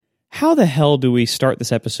how the hell do we start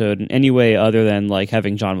this episode in any way other than like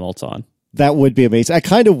having John Moltz on? That would be amazing. I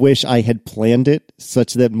kind of wish I had planned it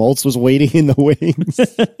such that Moltz was waiting in the wings.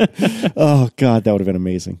 Oh, God, that would have been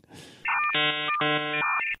amazing.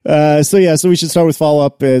 So we should start with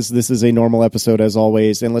follow-up, as this is a normal episode, as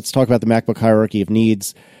always, and let's talk about the MacBook hierarchy of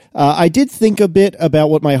needs. I did think a bit about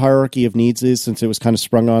what my hierarchy of needs is, since it was kind of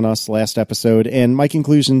sprung on us last episode, and my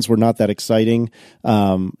conclusions were not that exciting,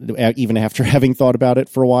 even after having thought about it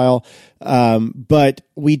for a while. But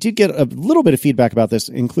we did get a little bit of feedback about this,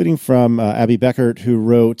 including from Abby Beckert, who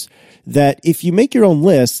wrote that if you make your own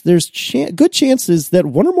list, there's good chances that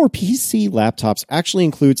one or more PC laptops actually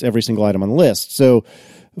includes every single item on the list. So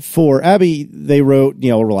for Abby, they wrote,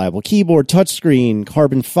 a reliable keyboard, touchscreen,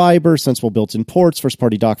 carbon fiber, sensible built-in ports,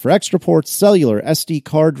 first-party dock for extra ports, cellular, SD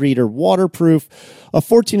card reader, waterproof, a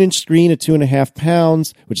 14-inch screen at 2.5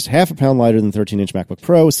 pounds, which is half a pound lighter than 13-inch MacBook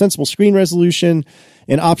Pro, sensible screen resolution,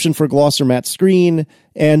 an option for gloss or matte screen,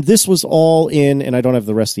 and this was all in, and I don't have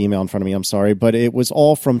the rest of the email in front of me, I'm sorry, but it was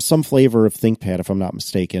all from some flavor of ThinkPad, if I'm not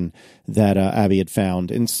mistaken, that Abby had found.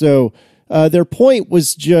 And so their point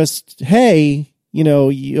was just, hey,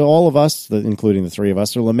 all of us, including the three of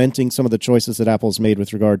us, are lamenting some of the choices that Apple's made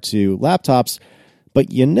with regard to laptops.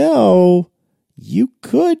 But you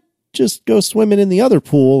could just go swimming in the other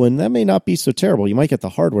pool, and that may not be so terrible. You might get the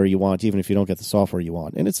hardware you want, even if you don't get the software you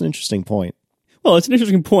want. And it's an interesting point. Well, it's an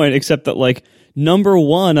interesting point, except that, like, number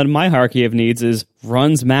one on my hierarchy of needs is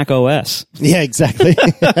runs Mac OS. Yeah, exactly.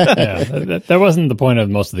 That wasn't the point of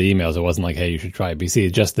most of the emails. It wasn't like, hey, you should try a PC.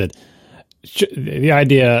 It's just that the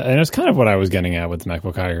idea, and it's kind of what I was getting at with the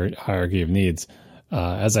MacBook hierarchy of needs,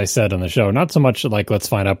 as I said on the show, not so much like let's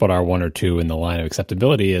find out what our one or two in the line of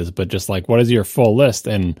acceptability is, but just like what is your full list,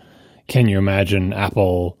 and can you imagine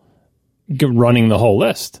Apple running the whole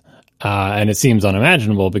list? And it seems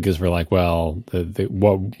unimaginable because we're like, well,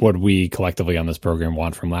 what we collectively on this program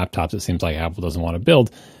want from laptops, it seems like Apple doesn't want to build.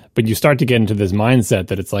 But you start to get into this mindset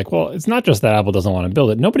that it's like, well, it's not just that Apple doesn't want to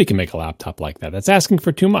build it. Nobody can make a laptop like that. That's asking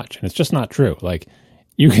for too much. And it's just not true. Like,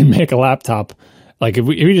 you can make a laptop, like if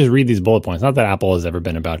we just read these bullet points, not that Apple has ever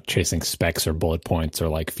been about chasing specs or bullet points or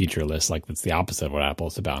like feature lists. Like, that's the opposite of what Apple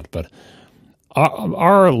is about. But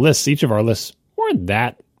our lists, each of our lists, weren't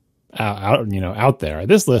that out there.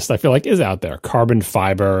 This list, I feel like, is out there. Carbon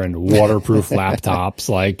fiber and waterproof laptops,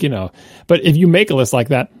 But if you make a list like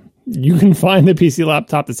that, you can find the PC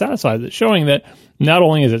laptop that satisfies it, showing that not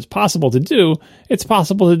only is it possible to do, it's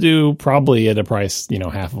possible to do probably at a price,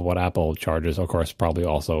 half of what Apple charges. Of course, probably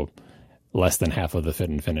also less than half of the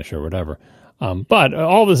fit and finish or whatever. But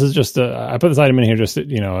all this is just, I put this item in here just,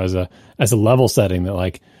 as a level setting that,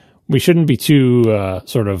 like, we shouldn't be too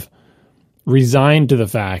sort of resigned to the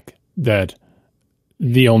fact that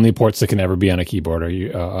the only ports that can ever be on a keyboard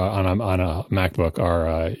or on a MacBook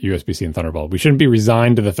are USB-C and Thunderbolt. We shouldn't be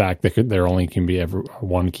resigned to the fact that there only can be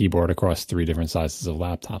one keyboard across three different sizes of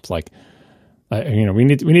laptops. Like, we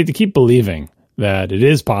need to keep believing that it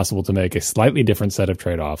is possible to make a slightly different set of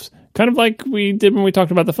trade-offs, kind of like we did when we talked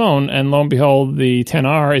about the phone. And lo and behold, the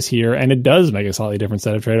XR is here, and it does make a slightly different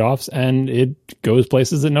set of trade-offs, and it goes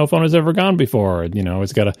places that no phone has ever gone before.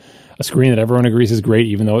 It's got a screen that everyone agrees is great,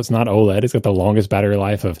 even though it's not OLED. It's got the longest battery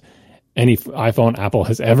life of any iPhone Apple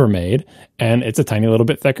has ever made, and it's a tiny little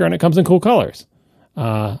bit thicker, and it comes in cool colors.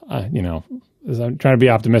 As I'm trying to be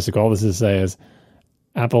optimistic, all this is to say is,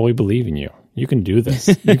 Apple, we believe in you. You can do this.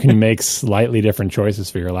 You can make slightly different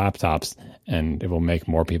choices for your laptops, and it will make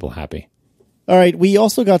more people happy. All right. We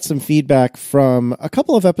also got some feedback from a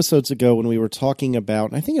couple of episodes ago when we were talking about,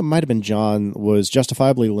 and I think it might have been John, was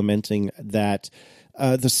justifiably lamenting that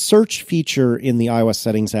the search feature in the iOS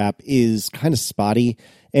settings app is kind of spotty.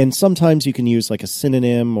 And sometimes you can use like a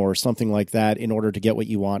synonym or something like that in order to get what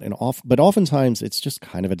you want. But oftentimes it's just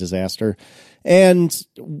kind of a disaster. And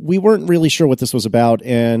we weren't really sure what this was about.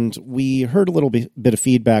 And we heard a little bit of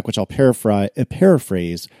feedback, which I'll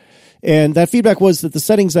paraphrase. And that feedback was that the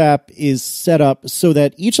settings app is set up so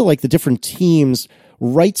that each of like the different teams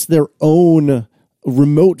writes their own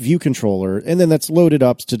remote view controller, and then that's loaded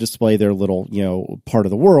up to display their little, part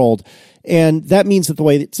of the world. And that means that the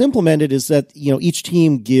way it's implemented is that, each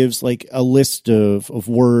team gives like a list of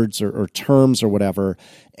words or terms or whatever,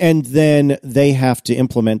 and then they have to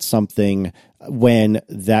implement something when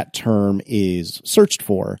that term is searched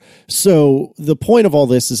for. So the point of all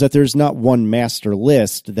this is that there's not one master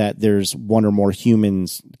list that there's one or more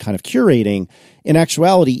humans kind of curating. In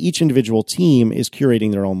actuality, each individual team is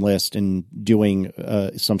curating their own list and doing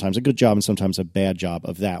sometimes a good job and sometimes a bad job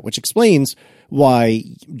of that, which explains why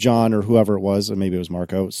John or whoever it was, or maybe it was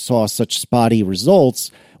Marco, saw such spotty results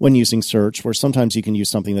when using search, where sometimes you can use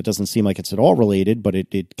something that doesn't seem like it's at all related, but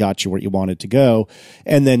it got you where you wanted to go.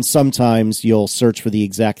 And then sometimes you'll search for the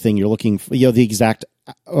exact thing you're looking for, the exact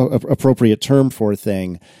appropriate term for a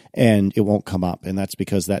thing, and it won't come up. And that's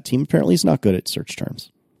because that team apparently is not good at search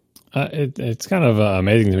terms. It's kind of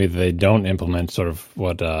amazing to me that they don't implement sort of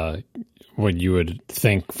what you would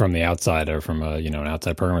think from the outside, or from an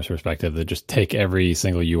outside programmer's perspective, that just take every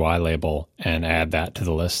single UI label and add that to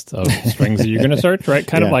the list of strings that you're going to search, right?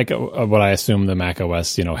 Kind of like what I assume the Mac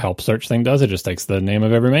OS, help search thing does. It just takes the name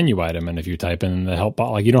of every menu item, and if you type in the help,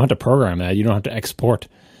 like, you don't have to program that. You don't have to export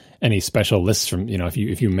any special lists from,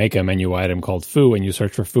 if you make a menu item called foo and you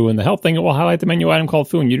search for foo in the help thing, it will highlight the menu item called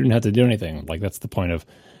foo, and you didn't have to do anything. Like, that's the point of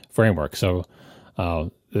framework. So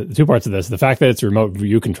the two parts of this, the fact that it's remote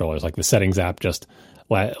view controllers, like the settings app just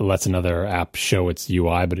lets another app show its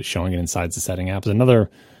UI, but it's showing it inside the setting app, is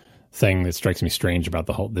another thing that strikes me strange about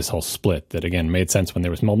this whole split, that again made sense when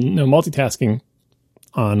there was no multitasking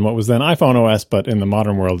on what was then iPhone OS, but in the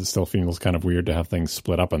modern world it still feels kind of weird to have things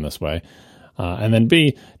split up in this way. And then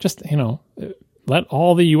B, just let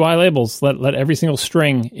all the UI labels, let every single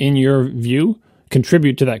string in your view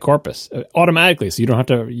contribute to that corpus automatically, so you don't have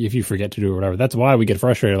to, if you forget to do it or whatever. That's why we get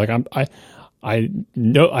frustrated. Like, I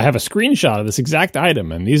know I have a screenshot of this exact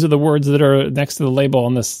item, and these are the words that are next to the label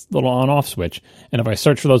on this little on-off switch. And if I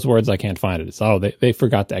search for those words, I can't find it. It's, they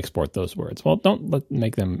forgot to export those words. Well, don't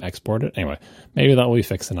make them export it. Anyway, maybe that will be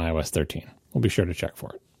fixed in iOS 13. We'll be sure to check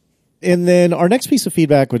for it. And then our next piece of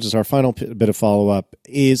feedback, which is our final bit of follow-up,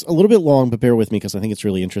 is a little bit long, but bear with me because I think it's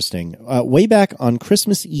really interesting. Way back on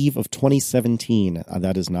Christmas Eve of 2017,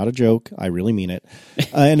 that is not a joke, I really mean it,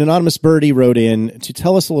 an anonymous birdie wrote in to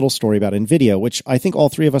tell us a little story about NVIDIA, which I think all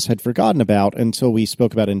three of us had forgotten about until we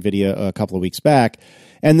spoke about NVIDIA a couple of weeks back.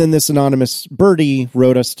 And then this anonymous birdie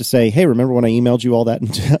wrote us to say, hey, remember when I emailed you all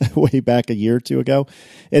that way back a year or two ago?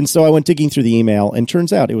 And so I went digging through the email, and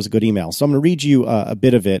turns out it was a good email. So I'm going to read you a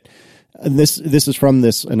bit of it. And this is from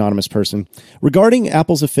this anonymous person. Regarding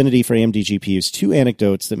Apple's affinity for AMD GPUs, two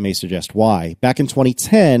anecdotes that may suggest why. Back in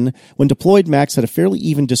 2010, when deployed Macs had a fairly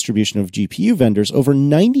even distribution of GPU vendors, over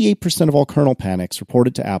 98% of all kernel panics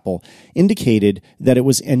reported to Apple indicated that it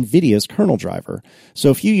was NVIDIA's kernel driver. So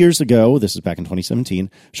a few years ago, this is back in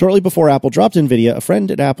 2017, shortly before Apple dropped NVIDIA, a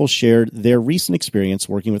friend at Apple shared their recent experience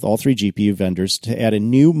working with all three GPU vendors to add a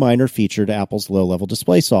new minor feature to Apple's low-level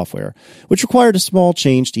display software, which required a small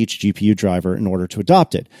change to each GPU driver in order to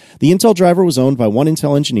adopt it. The Intel driver was owned by one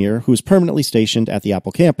Intel engineer who was permanently stationed at the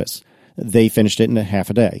Apple campus. They finished it in half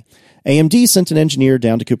a day. AMD sent an engineer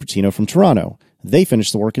down to Cupertino from Toronto. They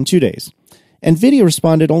finished the work in 2 days. NVIDIA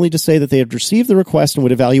responded only to say that they had received the request and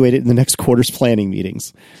would evaluate it in the next quarter's planning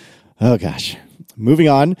meetings. Oh gosh. Moving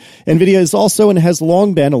on, NVIDIA is also and has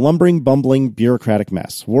long been a lumbering, bumbling, bureaucratic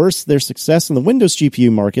mess. Worse, their success in the Windows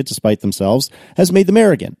GPU market, despite themselves, has made them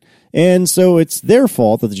arrogant. And so it's their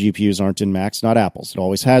fault that the GPUs aren't in Macs, not Apple's. It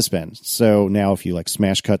always has been. So now if you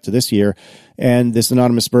smash cut to this year, and this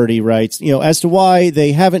anonymous birdie writes, as to why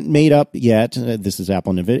they haven't made up yet, this is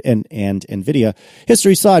Apple and NVIDIA,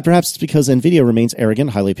 history aside, perhaps it's because NVIDIA remains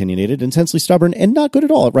arrogant, highly opinionated, intensely stubborn, and not good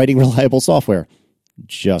at all at writing reliable software.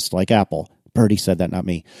 Just like Apple. Birdie said that, not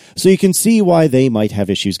me. So you can see why they might have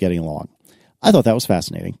issues getting along. I thought that was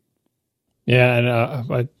fascinating. Yeah, and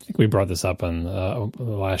I think we brought this up on the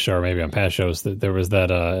last show, or maybe on past shows, that there was that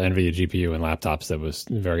NVIDIA GPU in laptops that was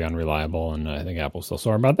very unreliable, and I think Apple's still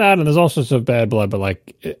sore about that. And there's all sorts of bad blood, but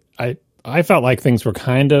I felt like things were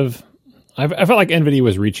kind of... I felt like NVIDIA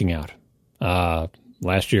was reaching out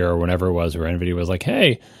last year or whenever it was, where NVIDIA was like,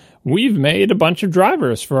 hey, we've made a bunch of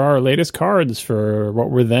drivers for our latest cards for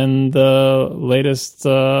what were then the latest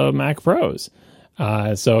Mac Pros.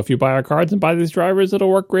 So if you buy our cards and buy these drivers,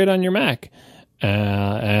 it'll work great on your Mac.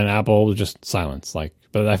 And Apple was just silence.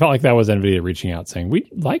 But I felt like that was NVIDIA reaching out saying, we'd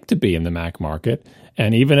like to be in the Mac market.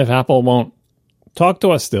 And even if Apple won't talk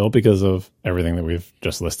to us still because of everything that we've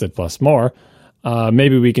just listed plus more,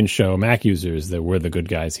 maybe we can show Mac users that we're the good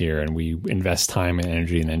guys here and we invest time and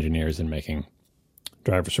energy and engineers in making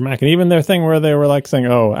drivers for Mac. And even their thing where they were saying,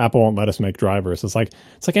 oh, Apple won't let us make drivers. It's like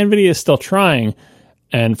NVIDIA is still trying.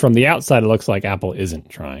 And from the outside, it looks like Apple isn't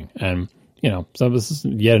trying. And, so this is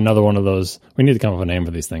yet another one of those, we need to come up with a name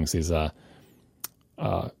for these things, these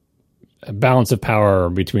balance of power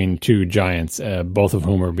between two giants, both of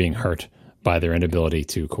whom are being hurt by their inability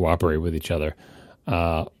to cooperate with each other.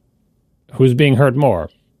 Who's being hurt more?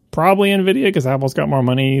 Probably NVIDIA, because Apple's got more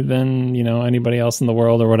money than, anybody else in the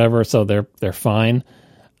world or whatever, so they're fine.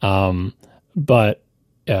 But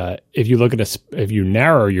if you look at if you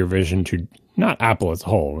narrow your vision to not Apple as a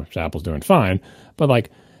whole, which Apple's doing fine, but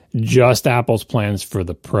like just Apple's plans for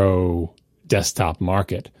the pro desktop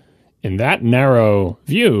market, in that narrow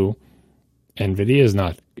view, NVIDIA is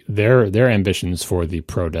not their ambitions for the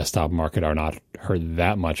pro desktop market are not hurt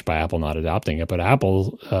that much by Apple not adopting it, but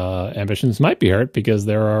Apple ambitions might be hurt because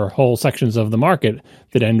there are whole sections of the market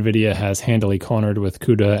that NVIDIA has handily cornered with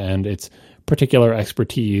CUDA and its particular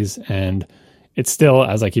expertise, and it's still,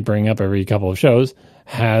 as I keep bringing up every couple of shows,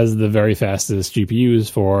 has the very fastest GPUs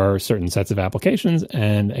for certain sets of applications,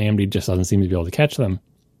 and AMD just doesn't seem to be able to catch them.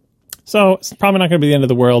 So it's probably not going to be the end of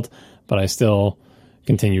the world, but I still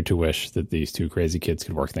continue to wish that these two crazy kids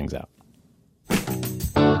could work things out.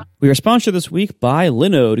 We are sponsored this week by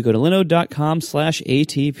Linode. Go to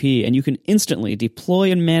linode.com/ATP and you can instantly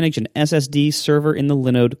deploy and manage an SSD server in the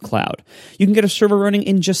Linode cloud. You can get a server running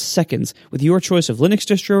in just seconds with your choice of Linux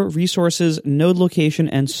distro, resources, node location,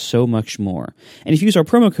 and so much more. And if you use our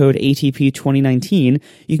promo code ATP2019,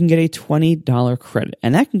 you can get a $20 credit.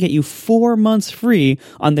 And that can get you 4 months free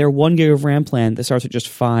on their 1 gig of RAM plan that starts at just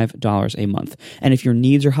 $5 a month. And if your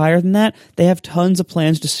needs are higher than that, they have tons of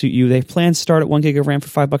plans to suit you. They have plans start at 1 gig of RAM for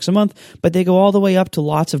 $5 a month, but they go all the way up to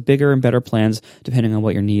lots of bigger and better plans depending on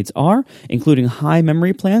what your needs are, including high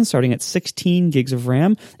memory plans starting at 16 gigs of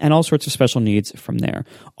RAM and all sorts of special needs from there.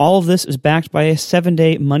 All of this is backed by a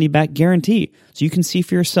 7-day money-back guarantee, so you can see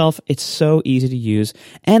for yourself. It's so easy to use,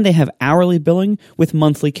 and they have hourly billing with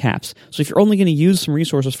monthly caps. So if you're only going to use some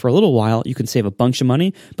resources for a little while, you can save a bunch of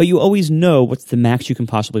money, but you always know what's the max you can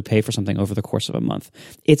possibly pay for something over the course of a month.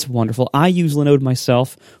 It's wonderful. I use Linode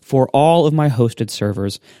myself for all of my hosted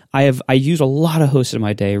servers. I use a lot of hosts in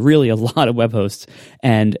my day, really a lot of web hosts,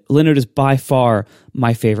 and Linode is by far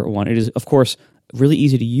my favorite one. It is, of course, really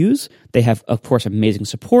easy to use. They have, of course, amazing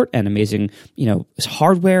support and amazing,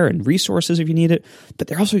 hardware and resources if you need it, but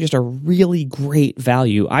they're also just a really great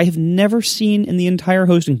value. I have never seen in the entire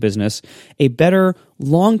hosting business a better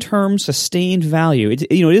long-term sustained value.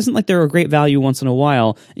 It isn't like they're a great value once in a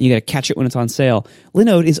while and you got to catch it when it's on sale.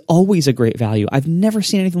 Linode is always a great value. I've never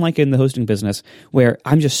seen anything like it in the hosting business where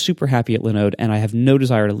I'm just super happy at Linode and I have no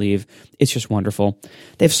desire to leave. It's just wonderful.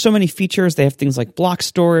 They have so many features. They have things like block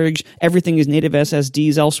storage. Everything is native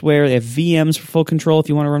SSDs elsewhere. They have VMs for full control if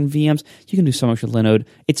you want to run VMs. You can do so much with Linode.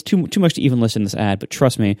 It's too much to even list in this ad, but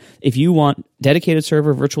trust me, if you want dedicated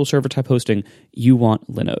server, virtual server type hosting, you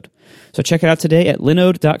want Linode. So check it out today at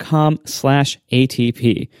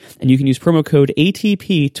linode.com/ATP. And you can use promo code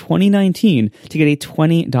ATP2019 to get a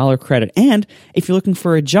 $20 credit. And if you're looking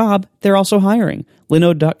for a job, they're also hiring.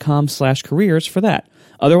 linode.com/careers for that.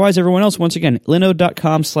 Otherwise, everyone else, once again,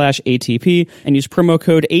 linode.com/ATP and use promo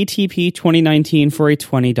code ATP2019 for a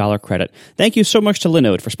 $20 credit. Thank you so much to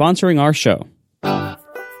Linode for sponsoring our show.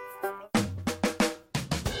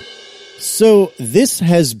 So this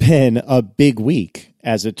has been a big week,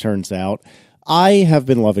 as it turns out. I have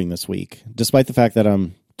been loving this week, despite the fact that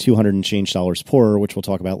I'm $200 and change poorer, which we'll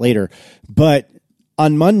talk about later. But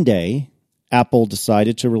on Monday, Apple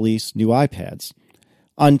decided to release new iPads.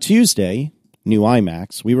 On Tuesday, new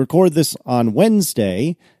iMacs. We record this on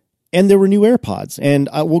Wednesday, and there were new AirPods. And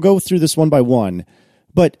we'll go through this one by one.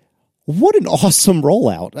 But what an awesome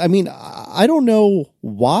rollout. I mean, I don't know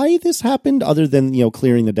why this happened other than,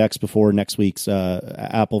 clearing the decks before next week's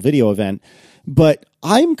Apple video event. But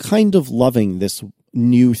I'm kind of loving this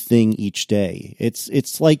new thing each day.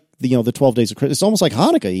 It's like, the 12 days of Christmas. It's almost like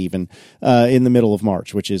Hanukkah even in the middle of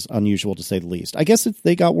March, which is unusual to say the least. I guess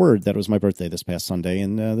they got word that it was my birthday this past Sunday,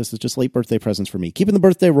 and this is just late birthday presents for me. Keeping the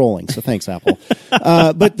birthday rolling, so thanks, Apple.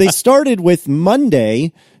 But they started with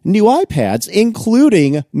Monday, new iPads,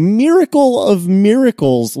 including, miracle of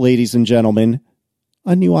miracles, ladies and gentlemen,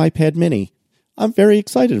 a new iPad mini. I'm very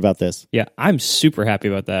excited about this. Yeah, I'm super happy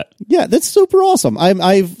about that. Yeah, that's super awesome.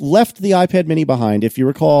 I've left the iPad mini behind. If you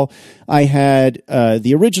recall, I had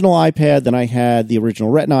the original iPad, then I had the original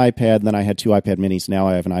Retina iPad, then I had 2 iPad minis. Now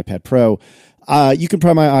I have an iPad Pro. You can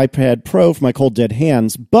pry my iPad Pro for my cold, dead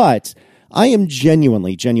hands, but I am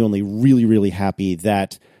genuinely, really, really happy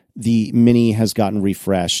that the mini has gotten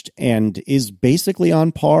refreshed and is basically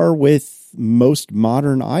on par with most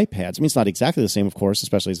modern iPads. I mean, it's not exactly the same, of course,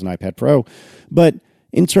 especially as an iPad Pro, but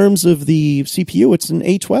in terms of the CPU, it's an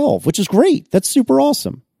A12, which is great. That's super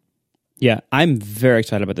awesome. Yeah, I'm very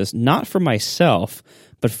excited about this, not for myself,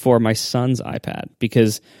 but for my son's iPad,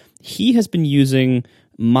 because he has been using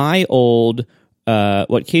my old,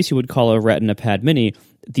 what Casey would call a Retina Pad Mini,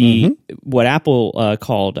 what Apple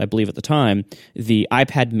called, I believe at the time, the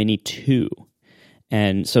iPad Mini 2.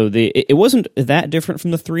 And so it wasn't that different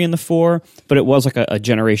from the 3 and the 4, but it was like a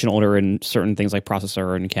generation older in certain things like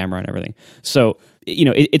processor and camera and everything. So,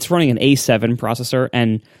 it's running an A7 processor,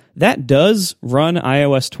 and that does run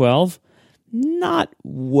iOS 12 not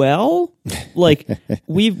well. Like,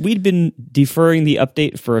 we'd been deferring the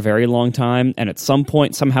update for a very long time, and at some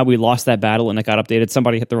point, somehow we lost that battle and it got updated.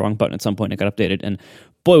 Somebody hit the wrong button at some point and it got updated, and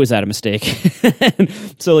boy, was that a mistake.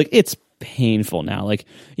 So, like, it's painful now. Like,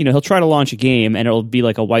 he'll try to launch a game and it'll be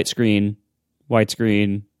like a white screen,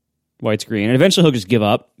 and eventually he'll just give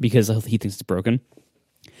up because he thinks it's broken.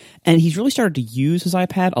 And he's really started to use his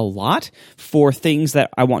iPad a lot for things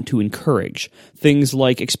that I want to encourage. Things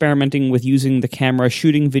like experimenting with using the camera,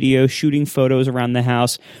 shooting video, shooting photos around the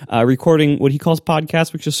house, recording what he calls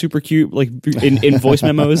podcasts, which is super cute, like in voice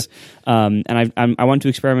memos. And I want to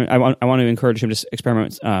experiment. I want to encourage him to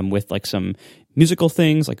experiment with like some musical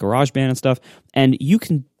things like GarageBand and stuff. And you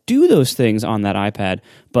can do those things on that iPad,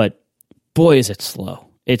 but boy, is it slow.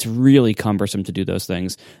 It's really cumbersome to do those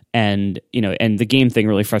things, and and the game thing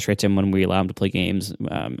really frustrates him when we allow him to play games,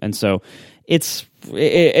 and so it's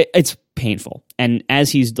painful. And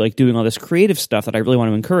as he's like doing all this creative stuff that I really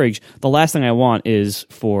want to encourage, the last thing I want is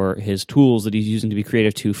for his tools that he's using to be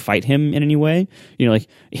creative to fight him in any way. Like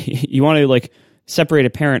you want to like separate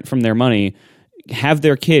a parent from their money. Have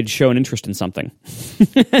their kid show an interest in something,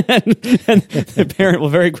 and the parent will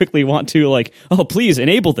very quickly want to like, oh, please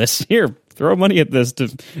enable this here. Throw money at this.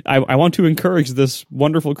 I want to encourage this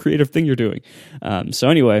wonderful creative thing you're doing. So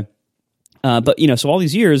anyway, but so all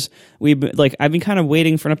these years I've been kind of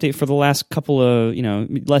waiting for an update for the last couple of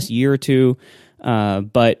last year or two,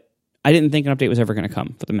 but I didn't think an update was ever going to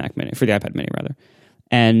come for the iPad Mini rather.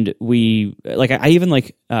 And I even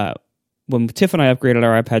when Tiff and I upgraded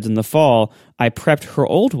our iPads in the fall, I prepped her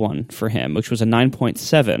old one for him, which was a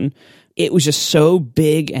 9.7. It was just so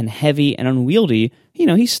big and heavy and unwieldy.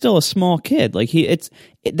 He's still a small kid. Like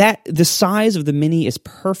the size of the Mini is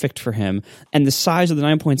perfect for him, and the size of the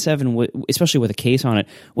 9.7, especially with a case on it,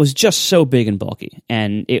 was just so big and bulky.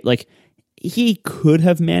 And he could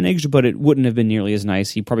have managed, but it wouldn't have been nearly as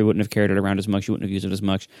nice. He probably wouldn't have carried it around as much. He wouldn't have used it as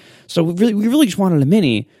much. So we really just wanted a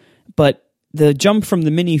Mini, but the jump from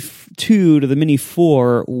the Mini 2 to the Mini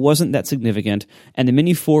 4 wasn't that significant, and the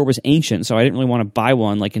Mini 4 was ancient, so I didn't really want to buy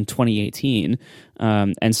one like in 2018.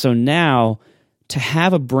 And so now to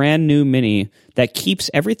have a brand new Mini that keeps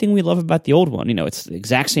everything we love about the old one, it's the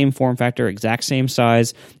exact same form factor, exact same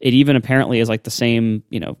size. It even apparently is like the same,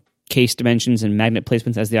 case dimensions and magnet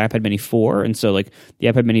placements as the iPad Mini 4, and so like the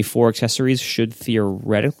iPad Mini 4 accessories should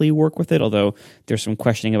theoretically work with it, although there's some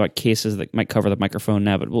questioning about cases that might cover the microphone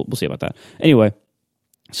now, but we'll see about that. Anyway,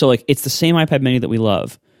 so like it's the same iPad Mini that we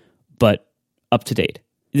love, but up to date.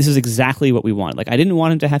 This is exactly what we want. Like I didn't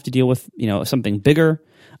want him to have to deal with something bigger.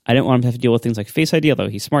 I didn't want him to have to deal with things like Face ID, although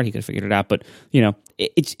he's smart, he could have figured it out, but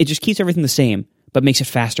it just keeps everything the same, but makes it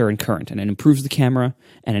faster and current, and it improves the camera,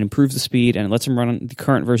 and it improves the speed, and it lets them run on the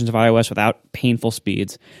current versions of iOS without painful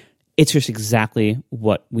speeds. It's just exactly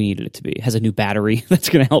what we needed it to be. It has a new battery that's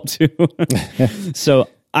going to help too. So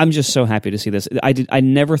I'm just so happy to see this. I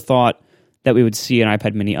never thought that we would see an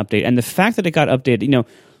iPad Mini update, and the fact that it got updated,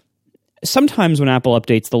 sometimes when Apple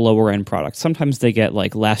updates the lower end products, sometimes they get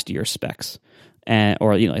like last year's specs.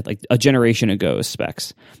 Or like a generation ago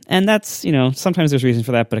specs, and that's sometimes there's reason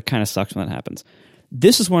for that, but it kind of sucks when that happens.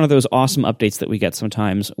 This is one of those awesome updates that we get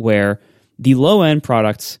sometimes where the low end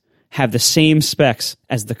products have the same specs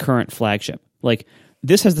as the current flagship. Like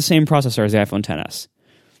this has the same processor as the iPhone XS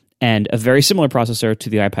and a very similar processor to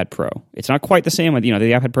the iPad Pro. It's not quite the same. The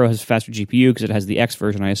iPad Pro has a faster GPU because it has the X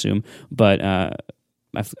version, I assume, but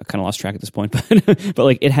I've kind of lost track at this point. But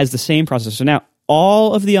like it has the same processor. So now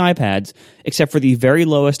all of the iPads, except for the very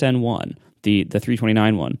lowest end one, the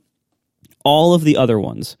 329 one, all of the other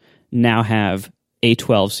ones now have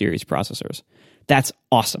A12 series processors. That's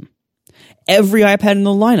awesome. Every iPad in the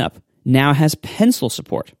lineup now has Pencil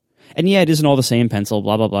support. And yeah, it isn't all the same pencil,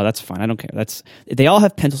 blah, blah, blah. That's fine. I don't care. They all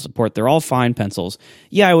have Pencil support. They're all fine pencils.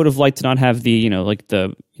 Yeah, I would have liked to not have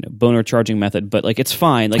the, boner charging method, but like it's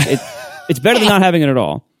fine. Like it's better than not having it at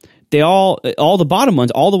all. They all the bottom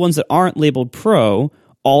ones, all the ones that aren't labeled Pro,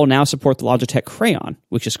 all now support the Logitech Crayon,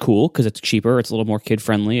 which is cool because it's cheaper, it's a little more kid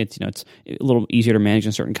friendly, it's a little easier to manage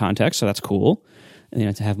in certain contexts, so that's cool.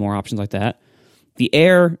 And, to have more options like that. The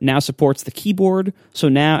Air now supports the keyboard, so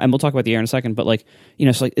now, and we'll talk about the Air in a second, but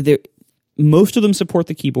most of them support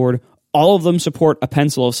the keyboard, all of them support a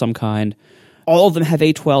pencil of some kind. All of them have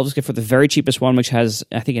A12, except for the very cheapest one, which has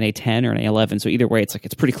I think an A10 or an A11. So either way, it's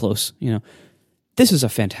pretty close, This is a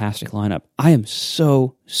fantastic lineup. I am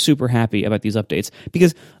so super happy about these updates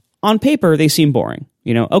because on paper they seem boring.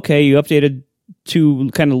 Okay, you updated to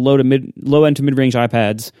kind of low end to mid range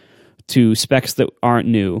iPads to specs that aren't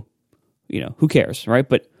new, who cares, right?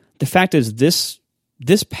 But the fact is, this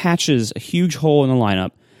patches a huge hole in the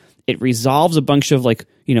lineup. It resolves a bunch of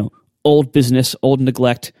old business, old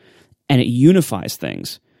neglect, and it unifies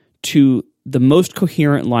things to the most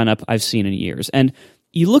coherent lineup I've seen in years. And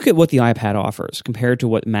you look at what the iPad offers compared to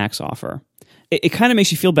what Macs offer. It kind of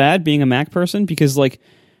makes you feel bad being a Mac person because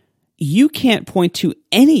you can't point to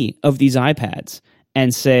any of these iPads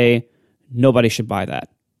and say nobody should buy that.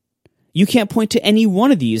 You can't point to any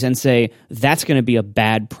one of these and say that's going to be a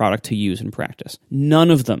bad product to use in practice.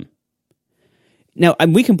 None of them. Now,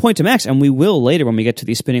 we can point to Macs, and we will later when we get to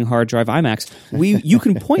these spinning hard drive iMacs. You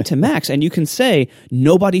can point to Macs, and you can say,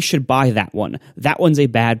 nobody should buy that one. That one's a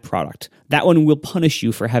bad product. That one will punish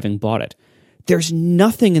you for having bought it. There's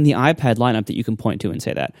nothing in the iPad lineup that you can point to and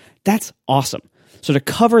say that. That's awesome. So to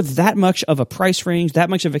cover that much of a price range, that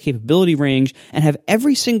much of a capability range, and have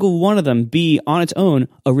every single one of them be, on its own,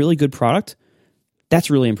 a really good product, that's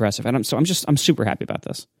really impressive. And I'm super happy about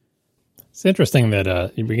this. It's interesting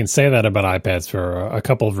that we can say that about iPads for a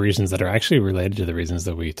couple of reasons that are actually related to the reasons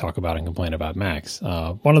that we talk about and complain about Macs.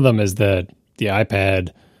 One of them is that the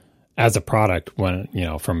iPad as a product, when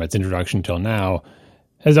from its introduction till now,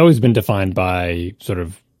 has always been defined by sort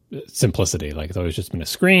of simplicity. Like it's always just been a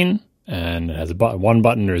screen, and it has one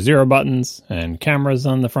button or 0 buttons, and cameras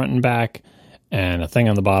on the front and back, and a thing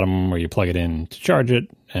on the bottom where you plug it in to charge it,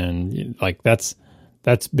 and that's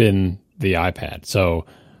been the iPad. So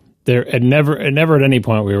it never at any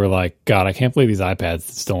point we were like, God, I can't believe these iPads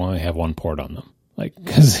still only have one port on them.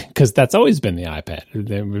 Because that's always been the iPad.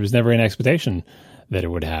 There was never an expectation that it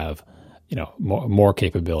would have, more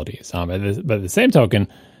capabilities. But at the same token,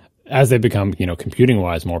 as they become, computing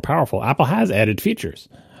wise more powerful, Apple has added features.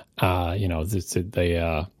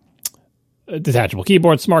 The detachable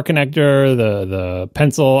keyboard, smart connector, the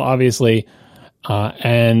pencil, obviously,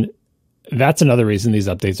 and that's another reason these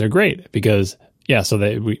updates are great because. Yeah, so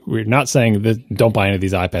we're not saying that don't buy any of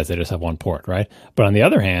these iPads, they just have one port, right? But on the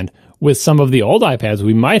other hand, with some of the old iPads,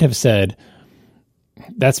 we might have said,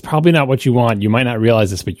 that's probably not what you want. You might not realize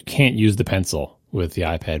this, but you can't use the pencil with the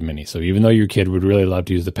iPad mini. So even though your kid would really love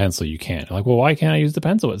to use the pencil, you can't. Like, well, why can't I use the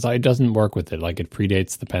pencil? It doesn't work with it. Like it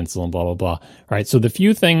predates the pencil and blah, blah, blah. Right? So the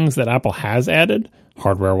few things that Apple has added,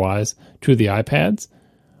 hardware-wise, to the iPads,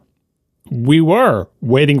 we were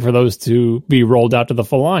waiting for those to be rolled out to the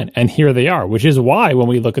full line. And here they are, which is why when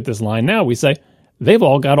we look at this line now, we say they've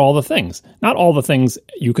all got all the things. Not all the things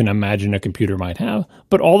you can imagine a computer might have,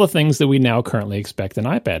 but all the things that we now currently expect an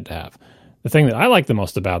iPad to have. The thing that I like the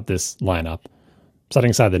most about this lineup,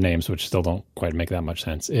 setting aside the names, which still don't quite make that much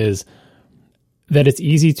sense, is that it's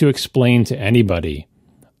easy to explain to anybody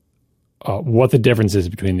what the difference is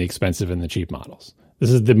between the expensive and the cheap models. This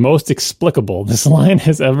is the most explicable this line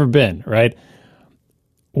has ever been, right?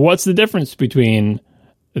 What's the difference between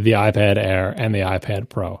the iPad Air and the iPad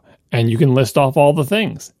Pro? And you can list off all the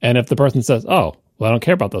things. And if the person says, oh, well, I don't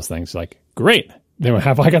care about those things, like, great. Then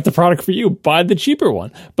have I got the product for you? Buy the cheaper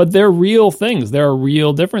one. But they're real things. There are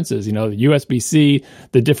real differences. The USB-C,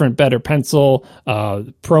 the different, better pencil,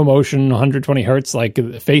 ProMotion, 120 hertz, like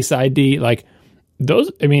Face ID, like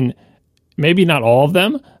those, maybe not all of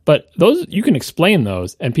them, but those you can explain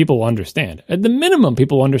those and people will understand. At the minimum,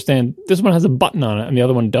 people will understand this one has a button on it and the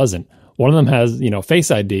other one doesn't. One of them has, Face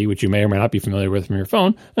ID, which you may or may not be familiar with from your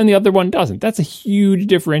phone, and the other one doesn't. That's a huge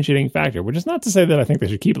differentiating factor, which is not to say that I think they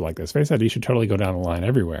should keep it like this. Face ID should totally go down the line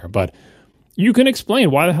everywhere, but you can explain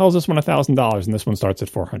why the hell is this one $1,000 and this one starts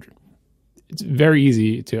at $400. It's very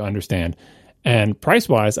easy to understand. And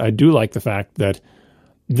price-wise, I do like the fact that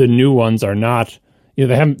the new ones are not...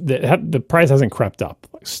 the price hasn't crept up.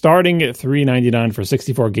 Starting at $399 for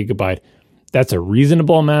 64 gigabyte, that's a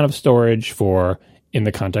reasonable amount of storage for, in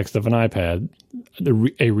the context of an iPad,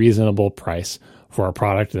 a reasonable price for a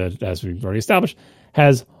product that, as we've already established,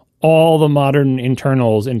 has all the modern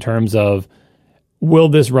internals in terms of, will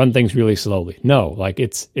this run things really slowly? No, like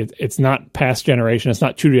it's not past generation. It's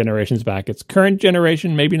not 2 generations back. It's current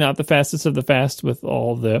generation, maybe not the fastest of the fast with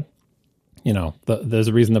all the, there's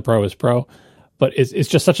a reason the Pro is Pro. But it's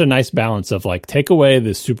just such a nice balance of like, take away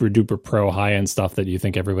the super duper pro high end stuff that you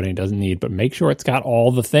think everybody doesn't need, but make sure it's got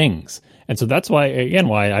all the things. And so that's why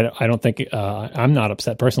I don't think I'm not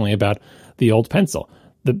upset personally about the old pencil.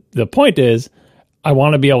 The point is, I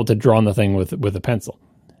want to be able to draw on the thing with a pencil.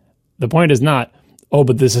 The point is not, oh,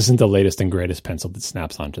 but this isn't the latest and greatest pencil that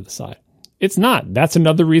snaps onto the side. It's not. That's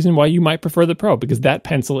another reason why you might prefer the Pro, because that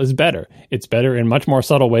pencil is better. It's better in much more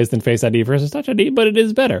subtle ways than Face ID versus Touch ID, but it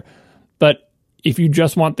is better. But if you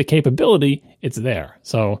just want the capability, it's there.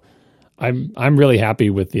 So I'm really happy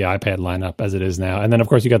with the iPad lineup as it is now. And then, of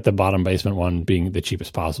course, you got the bottom basement one being the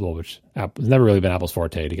cheapest possible, which has never really been Apple's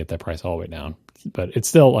forte to get that price all the way down. But it's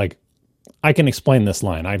still like, I can explain this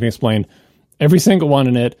line. I can explain every single one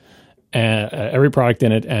in it, every product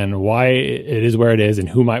in it, and why it is where it is, and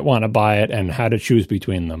who might want to buy it, and how to choose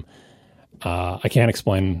between them. I can't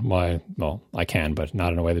explain why. Well, I can, but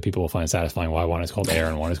not in a way that people will find satisfying. Why one is called Air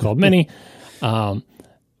and one is called Mini.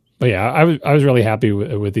 But yeah, I was really happy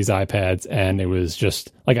with these iPads, and it was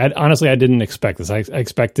just like honestly I didn't expect this. I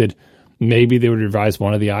expected maybe they would revise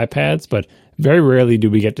one of the iPads, but very rarely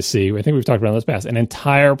do we get to see. I think we've talked about in this past an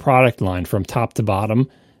entire product line from top to bottom,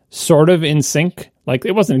 sort of in sync. Like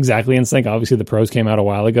it wasn't exactly in sync. Obviously, the Pros came out a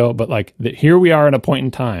while ago, but like here we are at a point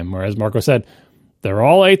in time where, as Marco said, they're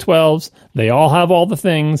all A12s. They all have all the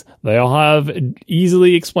things. They all have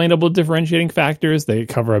easily explainable differentiating factors. They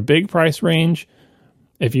cover a big price range.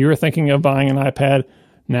 If you were thinking of buying an iPad,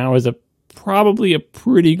 now is probably a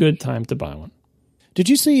pretty good time to buy one. Did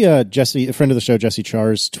you see Jesse, a friend of the show, Jesse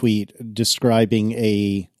Char's tweet describing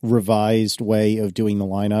a revised way of doing the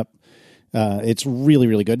lineup? It's really,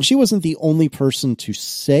 really good. And she wasn't the only person to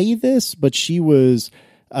say this, but she was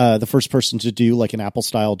the first person to do like an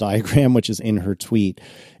Apple-style diagram, which is in her tweet.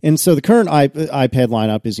 And so the current iPad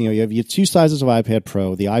lineup is, you have two sizes of iPad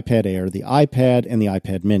Pro, the iPad Air, the iPad, and the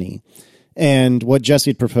iPad Mini. And what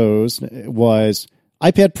Jesse had proposed was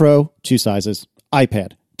iPad Pro, 2 sizes,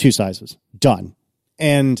 iPad, 2 sizes, done.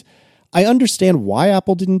 And I understand why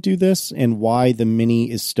Apple didn't do this and why the Mini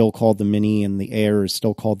is still called the Mini and the Air is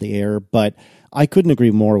still called the Air, but I couldn't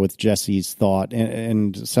agree more with Jesse's thought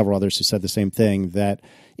and several others who said the same thing, that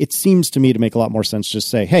it seems to me to make a lot more sense to just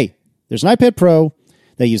say, hey, there's an iPad Pro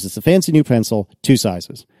that uses the fancy new pencil, 2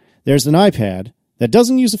 sizes. There's an iPad that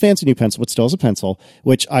doesn't use a fancy new pencil, but still has a pencil,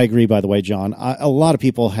 which I agree, by the way, John. A lot of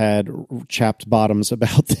people had chapped bottoms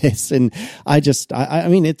about this, and I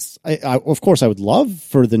mean, of course, I would love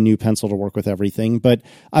for the new pencil to work with everything, but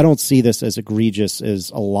I don't see this as egregious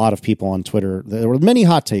as a lot of people on Twitter. There were many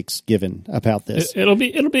hot takes given about this. It'll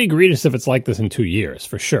be egregious if it's like this in 2 years,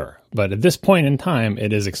 for sure. But at this point in time,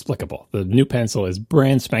 it is explicable. The new pencil is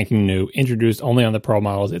brand spanking new, introduced only on the Pro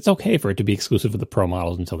models. It's okay for it to be exclusive of the Pro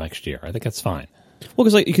models until next year. I think that's fine. Well,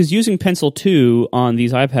 because using Pencil 2 on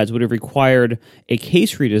these iPads would have required a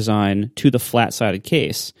case redesign to the flat-sided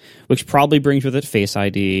case, which probably brings with it Face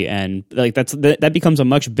ID, and like that becomes a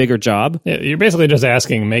much bigger job. Yeah, you're basically just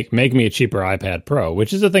asking, make me a cheaper iPad Pro,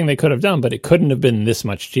 which is a thing they could have done, but it couldn't have been this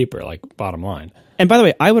much cheaper, like bottom line. And by the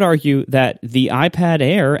way, I would argue that the iPad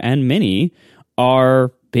Air and Mini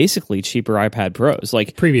are basically cheaper iPad Pros,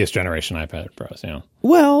 like previous generation iPad Pros. Yeah.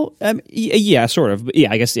 Well, yeah, sort of.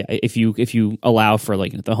 Yeah, I guess if you allow for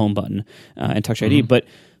like the home button and Touch ID, but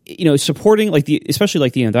supporting especially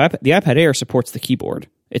the iPad Air supports the keyboard.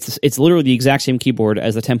 It's literally the exact same keyboard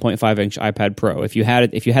as the 10.5-inch iPad Pro. If you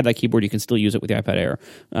had that keyboard, you can still use it with the iPad Air.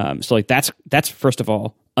 So like that's first of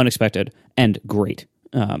all unexpected and great,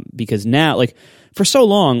 because now, like, for so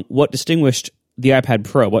long, what distinguished the iPad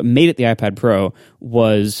Pro, what made it the iPad Pro,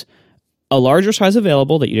 was a larger size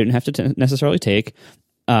available that you didn't have to necessarily take,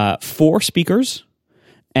 4 speakers,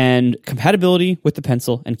 and compatibility with the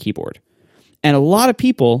pencil and keyboard. And a lot of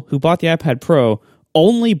people who bought the iPad Pro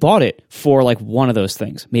only bought it for like one of those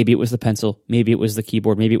things. Maybe it was the pencil, maybe it was the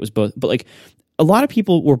keyboard, maybe it was both. But like a lot of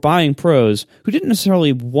people were buying Pros who didn't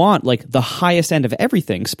necessarily want like the highest end of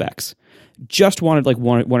everything specs, just wanted like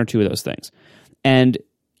one or two of those things. And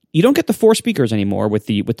you don't get the 4 speakers anymore with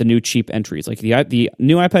the new cheap entries, like the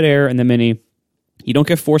new iPad Air and the Mini. You don't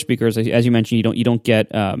get 4 speakers, as you mentioned. You don't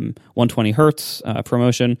get 120 hertz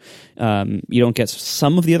promotion. You don't get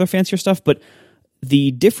some of the other fancier stuff, but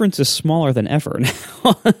the difference is smaller than ever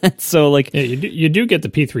now. So like, yeah, you do get the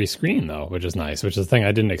P3 screen though, which is nice, which is the thing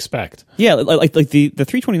I didn't expect. Yeah, like the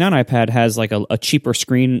 329 iPad has like a cheaper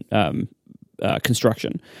screen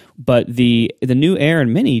construction, but the new Air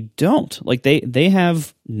and Mini don't. Like they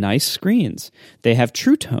have nice screens. They have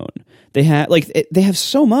True Tone. They have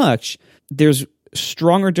so much. There's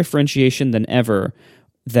stronger differentiation than ever.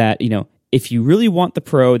 That if you really want the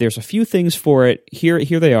Pro, there's a few things for it. Here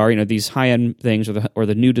they are. These high end things, or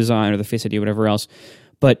the new design, or the Face ID, or whatever else.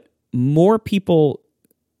 But more people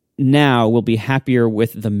now will be happier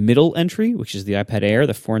with the middle entry, which is the iPad Air,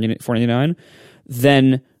 the $499,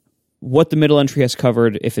 than what the middle entry has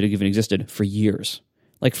covered, if it even existed, for years.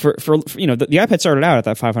 Like for the iPad started out at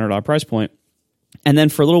that $500 price point, and then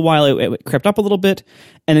for a little while it crept up a little bit,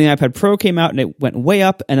 and then the iPad Pro came out and it went way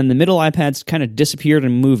up, and then the middle iPads kind of disappeared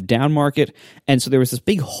and moved down market, and so there was this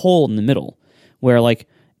big hole in the middle where like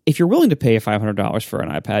if you're willing to pay $500 for an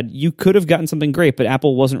iPad, you could have gotten something great, but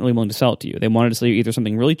Apple wasn't really willing to sell it to you. They wanted to sell you either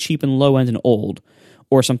something really cheap and low end and old,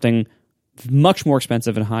 or something much more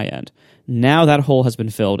expensive and high end. Now that hole has been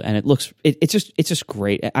filled, and it's just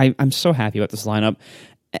great. I'm so happy about this lineup.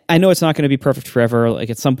 I know it's not going to be perfect forever. Like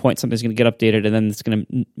at some point, something's going to get updated, and then it's going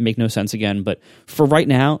to make no sense again. But for right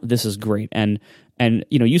now, this is great. And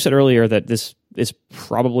you said earlier that this is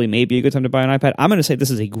probably maybe a good time to buy an iPad. I'm going to say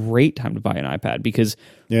this is a great time to buy an iPad because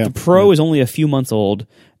the Pro is only a few months old,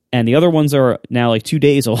 and the other ones are now like 2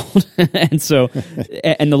 days old. And so,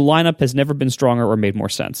 and the lineup has never been stronger or made more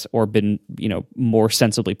sense or been, more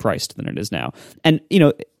sensibly priced than it is now. And,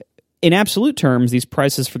 in absolute terms, these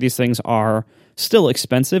prices for these things are still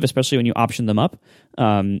expensive, especially when you option them up.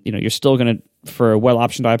 You're still going to, for a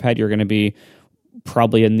well-optioned iPad, you're going to be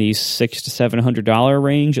probably in the $600 to $700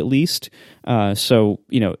 range at least. So,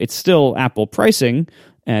 it's still Apple pricing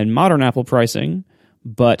and modern Apple pricing,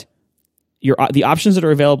 but the options that are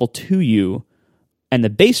available to you and the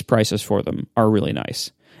base prices for them are really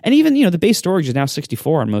nice. And even, the base storage is now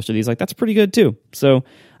 64 on most of these. Like, that's pretty good too. So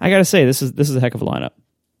I got to say, this is a heck of a lineup.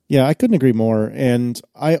 Yeah, I couldn't agree more. And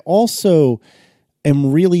I also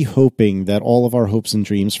am really hoping that all of our hopes and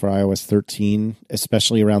dreams for iOS 13,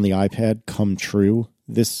 especially around the iPad, come true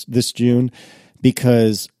this June,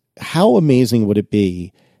 because how amazing would it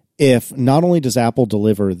be if not only does Apple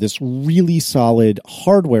deliver this really solid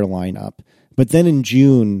hardware lineup, but then in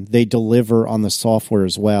June they deliver on the software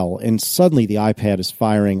as well, and suddenly the iPad is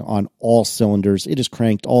firing on all cylinders. It is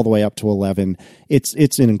cranked all the way up to 11.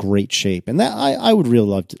 It's in great shape, and that I would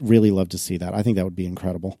really love to see that. I think that would be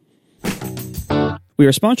incredible. We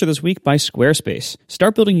are sponsored this week by Squarespace.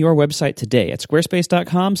 Start building your website today at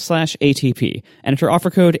squarespace.com/ATP and enter offer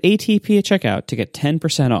code ATP at checkout to get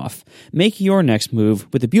 10% off. Make your next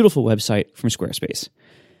move with a beautiful website from Squarespace.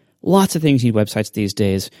 Lots of things need websites these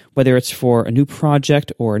days, whether it's for a new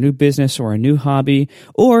project or a new business or a new hobby,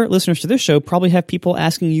 or listeners to this show probably have people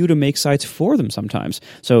asking you to make sites for them sometimes.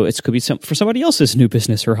 So it could be for somebody else's new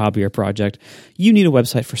business or hobby or project. You need a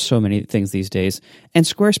website for so many things these days, and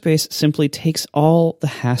Squarespace simply takes all the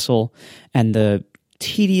hassle and the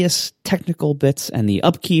tedious technical bits and the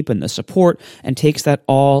upkeep and the support and takes that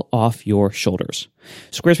all off your shoulders.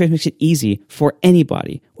 Squarespace makes it easy for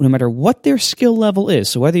anybody, no matter what their skill level is.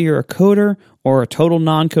 So whether you're a coder or a total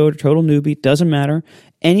non-coder, total newbie, doesn't matter.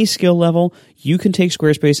 Any skill level, you can take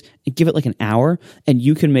Squarespace and give it like an hour, and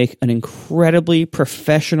you can make an incredibly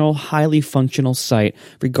professional, highly functional site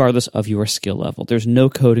regardless of your skill level. There's no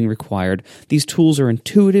coding required. These tools are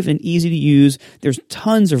intuitive and easy to use. There's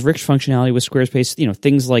tons of rich functionality with Squarespace,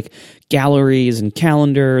 things like galleries and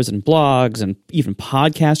calendars and blogs and even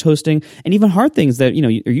podcast hosting, and even hard things that,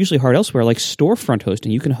 are usually hard elsewhere, like storefront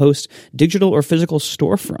hosting. You can host digital or physical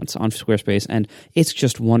storefronts on Squarespace, and it's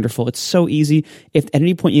just wonderful. It's so easy. If at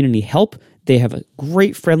any point you need any help, they have a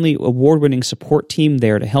great, friendly, award-winning support team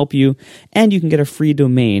there to help you, and you can get a free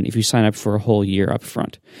domain if you sign up for a whole year up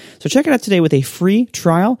front. So check it out today with a free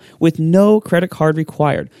trial with no credit card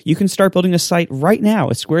required. You can start building a site right now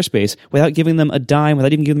at Squarespace without giving them a dime,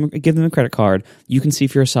 without even giving them a credit card. You can see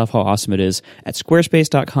for yourself how awesome it is at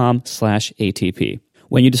squarespace.com/ATP.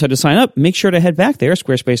 When you decide to sign up, make sure to head back there,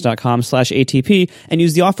 squarespace.com/ATP, and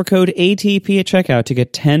use the offer code ATP at checkout to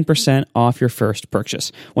get 10% off your first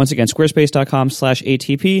purchase. Once again,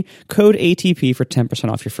 squarespace.com/ATP, code ATP for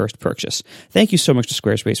 10% off your first purchase. Thank you so much to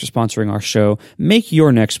Squarespace for sponsoring our show. Make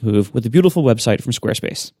your next move with a beautiful website from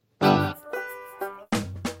Squarespace.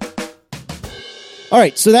 All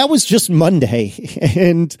right, so that was just Monday,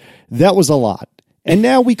 and that was a lot. And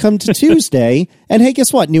now we come to Tuesday, and hey,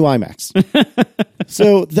 guess what? New iMacs.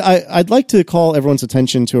 So I'd like to call everyone's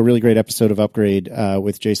attention to a really great episode of Upgrade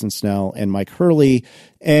with Jason Snell and Mike Hurley.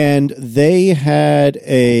 And they had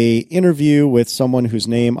a interview with someone whose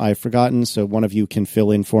name I've forgotten, so one of you can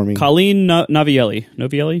fill in for me. Colleen Novielli.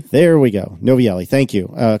 There we go. Novielli. Thank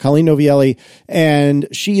you. Colleen Novielli. And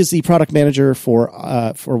she is the product manager for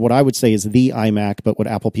what I would say is the iMac, but what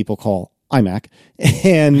Apple people call iMac.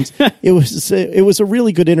 And it was a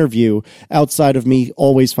really good interview outside of me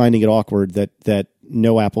always finding it awkward that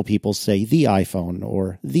no Apple people say the iPhone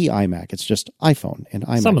or the iMac. It's just iPhone and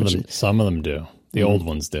iMac. Some of them do. The old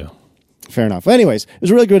ones do. Fair enough. Anyways, it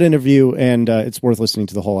was a really good interview, and it's worth listening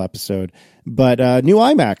to the whole episode. But new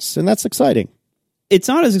iMacs, and that's exciting. It's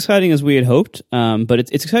not as exciting as we had hoped, but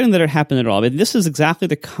it's exciting that it happened at all. I mean, this is exactly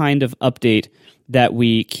the kind of update that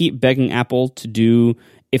we keep begging Apple to do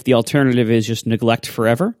if the alternative is just neglect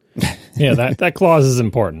forever. Yeah, that clause is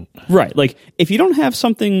important. Right. Like, if you don't have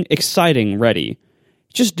something exciting ready,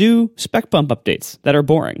 just do spec bump updates that are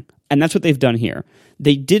boring. And that's what they've done here.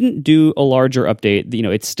 They didn't do a larger update.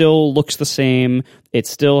 It still looks the same. It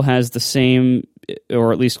still has the same,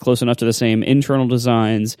 or at least close enough to the same internal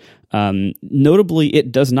designs. Notably,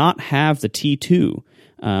 it does not have the T2.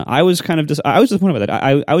 I was disappointed by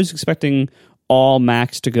that. I was expecting all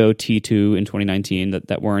Macs to go T2 in 2019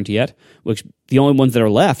 that weren't yet, which the only ones that are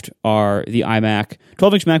left are the iMac,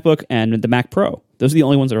 12-inch MacBook, and the Mac Pro. Those are the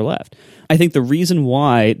only ones that are left. I think the reason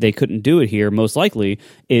why they couldn't do it here, most likely,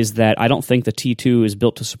 is that I don't think the T2 is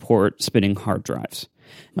built to support spinning hard drives.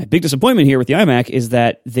 My big disappointment here with the iMac is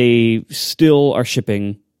that they still are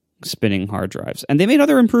shipping spinning hard drives, and they made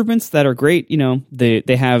other improvements that are great. They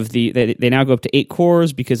now go up to 8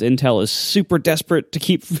 cores because Intel is super desperate to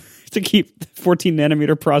keep the 14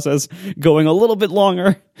 nanometer process going a little bit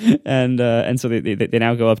longer, and so they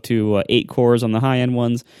now go up to 8 cores on the high end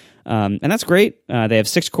ones, and that's great. They have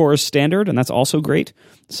 6 cores standard, and that's also great.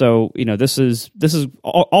 So this is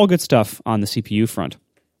all good stuff on the CPU front.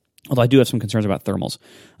 Although I do have some concerns about thermals,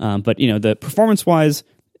 but the performance wise,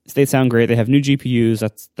 they sound great. They have new GPUs.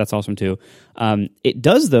 That's awesome too. It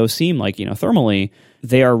does though seem like thermally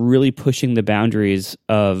they are really pushing the boundaries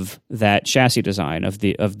of that chassis design of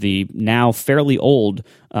the now fairly old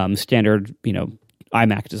standard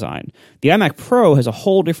iMac design. The iMac Pro has a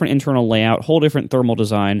whole different internal layout, whole different thermal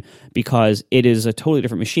design because it is a totally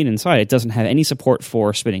different machine inside. It doesn't have any support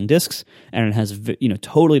for spinning disks, and it has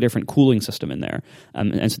totally different cooling system in there.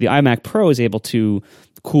 And so the iMac Pro is able to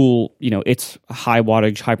cool its high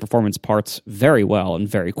wattage, high performance parts very well and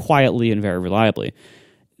very quietly and very reliably.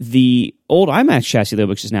 The old iMac chassis though,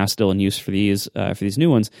 which is now still in use for these new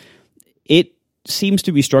ones, it seems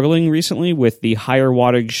to be struggling recently with the higher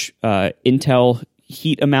wattage Intel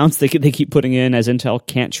heat amounts they keep putting in, as Intel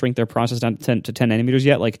can't shrink their process down to 10 nanometers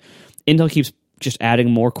yet. Like Intel keeps just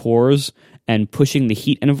adding more cores and pushing the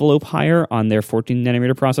heat envelope higher on their 14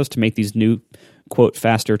 nanometer process to make these new quote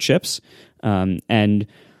faster chips, and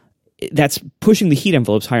that's pushing the heat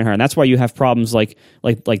envelopes higher and higher. And that's why you have problems like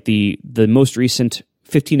the most recent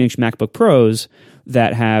 15-inch MacBook Pros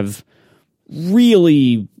that have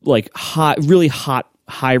really hot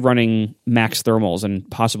high running max thermals and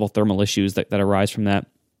possible thermal issues that arise from that.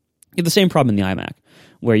 You have the same problem in the iMac,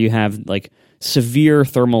 where you have like severe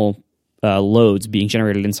thermal loads being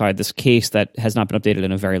generated inside this case that has not been updated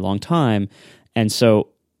in a very long time. And so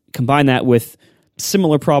combine that with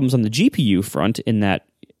similar problems on the GPU front, in that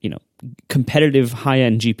competitive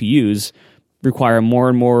high-end GPUs require more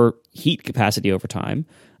and more heat capacity over time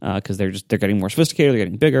because they're getting more sophisticated, they're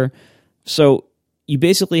getting bigger. So you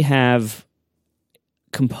basically have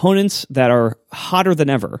components that are hotter than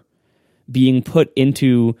ever being put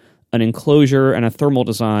into an enclosure and a thermal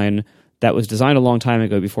design that was designed a long time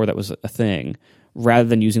ago before that was a thing, rather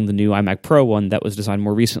than using the new iMac Pro one that was designed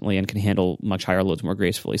more recently and can handle much higher loads more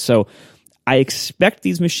gracefully. So I expect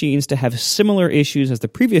these machines to have similar issues as the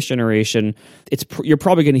previous generation. You're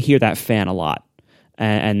probably going to hear that fan a lot,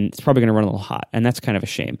 and it's probably going to run a little hot, and that's kind of a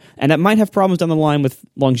shame. And that might have problems down the line with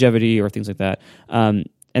longevity or things like that.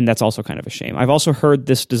 And that's also kind of a shame. I've also heard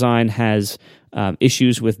this design has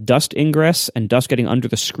issues with dust ingress and dust getting under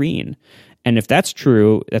the screen. And if that's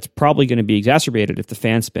true, that's probably going to be exacerbated if the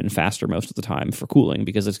fans spin faster most of the time for cooling,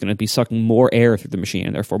 because it's going to be sucking more air through the machine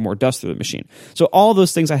and therefore more dust through the machine. So all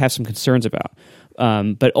those things I have some concerns about.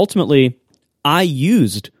 But ultimately, I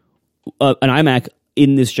used an iMac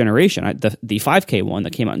in this generation, the 5K one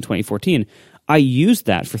that came out in 2014. I used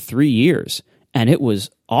that for 3 years, and it was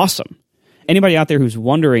awesome. Anybody out there who's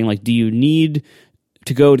wondering, like, do you need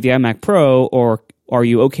to go to the iMac Pro, or are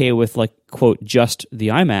you okay with, like, quote, just the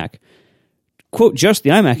iMac? Quote, just the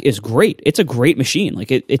iMac is great. It's a great machine.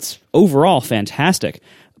 Like, it's overall fantastic.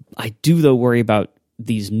 I do, though, worry about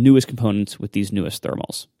these newest components with these newest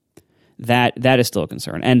thermals. That is still a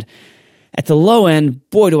concern. And at the low end,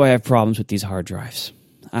 boy, do I have problems with these hard drives.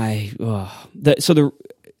 I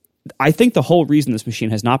think the whole reason this machine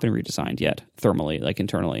has not been redesigned yet, thermally, like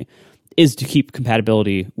internally, is to keep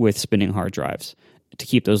compatibility with spinning hard drives, to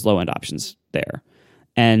keep those low-end options there.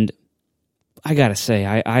 And I gotta say,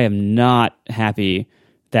 I am not happy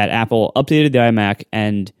that Apple updated the iMac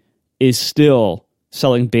and is still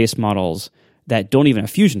selling base models that don't even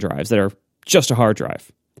have fusion drives, that are just a hard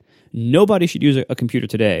drive. Nobody should use a computer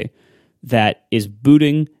today that is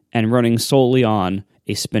booting and running solely on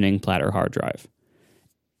a spinning platter hard drive.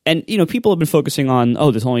 And, people have been focusing on,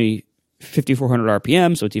 there's only 5,400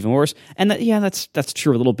 RPM, so it's even worse. And that's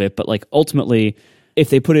true a little bit, but like ultimately,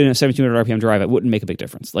 if they put it in a 1,700 RPM drive, it wouldn't make a big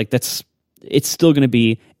difference. Like it's still going to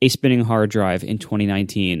be a spinning hard drive in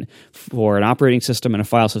 2019 for an operating system and a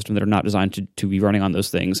file system that are not designed to be running on those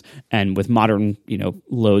things, and with modern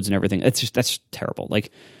loads and everything. That's terrible.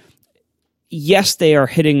 Like yes, they are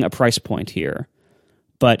hitting a price point here,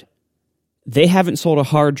 but they haven't sold a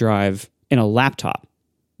hard drive in a laptop,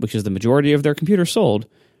 which is the majority of their computers sold,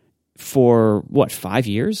 for 5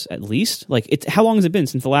 years at least? Like, how long has it been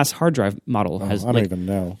since the last hard drive model has? I don't even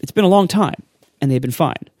know. It's been a long time, and they've been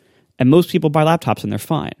fine. And most people buy laptops and they're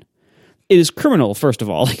fine. It is criminal, first of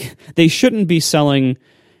all. Like, they shouldn't be selling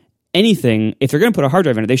anything. If they're going to put a hard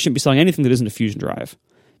drive in it, they shouldn't be selling anything that isn't a Fusion drive,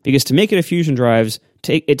 because to make it a Fusion drive,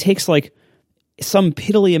 it takes like some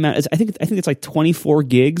piddly amount. I think it's like 24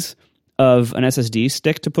 gigs of an SSD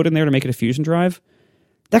stick to put in there to make it a Fusion drive.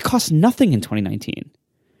 That costs nothing in 2019.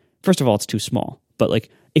 First of all, it's too small. But like,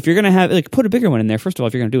 if you're going to put a bigger one in there, first of all,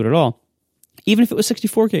 if you're going to do it at all, even if it was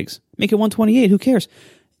 64 gigs, make it 128, who cares?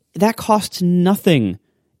 That costs nothing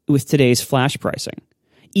with today's flash pricing.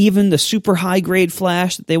 Even the super high grade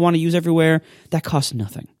flash that they want to use everywhere, that costs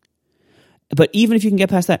nothing. But even if you can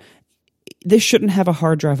get past that, this shouldn't have a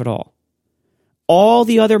hard drive at all. All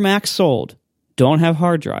the other Macs sold don't have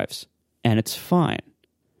hard drives, and it's fine.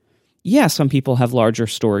 Yeah, some people have larger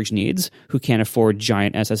storage needs who can't afford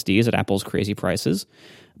giant SSDs at Apple's crazy prices,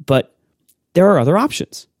 but there are other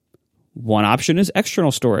options. One option is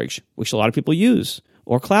external storage, which a lot of people use,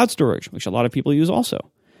 or cloud storage, which a lot of people use also.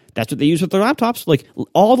 That's what they use with their laptops. Like,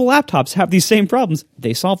 all the laptops have these same problems.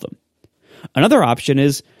 They solve them. Another option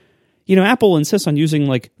is, Apple insists on using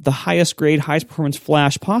like the highest grade, highest performance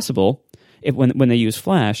flash possible when they use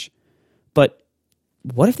flash, but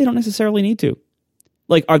what if they don't necessarily need to?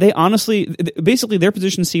 Like, are they honestly, basically their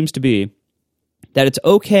position seems to be that it's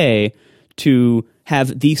okay to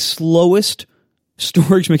have the slowest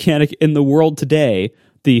storage mechanic in the world today,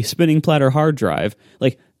 the spinning platter hard drive,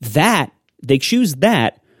 like that, they choose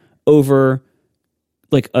that over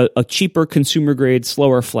like a cheaper consumer grade,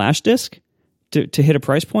 slower flash disk to hit a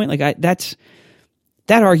price point. Like, that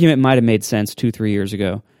argument might have made sense 2-3 years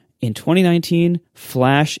ago. In 2019,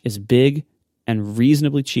 flash is big and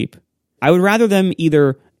reasonably cheap. I would rather them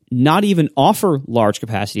either not even offer large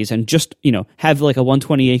capacities and just, have like a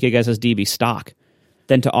 128 gig SSD be stock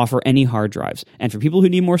than to offer any hard drives. And for people who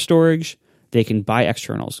need more storage, they can buy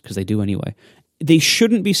externals because they do anyway. They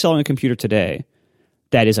shouldn't be selling a computer today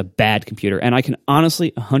that is a bad computer. And I can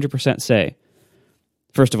honestly 100% say,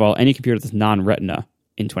 first of all, any computer that's non-Retina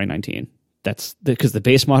in 2019, that's because the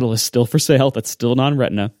base model is still for sale, that's still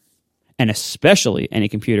non-Retina, and especially any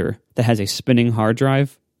computer that has a spinning hard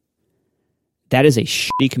drive, that is a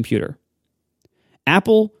shitty computer.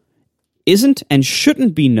 Apple isn't and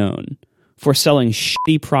shouldn't be known for selling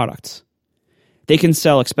shitty products. They can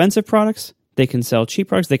sell expensive products, they can sell cheap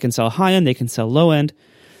products, they can sell high-end, they can sell low-end,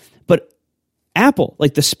 but Apple,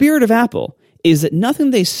 like the spirit of Apple, is that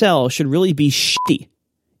nothing they sell should really be shitty.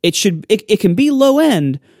 It can be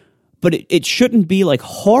low-end, but it shouldn't be like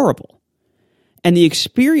horrible. And the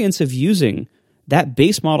experience of using that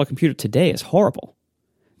base model computer today is horrible.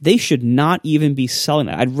 They should not even be selling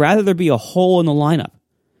that. I'd rather there be a hole in the lineup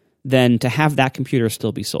than to have that computer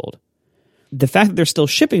still be sold. The fact that they're still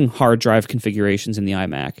shipping hard drive configurations in the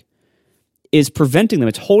iMac is preventing them.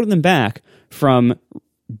 It's holding them back from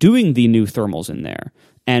doing the new thermals in there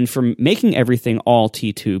and from making everything all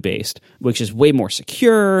T2 based, which is way more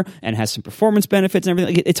secure and has some performance benefits and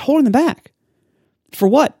everything. It's holding them back. For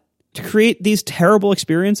what? To create these terrible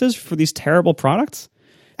experiences for these terrible products?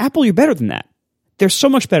 Apple, you're better than that. They're so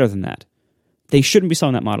much better than that. They shouldn't be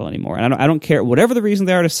selling that model anymore. And I don't care. Whatever the reason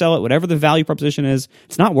they are to sell it, whatever the value proposition is,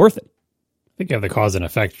 it's not worth it. I think you have the cause and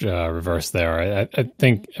effect reverse there. I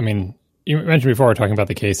think, you mentioned before, we're talking about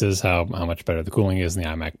the cases, how much better the cooling is in the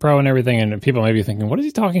iMac Pro and everything. And people may be thinking, what is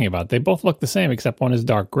he talking about? They both look the same, except one is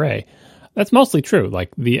dark gray. That's mostly true.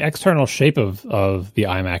 Like, the external shape of the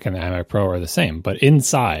iMac and the iMac Pro are the same. But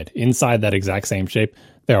inside that exact same shape,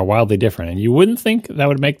 they are wildly different. And you wouldn't think that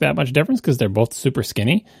would make that much difference because they're both super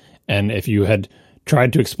skinny. And if you had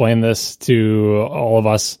tried to explain this to all of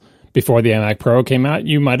us before the iMac Pro came out,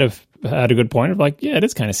 you might have had a good point of like, yeah, it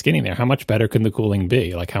is kind of skinny there. How much better can the cooling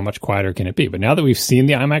be? Like, how much quieter can it be? But now that we've seen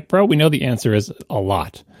the iMac Pro, we know the answer is a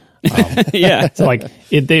lot. Yeah. So like,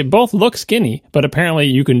 they both look skinny, but apparently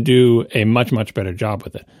you can do a much, much better job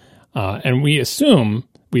with it. And we assumed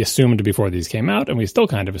before these came out, and we still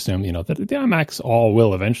kind of assume, that the iMacs all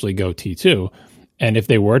will eventually go T2. And if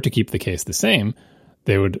they were to keep the case the same,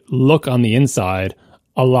 they would look on the inside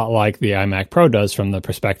a lot like the iMac Pro does from the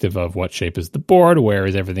perspective of what shape is the board, where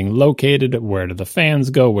is everything located, where do the fans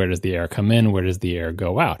go, where does the air come in, where does the air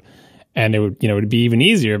go out. And it would be even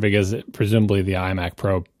easier because presumably the iMac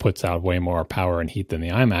Pro puts out way more power and heat than the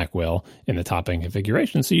iMac will in the top-end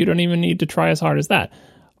configuration, so you don't even need to try as hard as that.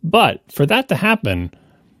 But for that to happen,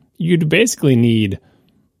 you'd basically need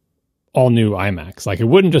all new iMacs. Like, it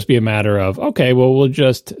wouldn't just be a matter of, okay, well, we'll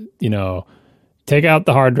just, take out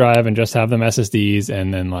the hard drive and just have them SSDs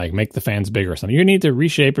and then like make the fans bigger or something. You need to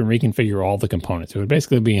reshape and reconfigure all the components. It would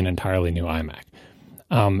basically be an entirely new iMac.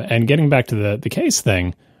 And getting back to the case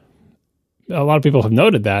thing, a lot of people have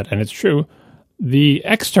noted that, and it's true. The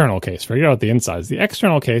external case, forget about the insides, the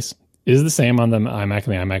external case is the same on the iMac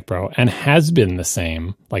and the iMac Pro and has been the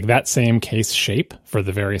same, like that same case shape for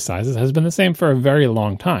the various sizes has been the same for a very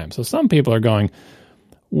long time. So some people are going,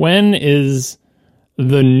 when is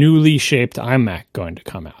the newly shaped iMac going to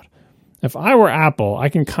come out? If I were Apple, I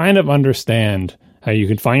can kind of understand how you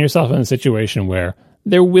could find yourself in a situation where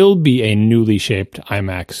there will be a newly shaped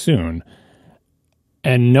iMac soon.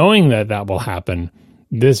 And knowing that that will happen,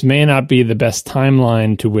 this may not be the best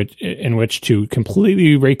timeline in which to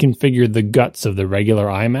completely reconfigure the guts of the regular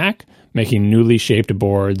iMac, making newly shaped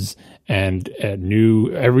boards and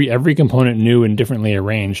every component new and differently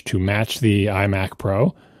arranged to match the iMac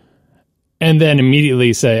Pro, and then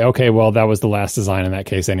immediately say, okay, well, that was the last design in that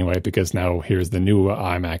case anyway, because now here's the new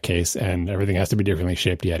iMac case and everything has to be differently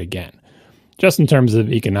shaped yet again. Just in terms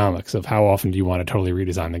of economics, of how often do you want to totally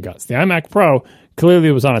redesign the guts. The iMac Pro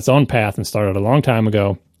clearly was on its own path and started a long time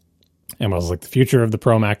ago and was like the future of the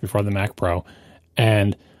Pro Mac before the Mac Pro.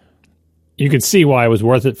 And you could see why it was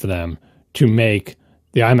worth it for them to make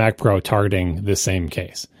the iMac Pro targeting the same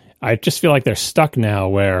case. I just feel like they're stuck now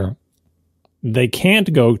where they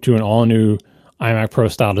can't go to an all-new iMac Pro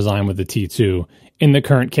style design with the T2 in the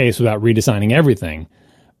current case without redesigning everything.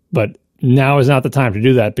 But now is not the time to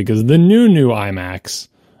do that because the new iMacs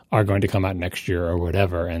are going to come out next year or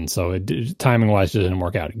whatever. And so timing-wise, it doesn't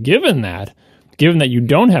work out. Given that you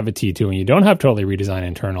don't have a T2 and you don't have totally redesigned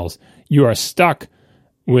internals, you are stuck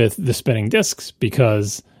with the spinning discs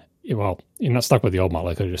because, well, you're not stuck with the old model.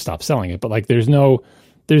 They could have just stopped selling it. But like, there's no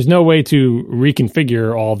way to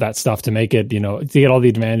reconfigure all of that stuff to make it, to get all the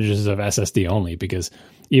advantages of SSD only, because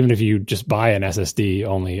even if you just buy an SSD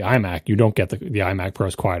only iMac, you don't get the iMac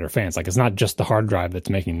Pro's quieter fans. Like, it's not just the hard drive that's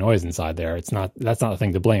making noise inside there. That's not the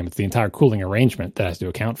thing to blame. It's the entire cooling arrangement that has to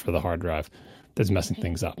account for the hard drive that's messing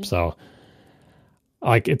things up. So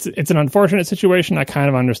like, it's an unfortunate situation. I kind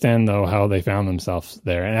of understand though how they found themselves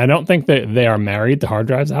there. And I don't think that they are married to hard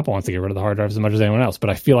drives. Apple wants to get rid of the hard drives as much as anyone else, but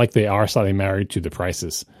I feel like they are slightly married to the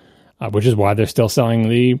prices, which is why they're still selling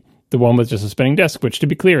the one with just a spinning disc, which, to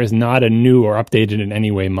be clear, is not a new or updated in any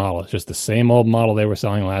way model. It's just the same old model they were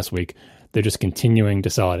selling last week. They're just continuing to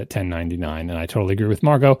sell it at $10.99. And I totally agree with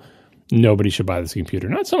Margot. Nobody should buy this computer.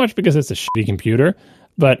 Not so much because it's a shitty computer,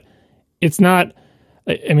 but it's not.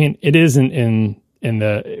 I mean, it isn't in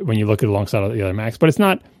the when you look at it alongside the other Macs, but it's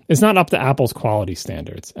not up to Apple's quality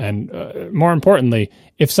standards. And more importantly,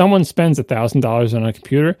 if someone spends $1,000 on a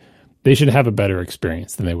computer, they should have a better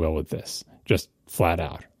experience than they will with this. Just flat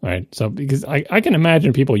out, right? So because I can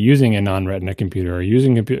imagine people using a non-Retina computer or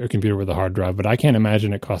using a computer with a hard drive, but I can't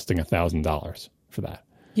imagine it costing $1,000 for that.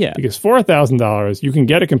 Yeah. Because for $1,000, you can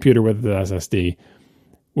get a computer with the SSD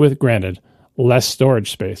with, granted, less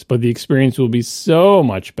storage space, but the experience will be so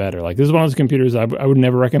much better. Like, this is one of those computers I would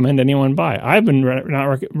never recommend anyone buy. I've been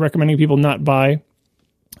recommending people not buy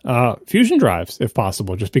Fusion drives if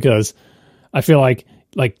possible, just because I feel like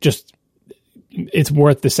just it's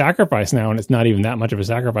worth the sacrifice now, and it's not even that much of a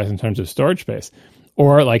sacrifice in terms of storage space.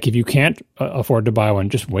 Or like, if you can't afford to buy one,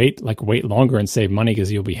 just wait longer and save money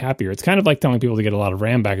because you'll be happier. It's kind of like telling people to get a lot of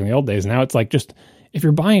RAM back in the old days. Now it's like, just if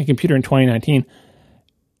you're buying a computer in 2019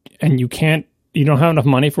 and you don't have enough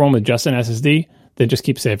money for one with just an SSD, then just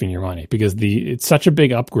keep saving your money, because it's such a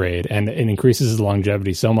big upgrade and it increases the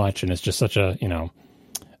longevity so much, and it's just such a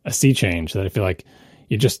sea change that I feel like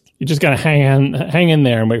you just gotta hang in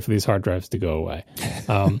there and wait for these hard drives to go away.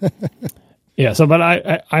 Yeah. So, but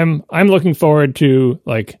I'm looking forward to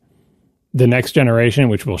like the next generation,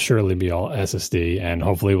 which will surely be all SSD, and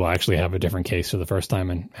hopefully we'll actually have a different case for the first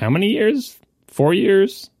time in how many years? 4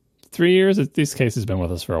 years? 3 years? This case has been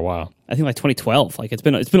with us for a while. I think like 2012. Like, it's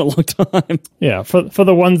been a long time. Yeah, for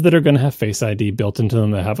the ones that are going to have Face ID built into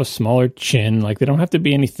them, that have a smaller chin, like they don't have to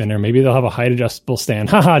be any thinner. Maybe they'll have a height adjustable stand.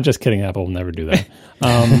 Haha, just kidding. Apple will never do that.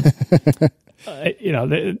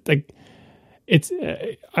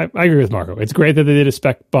 I agree with Marco. It's great that they did a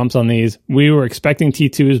spec bumps on these. We were expecting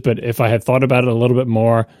T2s, but if I had thought about it a little bit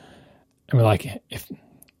more, and we're like,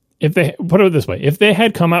 if they put it this way, if they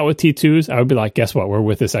had come out with T2s, I would be like, guess what? We're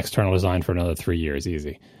with this external design for another 3 years,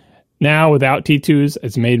 easy. Now, without T2s,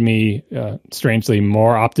 it's made me strangely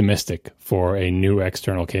more optimistic for a new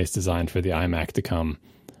external case design for the iMac to come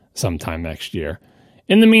sometime next year.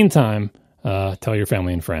 In the meantime, tell your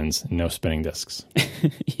family and friends, no spinning discs.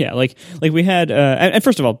 Yeah, like we had, and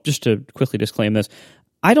first of all, just to quickly disclaim this,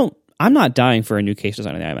 I I'm not dying for a new case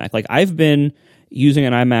design on the iMac. Like, I've been using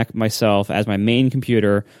an iMac myself as my main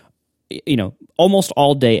computer, almost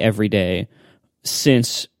all day, every day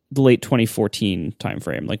since the late 2014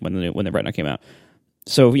 timeframe, like when the Retina came out.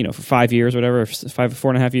 So, for 5 years, whatever,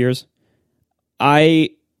 4.5 years, I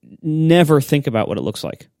never think about what it looks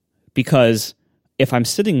like, because if I'm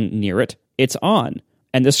sitting near it, it's on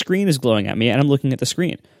and the screen is glowing at me and I'm looking at the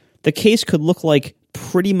screen. The case could look like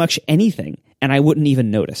pretty much anything and I wouldn't even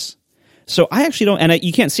notice. So I actually don't, and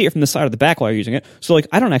you can't see it from the side or the back while you're using it. So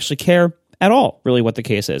I don't actually care at all really what the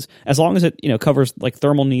case is. As long as it, covers like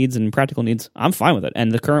thermal needs and practical needs, I'm fine with it.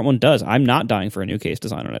 And the current one does. I'm not dying for a new case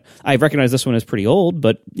design on it. I recognize this one is pretty old,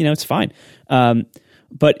 but it's fine.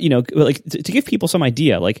 But to give people some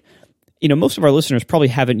idea, most of our listeners probably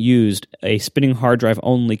haven't used a spinning hard drive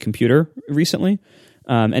only computer recently.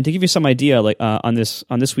 And to give you some idea, on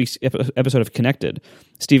this week's episode of Connected,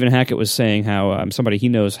 Stephen Hackett was saying how somebody he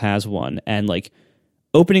knows has one, and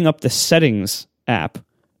opening up the settings app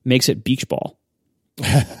makes it beach ball.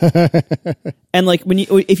 And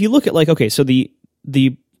if you look at okay, so the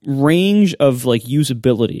range of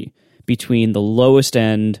usability between the lowest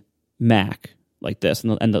end Mac like this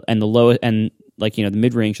and the lowest and the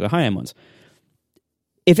mid range or the high end ones,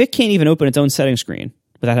 if it can't even open its own setting screen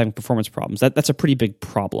without having performance problems, that's a pretty big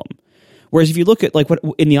problem. Whereas if you look at what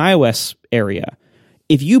in the iOS area,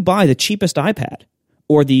 if you buy the cheapest iPad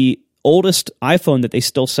or the oldest iPhone that they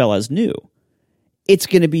still sell as new, it's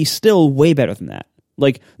going to be still way better than that.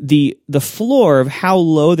 The floor of how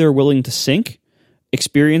low they're willing to sink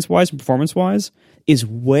experience-wise and performance-wise is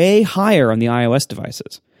way higher on the iOS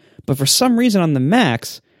devices. But for some reason on the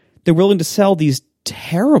Macs, they're willing to sell these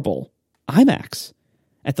terrible iMacs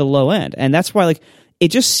at the low end. And that's why it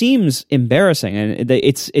just seems embarrassing, and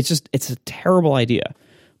it's a terrible idea.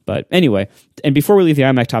 But anyway, and before we leave the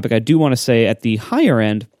iMac topic, I do want to say at the higher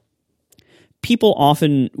end, people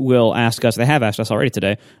often will ask us, they have asked us already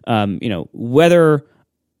today, whether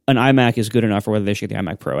an iMac is good enough or whether they should get the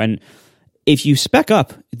iMac Pro. And if you spec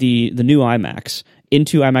up the new iMacs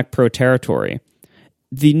into iMac Pro territory,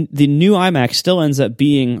 the new iMac still ends up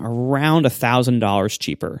being around $1,000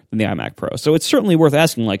 cheaper than the iMac Pro. So it's certainly worth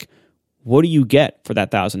asking, what do you get for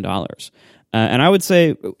that $1,000? And I would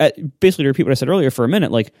say, basically to repeat what I said earlier for a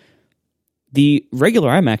minute, the regular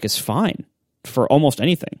iMac is fine for almost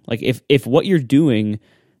anything. If what you're doing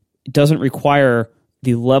doesn't require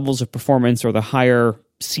the levels of performance or the higher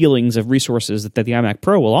ceilings of resources that the iMac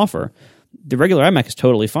Pro will offer, the regular iMac is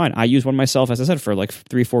totally fine. I used one myself, as I said, for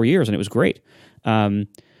 3-4 years, and it was great.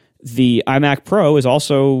 The iMac Pro is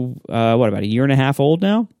also, about a year and a half old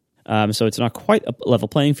now? So it's not quite a level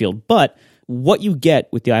playing field. But what you get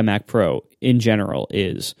with the iMac Pro in general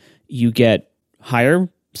is you get higher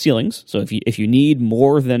ceilings. So if you need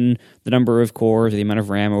more than the number of cores or the amount of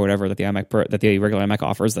RAM or whatever that the regular iMac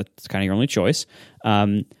offers, that's kind of your only choice.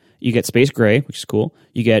 You get Space Gray, which is cool.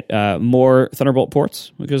 You get more Thunderbolt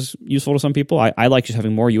ports, which is useful to some people. I like just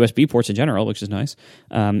having more USB ports in general, which is nice.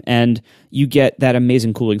 And you get that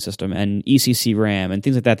amazing cooling system and ECC RAM and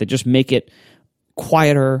things like that just make it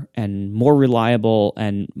quieter and more reliable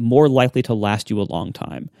and more likely to last you a long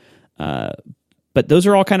time. But those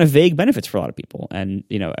are all kind of vague benefits for a lot of people, and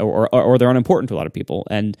or they're unimportant to a lot of people,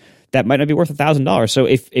 and that might not be worth $1,000. So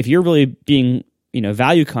if you're really being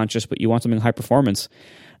value conscious, but you want something high performance,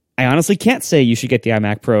 I honestly can't say you should get the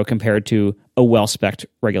iMac Pro compared to a well-spec'd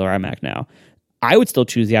regular iMac now. I would still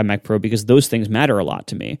choose the iMac Pro because those things matter a lot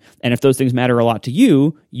to me, and if those things matter a lot to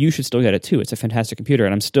you, you should still get it too. It's a fantastic computer,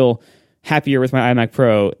 and I'm still happier with my iMac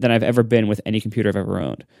Pro than I've ever been with any computer I've ever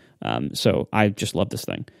owned. So I just love this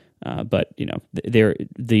thing. But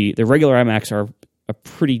the regular iMacs are a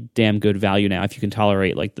pretty damn good value now if you can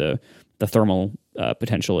tolerate the thermal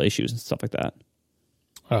potential issues and stuff like that.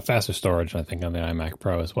 Faster storage, I think, on the iMac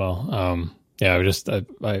Pro as well.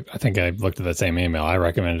 I think I looked at that same email. I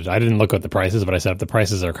recommended. I didn't look at the prices, but I said if the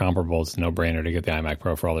prices are comparable, it's a no-brainer to get the iMac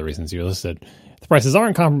Pro for all the reasons you listed. If the prices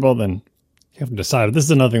aren't comparable, then you have to decide. This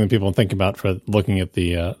is another thing that people think about for looking at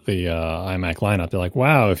the iMac lineup. They're like,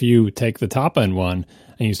 wow, if you take the top end one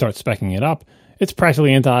and you start speccing it up, it's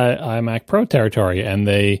practically into iMac Pro territory, and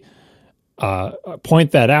they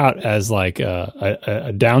point that out as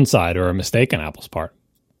a downside or a mistake on Apple's part.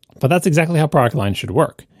 But that's exactly how product lines should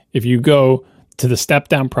work. If you go to the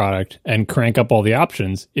step-down product and crank up all the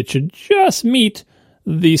options, it should just meet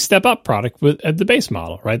the step-up product at the base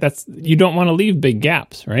model, right? You don't want to leave big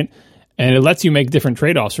gaps, right? And it lets you make different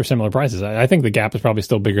trade-offs for similar prices. I think the gap is probably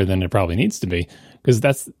still bigger than it probably needs to be, because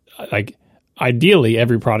that's ideally,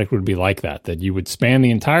 every product would be like that you would span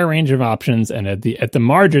the entire range of options, and at the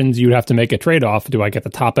margins, you'd have to make a trade-off. Do I get the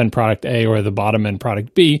top-end product A or the bottom-end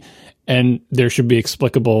product B? And there should be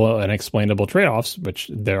explicable and explainable trade-offs, which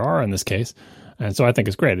there are in this case. And so I think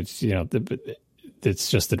it's great. It's, it's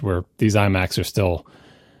just that these iMacs are still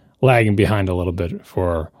lagging behind a little bit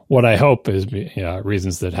for what I hope is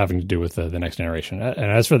reasons that having to do with the next generation.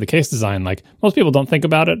 And as for the case design, like most people don't think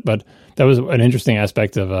about it, but that was an interesting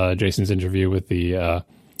aspect of Jason's interview with the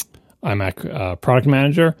iMac product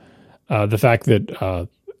manager. The fact that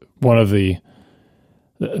one of the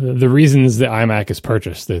reasons the iMac is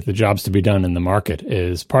purchased, the jobs to be done in the market,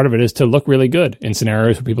 is part of it is to look really good in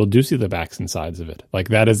scenarios where people do see the backs and sides of it. Like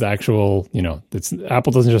that is actual,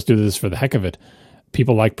 Apple doesn't just do this for the heck of it.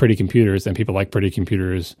 People like pretty computers, and people like pretty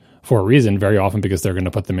computers for a reason, very often because they're going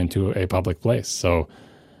to put them into a public place. So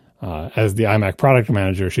as the iMac product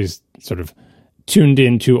manager, she's sort of tuned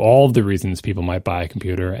into all of the reasons people might buy a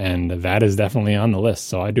computer, and that is definitely on the list.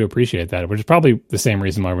 So I do appreciate that, which is probably the same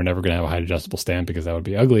reason why we're never going to have a height adjustable stand, because that would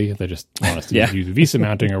be ugly. They just want us to use VESA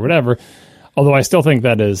mounting or whatever. Although I still think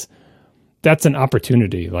that's an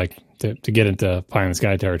opportunity, like to get into pie in the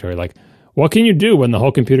sky territory. Like, what can you do when the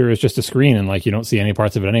whole computer is just a screen and like you don't see any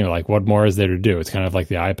parts of it anyway? Like, what more is there to do? It's kind of like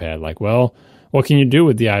the iPad. Like, well, what can you do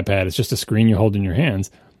with the iPad? It's just a screen you hold in your hands.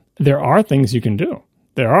 There are things you can do.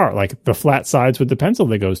 There are, like the flat sides with the pencil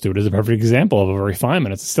that goes to it is a perfect example of a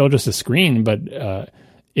refinement. It's still just a screen, but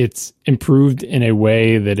it's improved in a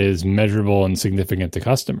way that is measurable and significant to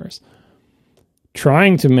customers.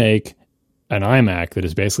 Trying to make an iMac that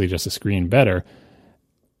is basically just a screen better,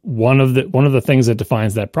 one of the things that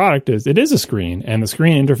defines that product is it is a screen, and the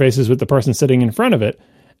screen interfaces with the person sitting in front of it,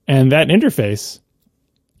 and that interface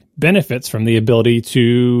benefits from the ability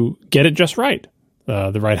to get it just right.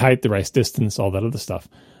 The right height, the right distance, all that other stuff.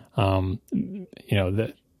 But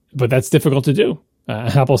that's difficult to do.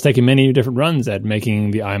 Apple's taken many different runs at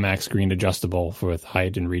making the iMac screen adjustable with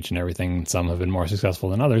height and reach and everything. Some have been more successful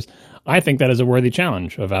than others. I think that is a worthy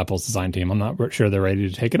challenge of Apple's design team. I'm not sure they're ready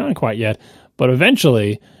to take it on quite yet, but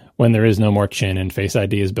eventually, when there is no more chin and Face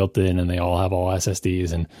ID is built in and they all have all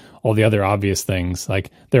SSDs and all the other obvious things,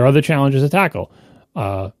 like there are other challenges to tackle.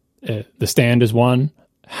 The stand is one.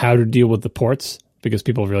 How to deal with the ports, because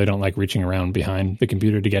people really don't like reaching around behind the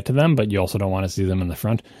computer to get to them, but you also don't want to see them in the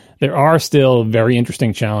front. There are still very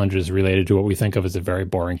interesting challenges related to what we think of as a very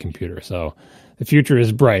boring computer. So the future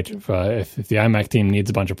is bright. If the iMac team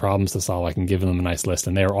needs a bunch of problems to solve, I can give them a nice list,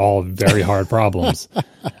 and they're all very hard problems.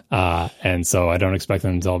 And so I don't expect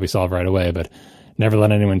them to all be solved right away, but never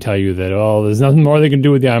let anyone tell you that, there's nothing more they can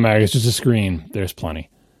do with the iMac. It's just a screen. There's plenty.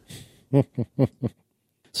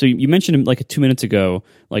 So you mentioned like 2 minutes ago,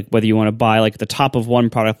 like whether you want to buy like the top of one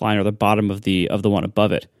product line or the bottom of the one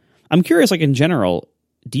above it. I'm curious, like in general,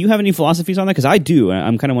 do you have any philosophies on that? Because I do.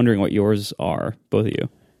 I'm kind of wondering what yours are, both of you.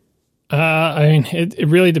 It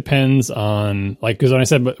really depends on, like, because when I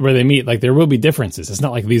said where they meet, like there will be differences. It's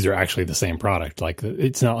not like these are actually the same product. Like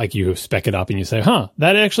it's not like you spec it up and you say,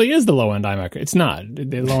 that actually is the low-end iMac. It's not.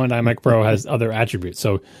 The low-end iMac Pro has other attributes.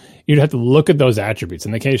 So you'd have to look at those attributes.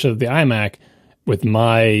 In the case of the iMac, with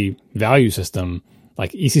my value system,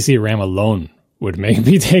 like ECC RAM alone would make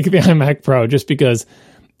me take the iMac Pro, just because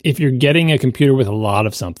if you're getting a computer with a lot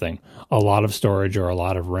of something, a lot of storage or a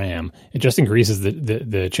lot of RAM, it just increases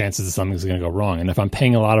the chances that something's going to go wrong. And if I'm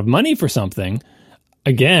paying a lot of money for something,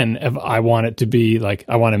 again, if I want it to be like,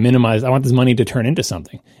 I want this money to turn into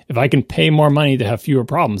something. If I can pay more money to have fewer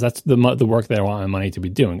problems, that's the work that I want my money to be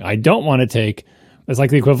doing. I don't want to take, it's like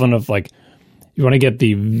the equivalent of like, you want to get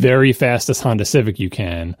the very fastest Honda Civic you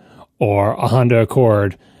can, or a Honda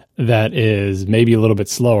Accord that is maybe a little bit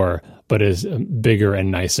slower, but is bigger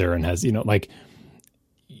and nicer and has,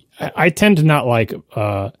 I tend to not like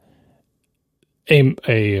a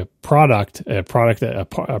product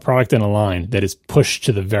in a line that is pushed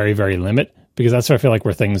to the very, very limit, because that's where I feel like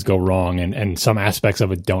where things go wrong and some aspects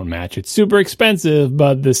of it don't match. It's super expensive,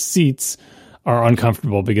 but the seats are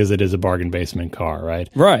uncomfortable because it is a bargain basement car, right?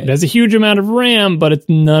 Right. It has a huge amount of RAM, but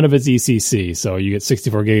none of it's ECC. So you get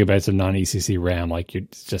 64 gigabytes of non-ECC RAM. Like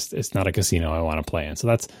it's not a casino I want to play in.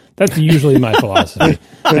 So that's usually my philosophy.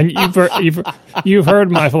 And you've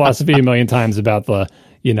heard my philosophy a million times about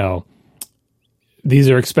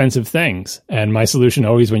these are expensive things. And my solution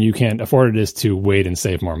always, when you can't afford it, is to wait and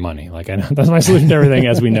save more money. Like, I know that's my solution to everything.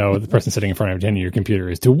 As we know, the person sitting in front of your computer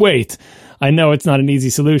is to wait. I know it's not an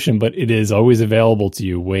easy solution, but it is always available to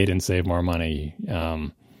you. Wait and save more money.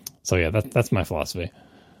 So yeah, that's my philosophy.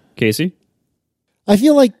 Casey? I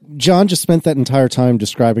feel like John just spent that entire time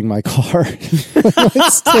describing my car.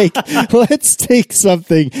 let's take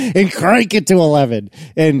something and crank it to 11.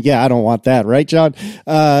 And yeah, I don't want that, right, John?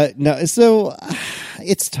 No, so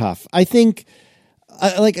it's tough. I think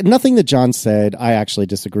like nothing that John said, I actually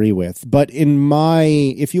disagree with. But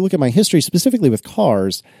if you look at my history specifically with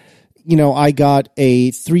cars, I got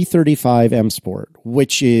a 335 M Sport,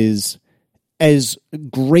 which is as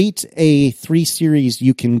great a 3 Series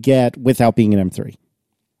you can get without being an M3.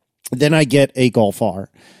 Then I get a Golf R,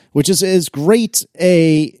 which is as great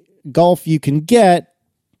a Golf you can get,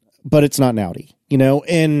 but it's not an Audi,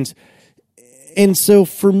 and so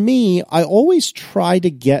for me, I always try to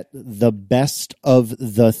get the best of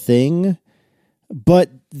the thing, but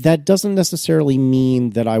that doesn't necessarily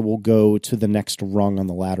mean that I will go to the next rung on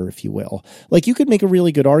the ladder, if you will. Like, you could make a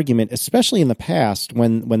really good argument, especially in the past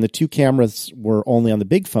when the 2 cameras were only on the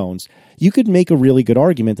big phones, you could make a really good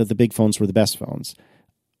argument that the big phones were the best phones.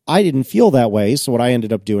 I didn't feel that way, so what I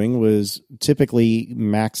ended up doing was typically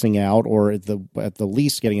maxing out, or at the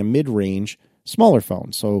least getting a mid-range smaller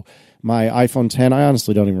phone. So my iPhone 10, I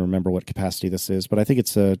honestly don't even remember what capacity this is, but I think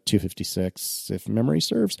it's a 256 if memory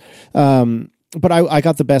serves. But I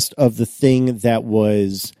got the best of the thing that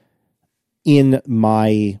was in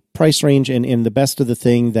my price range and in the best of the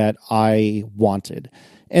thing that I wanted.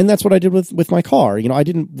 And that's what I did with my car. I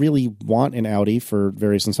didn't really want an Audi for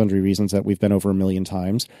various and sundry reasons that we've been over a million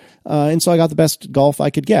times. And so I got the best Golf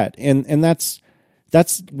I could get. And that's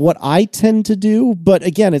what I tend to do. But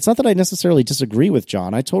again, it's not that I necessarily disagree with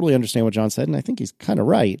John. I totally understand what John said, and I think he's kind of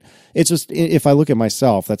right. It's just, if I look at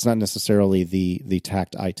myself, that's not necessarily the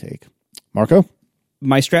tact I take. Marco?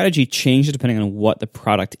 My strategy changes depending on what the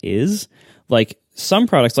product is. Like, some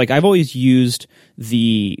products, like I've always used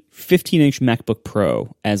the 15-inch MacBook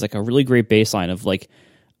Pro as like a really great baseline of like,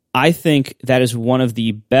 I think that is one of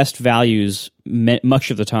the best values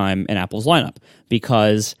much of the time in Apple's lineup,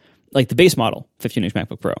 because like the base model 15-inch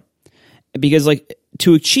MacBook Pro, because like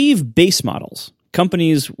to achieve base models,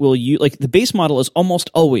 companies will use, like, the base model is almost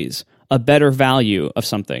always a better value of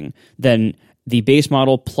something than the base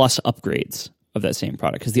model plus upgrades of that same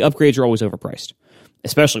product, because the upgrades are always overpriced,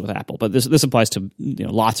 especially with Apple. But this applies to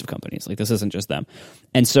lots of companies. Like, this isn't just them.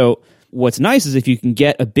 And so what's nice is if you can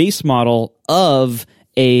get a base model of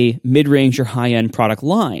a mid-range or high-end product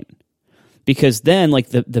line, because then like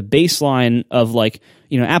the baseline of like,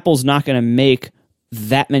 Apple's not going to make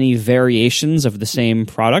that many variations of the same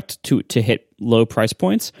product to hit low price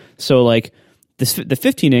points. So like the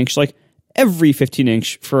 15-inch, like every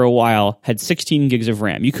 15-inch for a while had 16 gigs of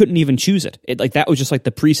RAM. You couldn't even choose it. Like, that was just like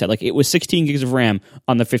the preset. Like, it was 16 gigs of RAM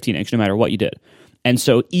on the 15-inch no matter what you did. And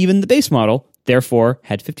so even the base model, therefore,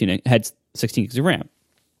 had 16 gigs of RAM.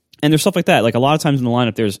 And there's stuff like that. Like, a lot of times in the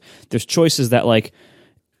lineup, there's choices that like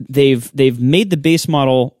they've made the base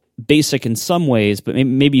model basic in some ways, but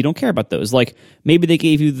maybe you don't care about those. Like, maybe they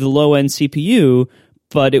gave you the low-end CPU,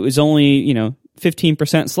 but it was only,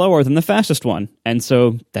 15% slower than the fastest one. And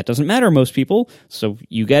so that doesn't matter to most people. So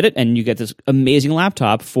you get it, and you get this amazing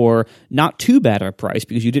laptop for not too bad a price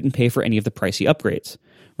because you didn't pay for any of the pricey upgrades,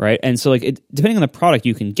 right? And so like depending on the product,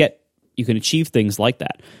 you can achieve things like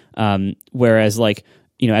that. Whereas like,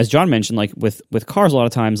 as John mentioned, like with cars, a lot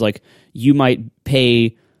of times, like you might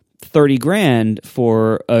pay $30,000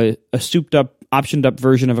 for a souped up, optioned up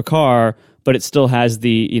version of a car, but it still has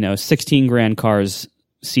the, $16,000 car's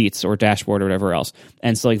seats or dashboard or whatever else.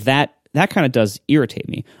 And so like that kind of does irritate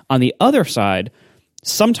me. On the other side,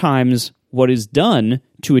 sometimes what is done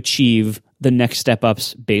to achieve the next step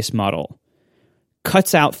up's base model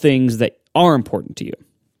cuts out things that are important to you.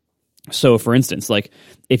 So for instance, like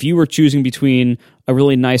if you were choosing between a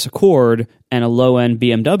really nice Accord and a low-end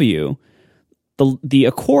BMW, the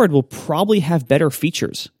Accord will probably have better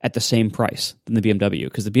features at the same price than the BMW,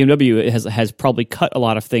 because the BMW has probably cut a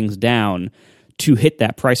lot of things down to hit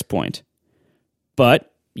that price point.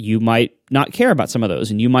 But you might not care about some of those,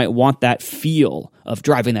 and you might want that feel of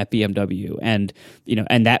driving that BMW, and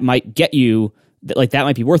and that might get you, like, that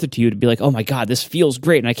might be worth it to you to be like, oh my god, this feels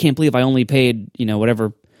great, and I can't believe I only paid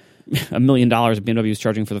whatever $1 million BMW is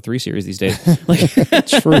charging for the 3 Series these days. Like,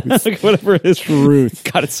 truth, like whatever it is. Truth.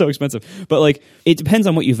 God, it's so expensive. But like, it depends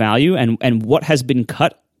on what you value and what has been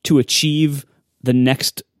cut to achieve the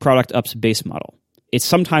next product up's base model.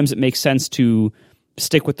 Sometimes it makes sense to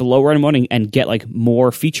stick with the lower end one and get like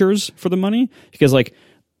more features for the money, because like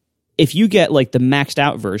if you get like the maxed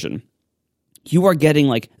out version, you are getting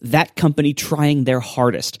like that company trying their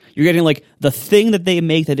hardest. You're getting like the thing that they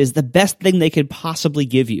make that is the best thing they could possibly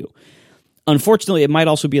give you. Unfortunately, it might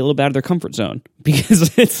also be a little bit out of their comfort zone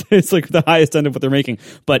because it's like the highest end of what they're making.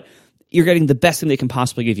 But you're getting the best thing they can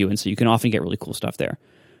possibly give you, and so you can often get really cool stuff there.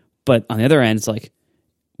 But on the other end, it's like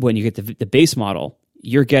when you get the base model,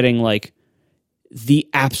 you're getting like the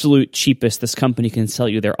absolute cheapest this company can sell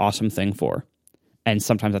you their awesome thing for, and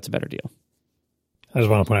sometimes that's a better deal. I just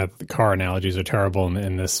want to point out that the car analogies are terrible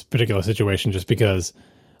in this particular situation, just because,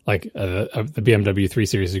 like, the BMW 3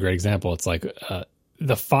 Series is a great example. It's like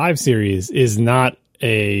the 5 Series is not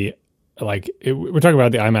a, like, we're talking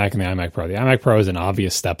about the iMac and the iMac Pro. The iMac Pro is an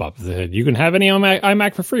obvious step up. They said, you can have any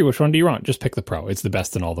iMac for free. Which one do you want? Just pick the Pro. It's the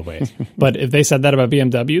best in all the ways. But if they said that about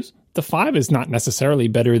BMWs, the 5 is not necessarily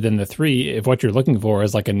better than the 3 if what you're looking for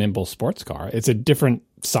is like a nimble sports car. It's a different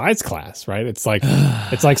size class, right? It's like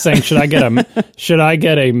saying, should I get a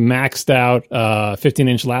maxed out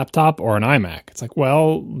 15-inch laptop or an iMac? It's like,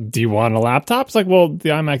 well, do you want a laptop? It's like, well, the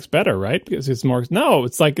iMac's better, right? Because it's more. No,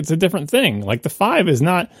 it's like it's a different thing. Like the 5 is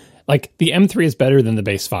not. Like, the M3 is better than the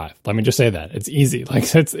base 5. Let me just say that. It's easy. Like,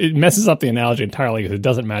 it messes up the analogy entirely because it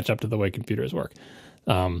doesn't match up to the way computers work.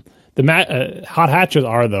 The hot hatches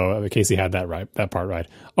are, though, Casey had that part right,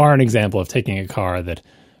 are an example of taking a car that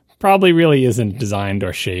probably really isn't designed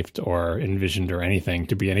or shaped or envisioned or anything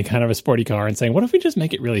to be any kind of a sporty car and saying, what if we just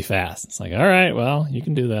make it really fast? It's like, all right, well, you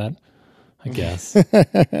can do that, I guess.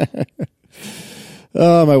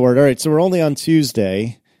 Oh, my word. All right, so we're only on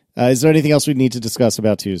Tuesday. Is there anything else we need to discuss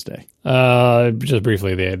about Tuesday? Just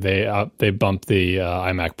briefly, they bumped the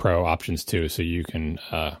iMac Pro options too, so you can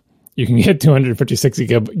get 256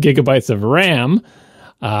 gigabytes of RAM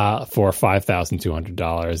for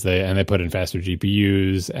 $5,200. They put in faster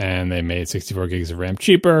GPUs, and they made 64 gigs of RAM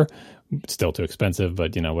cheaper. Still too expensive,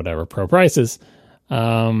 but whatever, Pro prices.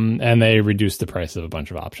 And they reduced the price of a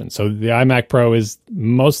bunch of options. So the iMac Pro is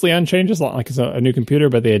mostly unchanged. It's not like it's a new computer,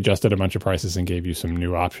 but they adjusted a bunch of prices and gave you some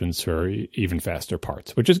new options for even faster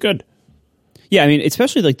parts, which is good. Yeah, I mean,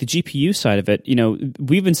 especially like the GPU side of it.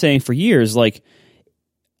 We've been saying for years, like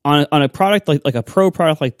on a product like a Pro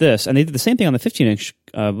product like this, and they did the same thing on the 15-inch.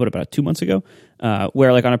 About 2 months ago,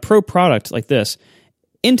 where like on a Pro product like this,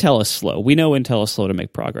 Intel is slow. We know Intel is slow to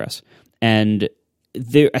make progress, and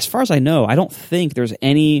as far as I know, I don't think there's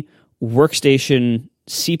any workstation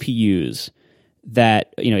CPUs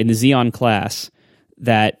that, in the Xeon class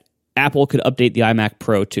that Apple could update the iMac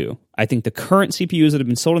Pro to. I think the current CPUs that have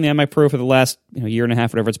been sold on the iMac Pro for the last year and a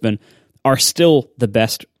half, whatever it's been, are still the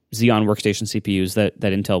best Xeon workstation CPUs that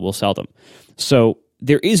Intel will sell them. So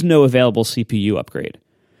there is no available CPU upgrade.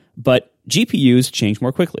 But GPUs change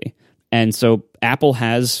more quickly. And so Apple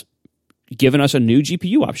has given us a new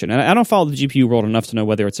GPU option. And I don't follow the GPU world enough to know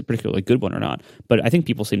whether it's a particularly good one or not, but I think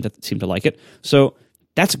people seem to like it. So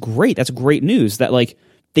that's great. That's great news that like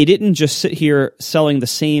they didn't just sit here selling the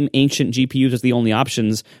same ancient GPUs as the only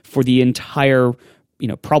options for the entire,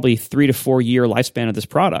 probably 3 to 4 year lifespan of this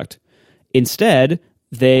product. Instead,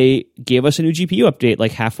 they gave us a new GPU update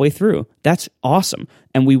like halfway through. That's awesome.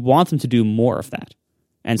 And we want them to do more of that.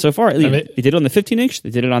 And so far, they did it on the 15-inch.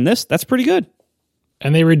 They did it on this. That's pretty good.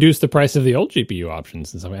 And they reduced the price of the old GPU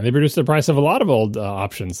options. And they reduced the price of a lot of old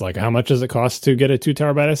options. Like, how much does it cost to get a 2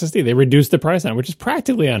 terabyte SSD? They reduced the price on it, which is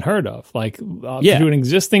practically unheard of. Like, to an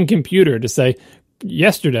existing computer to say,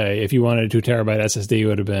 yesterday, if you wanted a 2 terabyte SSD, it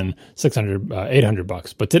would have been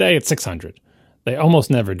 $800. But today, it's $600. They almost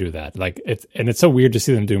never do that. Like, it's so weird to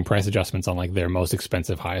see them doing price adjustments on like their most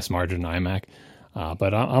expensive, highest margin iMac.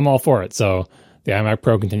 But I'm all for it. So the iMac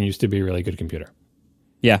Pro continues to be a really good computer.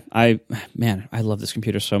 Yeah, I love this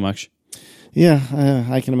computer so much. Yeah,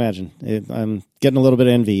 I can imagine. I'm getting a little bit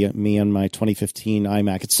of envy at me on my 2015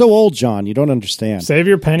 iMac. It's so old, John. You don't understand. Save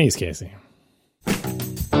your pennies, Casey.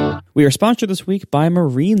 We are sponsored this week by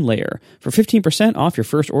Marine Layer. For 15% off your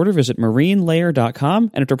first order, visit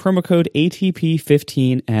marinelayer.com and enter promo code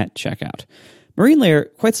ATP15 at checkout. Marine Layer,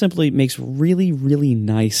 quite simply, makes really, really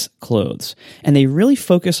nice clothes. And they really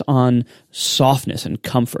focus on softness and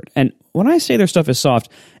comfort. And when I say their stuff is soft,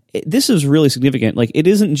 this is really significant. Like, it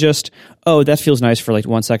isn't just, oh, that feels nice for like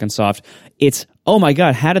 1 second soft. It's, oh my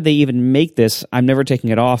God, how did they even make this? I'm never taking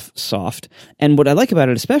it off soft. And what I like about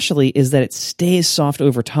it especially is that it stays soft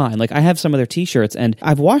over time. Like, I have some of their t-shirts and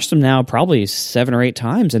I've washed them now probably 7 or 8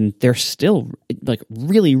 times and they're still like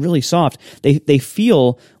really, really soft. They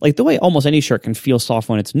feel like the way almost any shirt can feel soft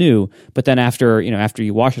when it's new, but then after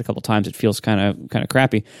you wash it a couple times, it feels kind of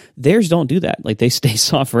crappy. Theirs don't do that. Like, they stay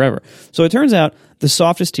soft forever. So it turns out the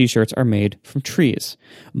softest t-shirts are made from trees.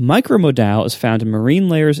 Micromodal is found in Marine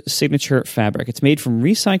Layer's signature fabric. It's made from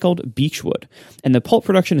recycled beechwood, and the pulp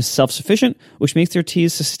production is self-sufficient, which makes their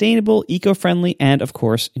tees sustainable, eco-friendly, and, of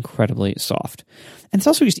course, incredibly soft. And it's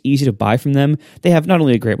also just easy to buy from them. They have not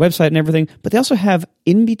only a great website and everything, but they also have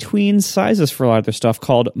in-between sizes for a lot of their stuff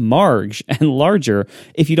called Marge and larger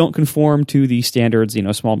if you don't conform to the standards,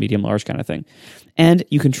 small, medium, large kind of thing. And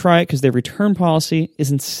you can try it because their return policy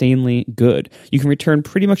is insanely good. You can return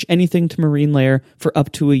pretty much anything to Marine Layer for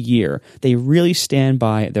up to a year. They really stand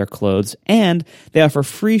by their clothes, and they offer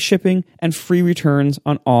free shipping and free returns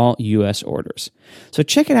on all U.S. orders. So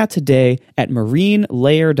check it out today at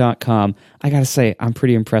marinelayer.com. I gotta say, I'm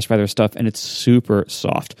pretty impressed by their stuff, and it's super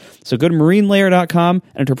soft. So go to marinelayer.com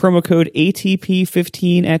and enter promo code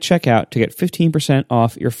ATP15 at checkout to get 15%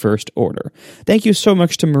 off your first order. Thank you so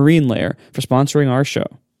much to Marine Layer for sponsoring our show.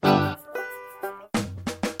 All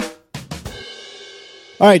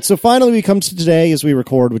right, so finally we come to today as we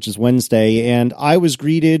record, which is Wednesday, and I was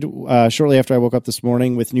greeted shortly after I woke up this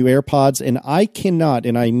morning with new AirPods, and I cannot,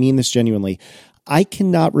 and I mean this genuinely, I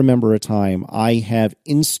cannot remember a time I have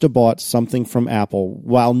insta-bought something from Apple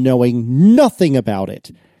while knowing nothing about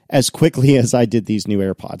it as quickly as I did these new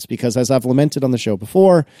AirPods, because as I've lamented on the show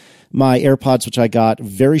before, my AirPods, which I got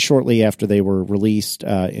very shortly after they were released,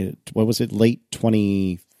 late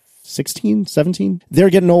 2016, 17? They're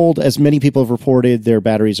getting old. As many people have reported, their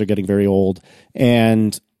batteries are getting very old,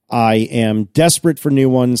 and I am desperate for new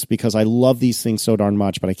ones because I love these things so darn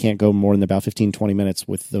much, but I can't go more than about 15, 20 minutes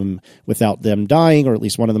with them without them dying, or at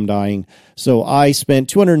least one of them dying. So I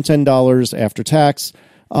spent $210 after tax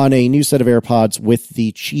on a new set of AirPods with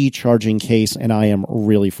the Qi charging case, and I am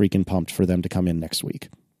really freaking pumped for them to come in next week.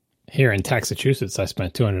 Here in Massachusetts, I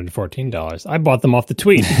spent $214. I bought them off the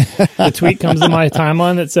tweet. The tweet comes in my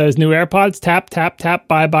timeline that says, new AirPods, tap, tap, tap,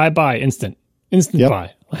 buy, instant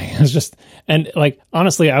buy. It's just, and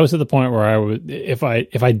honestly, I was at the point where I would, if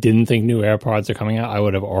I didn't think new AirPods are coming out, I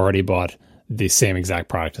would have already bought the same exact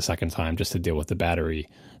product a second time just to deal with the battery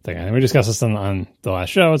thing. And we discussed this on the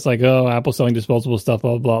last show. It's Apple's selling disposable stuff,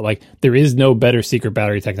 blah, blah, blah. There is no better secret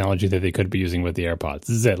battery technology that they could be using with the AirPods.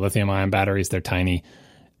 This is it. Lithium-ion batteries, they're tiny.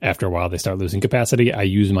 After a while, they start losing capacity. I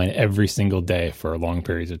use mine every single day for long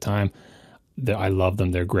periods of time. I love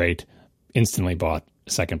them. They're great. Instantly bought a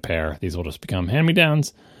second pair. These will just become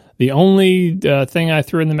hand-me-downs. The only thing I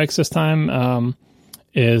threw in the mix this time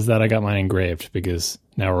is that I got mine engraved, because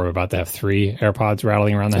now we're about to have 3 AirPods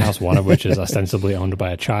rattling around the house, one of which is ostensibly owned by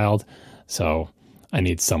a child. So I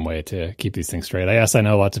need some way to keep these things straight. I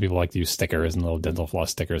know lots of people like to use stickers and little dental floss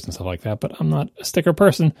stickers and stuff like that, but I'm not a sticker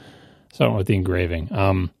person. So I went with the engraving.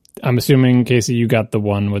 I'm assuming, Casey, you got the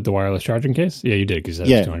one with the wireless charging case? Yeah, you did, because that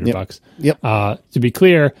was $200. Yep. To be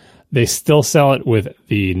clear, they still sell it with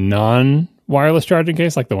the non-wireless charging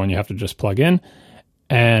case, like the one you have to just plug in.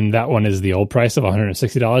 And that one is the old price of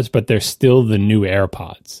 $160, but they're still the new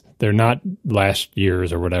AirPods. They're not last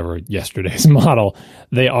year's or whatever, yesterday's model.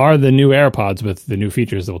 They are the new AirPods with the new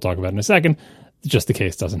features that we'll talk about in a second. Just the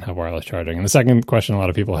case doesn't have wireless charging. And the second question a lot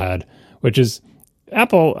of people had, which is,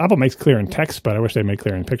 Apple makes clear in text, but I wish they made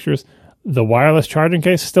clear in pictures. The wireless charging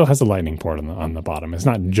case still has a lightning port on the bottom. It's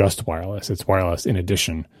not just wireless. It's wireless in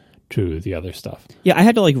addition to the other stuff. Yeah, I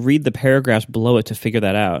had to read the paragraphs below it to figure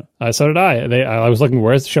that out. So did I. I was looking,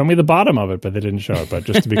 show me the bottom of it, but they didn't show it. But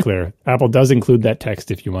just to be clear, Apple does include that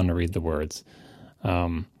text if you want to read the words.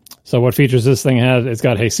 So what features this thing has? It's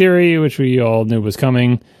got Hey Siri, which we all knew was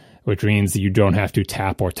coming, which means that you don't have to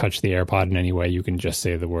tap or touch the AirPod in any way. You can just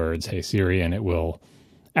say the words, Hey Siri, and it will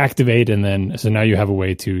activate. And then, so now you have a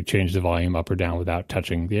way to change the volume up or down without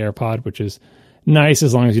touching the AirPod, which is nice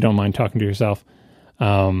as long as you don't mind talking to yourself.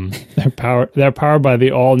 They're powered by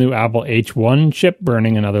the all new Apple H1 chip,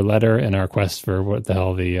 burning another letter in our quest for what the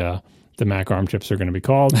hell the Mac ARM chips are going to be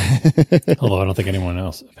called. Although I don't think anyone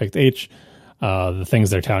else picked H. The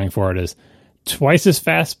things they're touting for it is twice as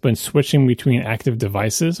fast when switching between active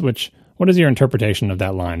devices, what is your interpretation of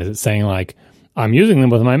that line? Is it saying I'm using them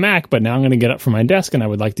with my Mac, but now I'm going to get up from my desk and I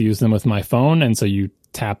would like to use them with my phone, and so you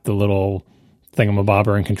tap the little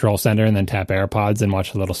thingamabobber in Control Center and then tap AirPods and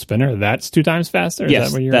watch a little spinner? That's 2 times faster?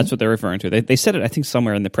 Yes, that's what they're referring to. They said it, I think,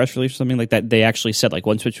 somewhere in the press release or something like that. They actually said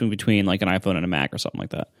one switching between an iPhone and a Mac or something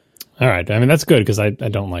like that. All right. I mean, that's good because I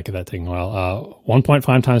don't like that taking a while.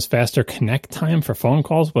 1.5 times faster connect time for phone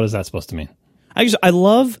calls. What is that supposed to mean? I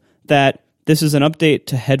love that this is an update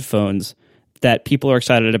to headphones that people are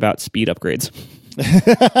excited about speed upgrades.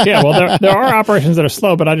 Yeah, well, there are operations that are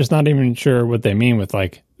slow, but I'm just not even sure what they mean with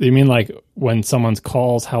they mean when someone's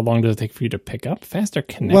calls, how long does it take for you to pick up? Faster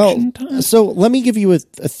connection time? So let me give you a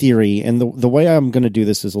theory, and the way I'm going to do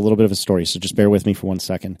this is a little bit of a story, so just bear with me for 1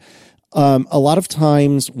 second. A lot of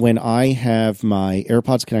times when I have my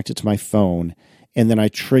AirPods connected to my phone and then I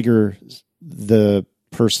trigger the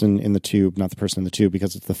person in the tube, not the person in the tube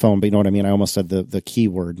because it's the phone, but you know what I mean? I almost said the key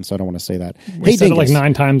word, and so I don't want to say that. We said Dingus. It like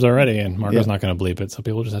 9 times already, and Marco's not going to bleep it, so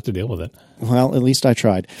people just have to deal with it. Well, at least I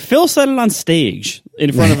tried. Phil said it on stage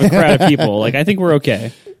in front of a crowd of people. Like, I think we're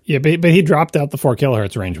okay. Yeah, but he dropped out the 4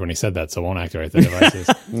 kilohertz range when he said that, so won't activate the devices.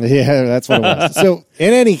 Yeah, that's what it was. So,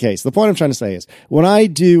 in any case, the point I'm trying to say is, when I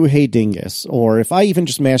do Hey Dingus, or if I even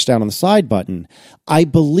just mash down on the side button, I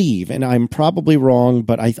believe, and I'm probably wrong,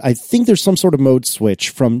 but I think there's some sort of mode switch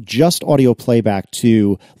from just audio playback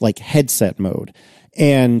to, like, headset mode.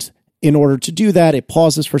 And in order to do that, it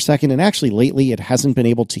pauses for a second, and actually lately it hasn't been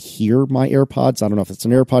able to hear my AirPods. I don't know if it's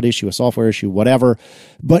an AirPod issue, a software issue, whatever,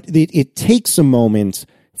 but it takes a moment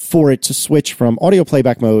for it to switch from audio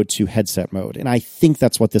playback mode to headset mode. And I think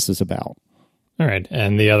that's what this is about. All right.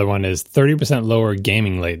 And the other one is 30% lower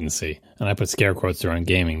gaming latency. And I put scare quotes around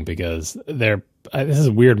gaming because this is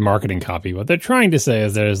weird marketing copy. What they're trying to say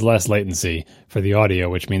is there's less latency for the audio,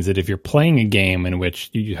 which means that if you're playing a game in which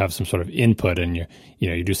you have some sort of input and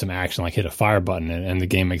you do some action, like hit a fire button and the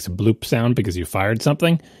game makes a bloop sound because you fired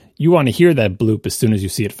something, you want to hear that bloop as soon as you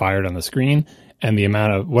see it fired on the screen. And the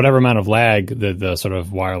whatever amount of lag the sort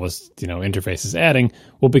of wireless, interface is adding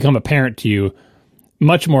will become apparent to you,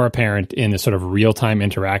 much more apparent in a sort of real-time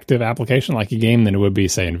interactive application like a game than it would be,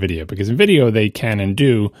 say, in video. Because in video, they can and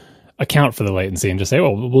do account for the latency and just say,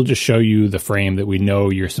 well, we'll just show you the frame that we know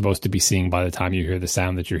you're supposed to be seeing by the time you hear the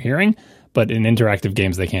sound that you're hearing. But in interactive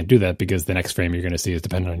games, they can't do that because the next frame you're going to see is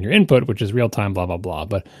dependent on your input, which is real-time, blah, blah, blah.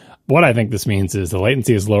 But what I think this means is the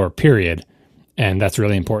latency is lower, period. And that's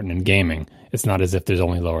really important in gaming. It's not as if there's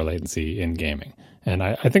only lower latency in gaming. And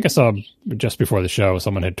I think I saw just before the show,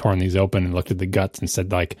 someone had torn these open and looked at the guts and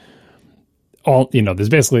said, like, there's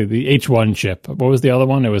basically the H1 chip. What was the other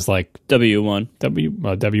one? It was like W1.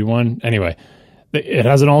 W1. Anyway, it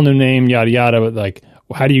has an all new name, yada, yada. But like,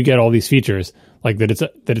 how do you get all these features? Like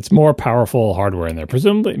that it's more powerful hardware in there.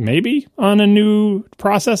 Presumably, maybe on a new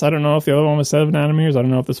process. I don't know if the other one was 7 nanometers. I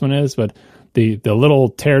don't know if this one is, but the little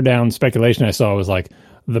tear down speculation I saw was like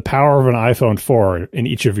the power of an iPhone 4 in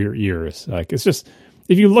each of your ears. Like, it's just,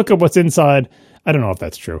 if you look at what's inside, I don't know if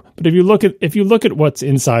that's true, but if you look at what's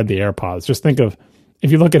inside the AirPods, just think of,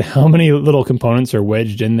 if you look at how many little components are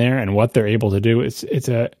wedged in there and what they're able to do, it's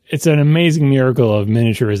an amazing miracle of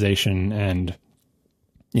miniaturization and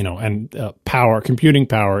computing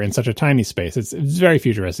power in such a tiny space. It's very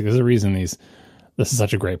futuristic. There's a reason this is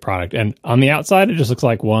such a great product. And on the outside, it just looks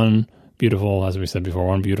like one beautiful, as we said before,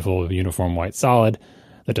 one beautiful uniform white solid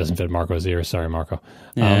that doesn't fit Marco's ears. Sorry, Marco.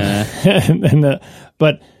 Yeah.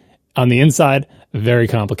 But on the inside, very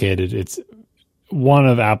complicated. It's one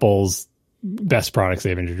of Apple's best products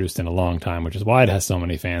they've introduced in a long time, which is why it has so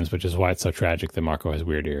many fans, which is why it's so tragic that Marco has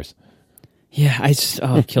weird ears. Yeah,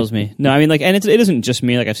 it kills me. No, I mean, like, and it isn't just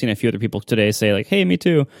me. Like, I've seen a few other people today say, like, "Hey, me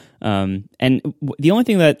too." And the only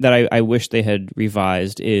thing that I wish they had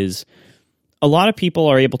revised is a lot of people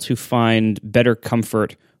are able to find better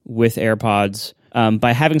comfort with AirPods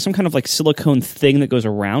by having some kind of like silicone thing that goes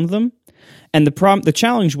around them. And the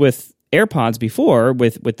challenge with AirPods before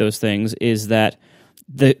with those things is that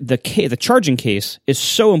the charging case is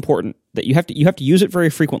so important that you have to use it very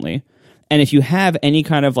frequently. And if you have any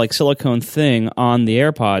kind of like silicone thing on the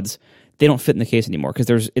AirPods, they don't fit in the case anymore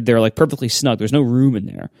because they're like perfectly snug. There's no room in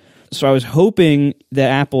there. So I was hoping that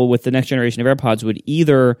Apple with the next generation of AirPods would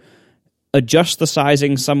either adjust the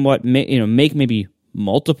sizing somewhat, make maybe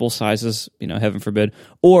multiple sizes, heaven forbid,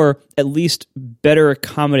 or at least better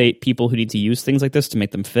accommodate people who need to use things like this to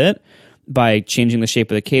make them fit by changing the shape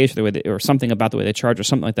of the case or something about the way they charge or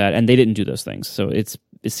something like that. And they didn't do those things. So it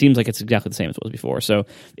seems like it's exactly the same as it was before. So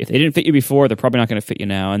if they didn't fit you before, they're probably not going to fit you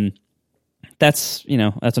now. And that's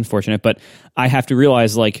unfortunate. But I have to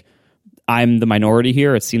realize, like, I'm the minority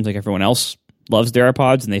here. It seems like everyone else loves their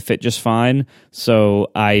AirPods and they fit just fine.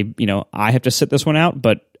 So I have to sit this one out,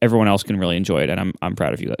 but everyone else can really enjoy it. And I'm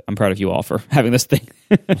proud of you. I'm proud of you all for having this thing.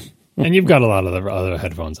 And you've got a lot of the other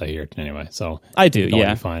headphones, I hear, anyway. So I do,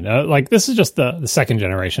 yeah. Fine. Like, this is just the second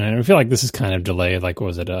generation, and I feel like this is kind of delayed. Like, what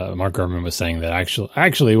was it? Mark Gurman was saying that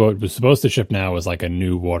actually what was supposed to ship now was like a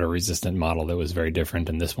new water-resistant model that was very different,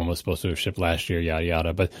 and this one was supposed to have shipped last year, yada,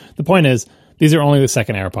 yada. But the point is, these are only the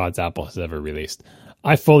second AirPods Apple has ever released.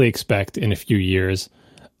 I fully expect in a few years,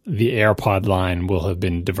 the AirPod line will have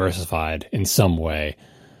been diversified in some way.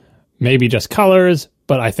 Maybe just colors,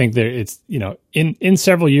 but I think it's in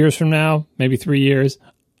several years from now, maybe 3 years,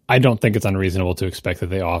 I don't think it's unreasonable to expect that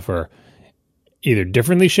they offer either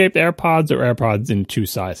differently shaped AirPods or AirPods in 2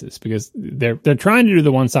 sizes, because they're trying to do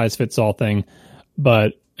the one size fits all thing,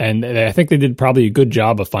 and I think they did probably a good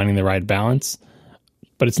job of finding the right balance.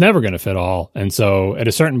 but it's never going to fit all. And so at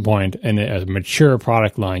a certain point in a mature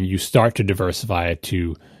product line, you start to diversify it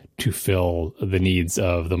to fill the needs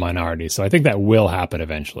of the minority. So I think that will happen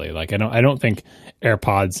eventually. Like I don't think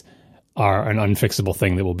AirPods are an unfixable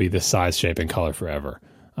thing that will be this size, shape, and color forever.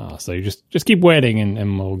 So you just keep waiting,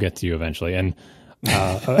 and we'll get to you eventually. And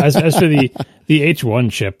as for the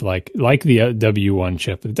H1 chip, like the W1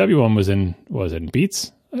 chip, the W1 was in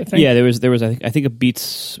Beats, I think. Yeah, there was I think a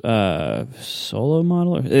Beats Solo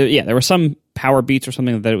model. There were some Power Beats or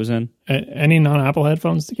something that it was in. Any non-Apple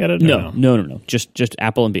headphones to get it? No. Just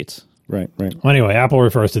Apple and Beats. Right. Well, anyway, Apple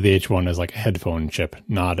refers to the H1 as like a headphone chip,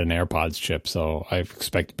 not an AirPods chip. So I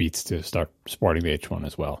expect Beats to start supporting the H1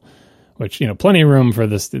 as well, which, plenty of room for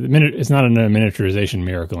this. It's not a miniaturization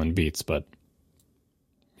miracle in Beats, but,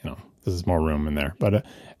 there's more room in there. But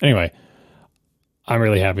anyway, I'm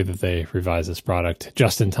really happy that they revised this product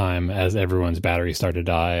just in time as everyone's batteries start to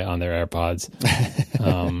die on their AirPods.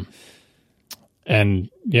 And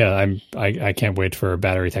yeah, I can't wait for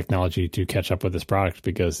battery technology to catch up with this product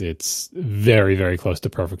because it's very, very close to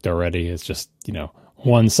perfect already. It's just,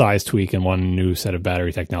 one size tweak and one new set of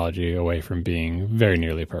battery technology away from being very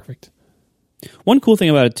nearly perfect. One cool thing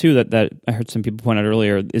about it too that I heard some people point out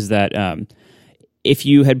earlier is that if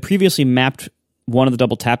you had previously mapped one of the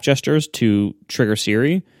double tap gestures to trigger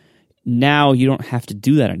Siri, now you don't have to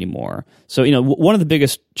do that anymore. So, one of the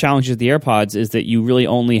biggest challenges of the AirPods is that you really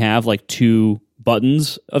only have like two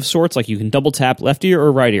buttons of sorts. Like you can double tap left ear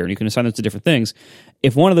or right ear, and you can assign them to different things.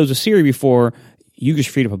 If one of those was Siri before, you just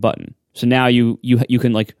freed up a button. So now you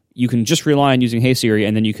can just rely on using Hey Siri,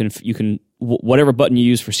 and then you can whatever button you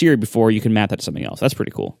used for Siri before, you can map that to something else. That's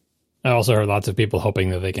pretty cool. I also heard lots of people hoping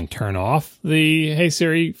that they can turn off the Hey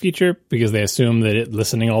Siri feature because they assume that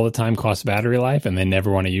listening all the time costs battery life, and they never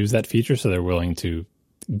want to use that feature, so they're willing to,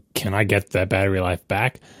 can I get that battery life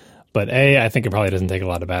back? But I think it probably doesn't take a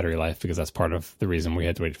lot of battery life because that's part of the reason we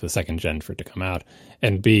had to wait for the second gen for it to come out.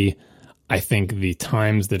 And B, I think the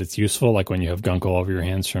times that it's useful, like when you have gunk all over your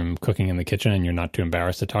hands from cooking in the kitchen and you're not too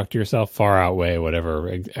embarrassed to talk to yourself, far outweigh whatever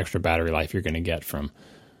extra battery life you're going to get from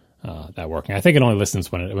that working. I think it only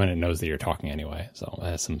listens when it knows that you're talking anyway. So it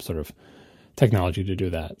has some sort of technology to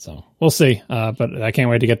do that. So we'll see. But I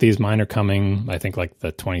can't wait to get these. Mine are coming, I think, like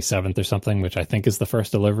the 27th or something, which I think is the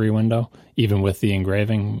first delivery window, even with the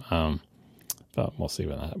engraving. But we'll see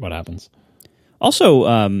what happens. Also,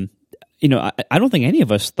 I don't think any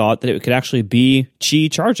of us thought that it could actually be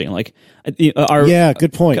Qi charging. Like,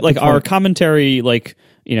 good point. Like our commentary, like,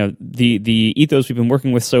 the ethos we've been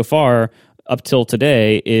working with so far up till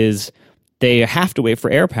today is they have to wait for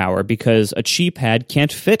AirPower because a Qi pad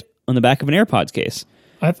can't fit on the back of an AirPods case.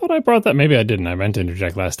 I thought I brought that. Maybe I didn't. I meant to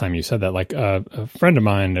interject last time you said that. Like a friend of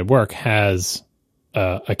mine at work has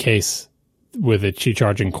a case with a Qi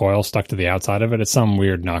charging coil stuck to the outside of it. It's some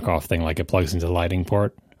weird knockoff thing, like it plugs into the lighting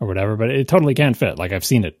port or whatever, but it totally can fit. Like I've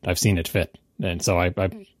seen it fit. And so I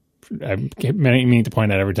mean to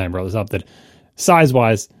point out every time I brought this up that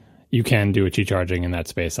size-wise, you can do a Qi charging in that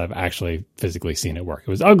space. I've actually physically seen it work. It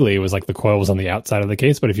was ugly. It was like the coil was on the outside of the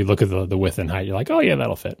case, but if you look at the width and height, you're like, oh yeah,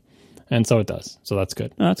 that'll fit. And so it does. So that's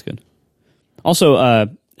good. Oh, that's good. Also,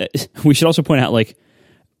 we should also point out, like,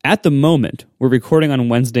 at the moment, we're recording on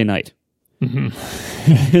Wednesday night. Mm-hmm.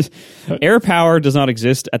 AirPower does not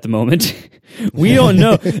exist at the moment. We don't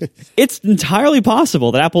know. It's entirely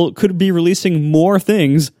possible that Apple could be releasing more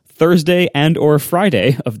things Thursday and or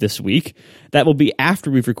Friday of this week. That will be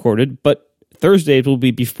after we've recorded, but Thursday will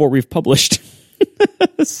be before we've published.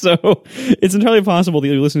 So it's entirely possible that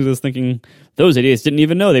you're listening to this thinking, those idiots didn't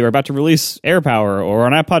even know they were about to release AirPower or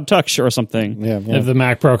an iPod Touch or something. Yeah. If the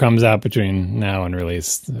Mac Pro comes out between now and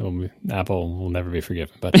release, Apple will never be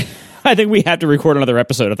forgiven. But I think we have to record another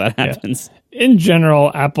episode if that happens. Yeah. In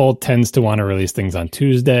general, Apple tends to want to release things on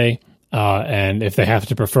Tuesday. And if they have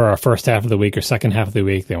to prefer a first half of the week or second half of the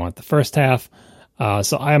week, they want the first half.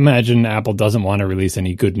 So I imagine Apple doesn't want to release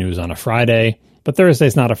any good news on a Friday. But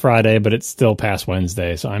Thursday's not a Friday, but it's still past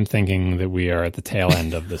Wednesday. So I'm thinking that we are at the tail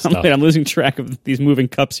end of this stuff. I'm losing track of these moving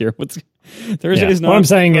cups here. Thursday is not. What I'm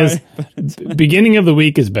saying is beginning of the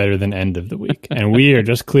week is better than end of the week. And we are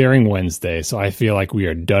just clearing Wednesday. So I feel like we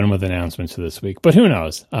are done with announcements for this week. But who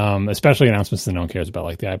knows? Especially announcements that no one cares about,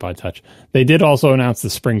 like the iPod Touch. They did also announce the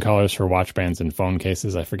spring colors for watch bands and phone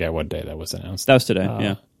cases. I forget what day that was announced. That was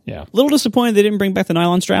today, Yeah. A little disappointed they didn't bring back the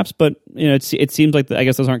nylon straps, but it seems like I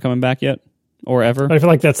guess those aren't coming back yet. Or ever. But I feel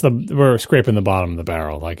like we're scraping the bottom of the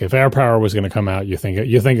barrel. Like if AirPower was going to come out, you think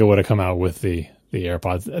it would have come out with the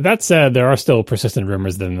AirPods. That said, there are still persistent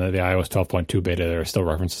rumors that in the iOS 12.2 beta there are still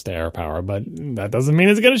references to AirPower, but that doesn't mean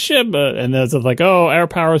it's going to ship. And there's like, oh,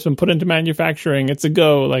 AirPower has been put into manufacturing. It's a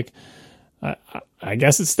go. Like, I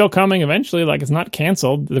guess it's still coming eventually. Like, it's not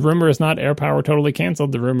canceled. The rumor is not AirPower totally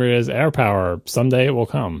canceled. The rumor is AirPower, someday it will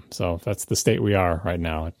come. So that's the state we are right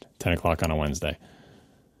now at 10 o'clock on a Wednesday.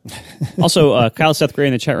 Also, Kyle Seth Gray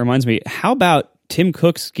in the chat reminds me, how about Tim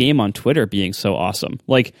Cook's game on Twitter being so awesome?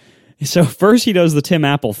 Like, so first he does the Tim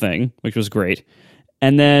Apple thing, which was great.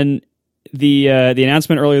 And then the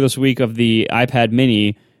announcement earlier this week of the iPad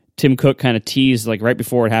mini, Tim Cook kind of teased, like, right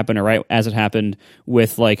before it happened or right as it happened,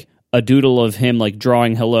 with like a doodle of him like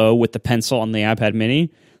drawing hello with the pencil on the iPad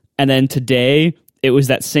mini. And then today it was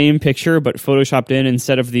that same picture, but photoshopped in,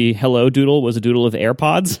 instead of the hello doodle was a doodle of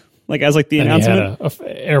AirPods. Like, as like the announcement. He had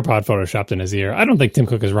a AirPod photoshopped in his ear. I don't think Tim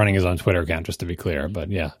Cook is running his own Twitter account, just to be clear. But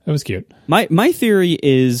yeah, it was cute. My theory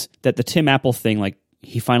is that the Tim Apple thing, like,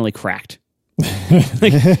 he finally cracked.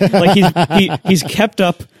 like he's kept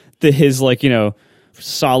up his, like, you know,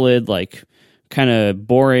 solid, like, kind of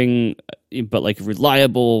boring but like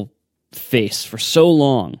reliable face for so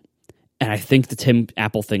long. And I think the Tim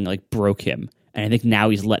Apple thing like broke him. And I think now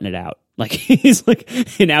he's letting it out. Like, he's like,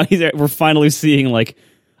 we're finally seeing like,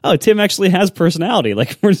 oh, Tim actually has personality.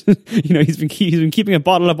 Like, he's been keeping it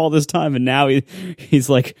bottled up all this time, and now he's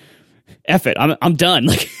like, F it, I'm done.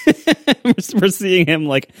 Like, we're seeing him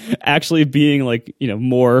like actually being like, you know,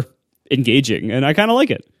 more engaging, and I kind of like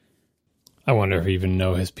it. I wonder if even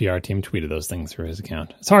know his PR team tweeted those things through his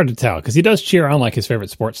account. It's hard to tell, because he does cheer on like his favorite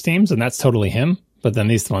sports teams, and that's totally him. But then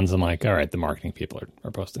these ones, I'm like, all right, the marketing people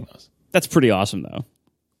are posting those. That's pretty awesome, though.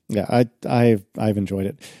 Yeah, I've enjoyed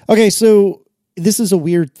it. Okay, so this is a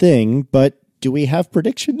weird thing, but do we have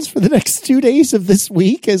predictions for the next 2 days of this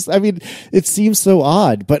week? It seems so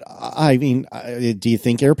odd, but I mean, do you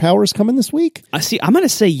think AirPower is coming this week? I'm going to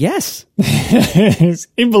say yes.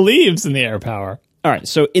 He believes in the AirPower. All right,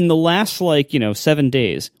 so in the last 7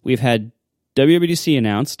 days, we've had WWDC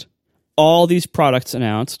announced, all these products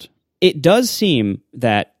announced. It does seem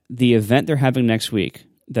that the event they're having next week,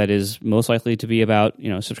 that is most likely to be about, you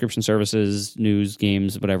know, subscription services, news,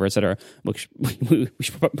 games, whatever, etc. We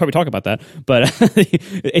should probably talk about that. But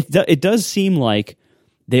it does seem like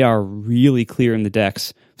they are really clearing the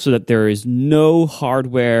decks so that there is no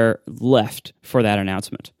hardware left for that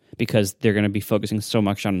announcement, because they're going to be focusing so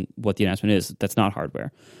much on what the announcement is that's not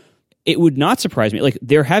hardware. It would not surprise me. Like,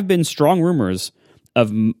 there have been strong rumors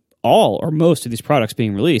of all or most of these products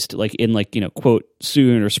being released, like in quote,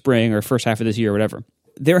 soon or spring or first half of this year or whatever.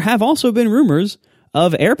 There have also been rumors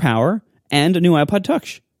of AirPower and a new iPod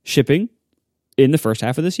Touch shipping in the first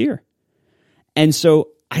half of this year. And so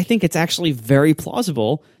I think it's actually very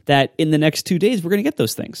plausible that in the next 2 days, we're going to get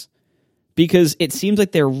those things, because it seems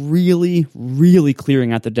like they're really, really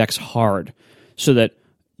clearing out the decks hard so that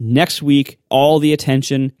next week, all the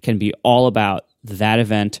attention can be all about that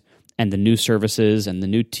event and the new services and the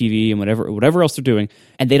new TV and whatever else they're doing.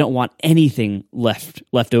 And they don't want anything left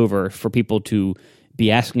over for people to be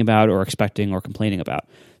asking about or expecting or complaining about.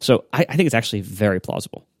 So I think it's actually very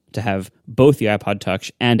plausible to have both the iPod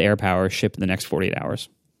Touch and AirPower ship in the next 48 hours.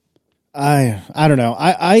 I don't know.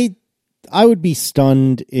 I would be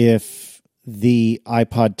stunned if the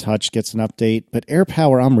iPod Touch gets an update, but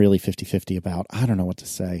AirPower I'm really 50-50 about. I don't know what to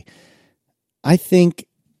say. I think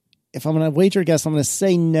if I'm going to wager a guess, I'm going to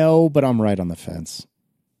say no, but I'm right on the fence.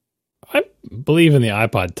 I believe in the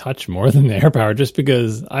iPod Touch more than the AirPower, just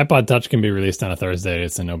because iPod Touch can be released on a Thursday.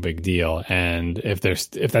 It's a no big deal. And if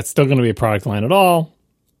that's still going to be a product line at all,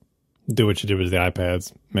 do what you did with the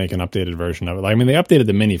iPads, make an updated version of it. I mean, they updated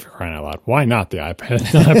the Mini, for crying out loud. Why not the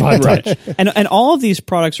iPod Touch? And all of these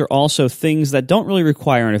products are also things that don't really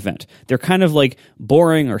require an event. They're kind of like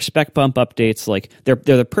boring or spec bump updates. Like, they're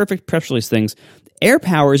the perfect press release things.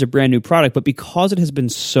 AirPower is a brand new product, but because it has been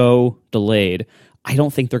so delayed, I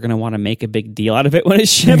don't think they're going to want to make a big deal out of it when it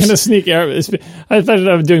ships. They're going to sneak I thought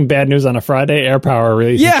I was doing bad news on a Friday. AirPower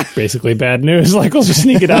release is basically bad news. Like, we'll just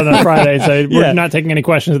sneak it out on a Friday and say, we're not taking any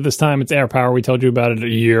questions at this time. It's AirPower. We told you about it a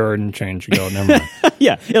year and change. You go, never mind.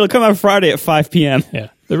 Yeah, it'll come out Friday at 5 p.m. Yeah.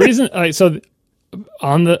 The reason,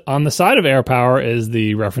 on the side of AirPower is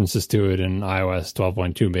the references to it in iOS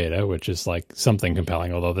 12.2 beta, which is like something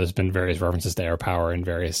compelling, although there's been various references to AirPower in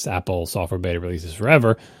various Apple software beta releases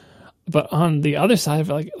forever. But on the other side of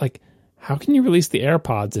it, like, how can you release the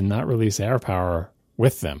AirPods and not release AirPower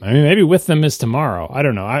with them? I mean, maybe with them is tomorrow. I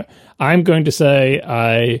don't know. I'm going to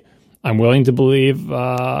say I'm willing to believe the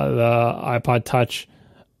iPod Touch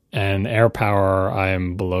and AirPower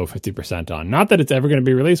I'm below 50% on. Not that it's ever going to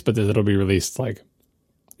be released, but that it'll be released like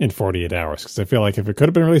in 48 hours. Because I feel like if it could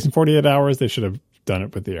have been released in 48 hours, they should have done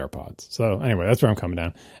it with the AirPods. So anyway, that's where I'm coming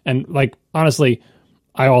down. And like, honestly,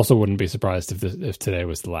 I also wouldn't be surprised if today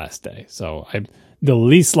was the last day. So the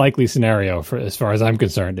least likely scenario, for as far as I'm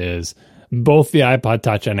concerned, is both the iPod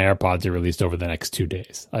Touch and AirPods are released over the next 2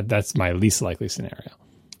 days. That's my least likely scenario.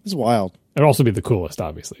 It's wild. It'd also be the coolest,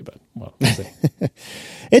 obviously, but well, we'll see.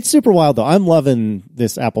 It's super wild, though. I'm loving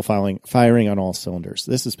this Apple firing on all cylinders.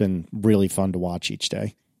 This has been really fun to watch each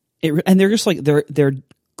day. And they're just like they're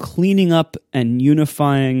cleaning up and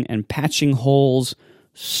unifying and patching holes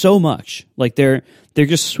so much. Like they're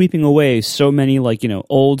just sweeping away so many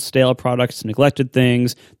old stale products, neglected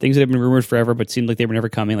things that have been rumored forever but seemed like they were never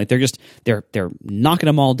coming. Like they're knocking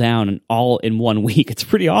them all down and all in 1 week. It's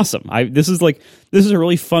pretty awesome. This is a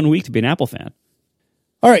really fun week to be an Apple fan.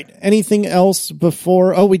 All right. Anything else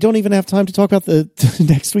before? Oh, we don't even have time to talk about the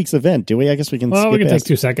next week's event, do we? I guess we can. Well, we can past. take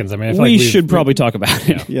 2 seconds. I mean, we should probably talk about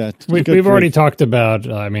it. Yeah, we've already talked about.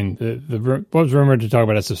 I mean, what was rumored to talk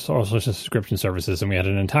about is all sorts of subscription services, and we had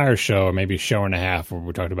an entire show, or maybe show and a half, where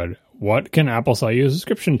we talked about what can Apple sell you a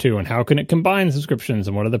subscription to, and how can it combine subscriptions,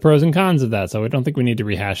 and what are the pros and cons of that. So I don't think we need to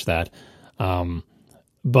rehash that.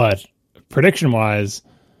 But prediction-wise,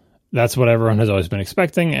 that's what everyone has always been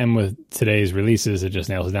expecting, and with today's releases, it just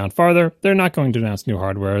nails it down farther. They're not going to announce new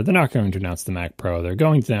hardware. They're not going to announce the Mac Pro. They're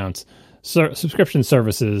going to announce subscription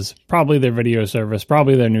services, probably their video service,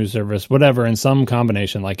 probably their news service, whatever, in some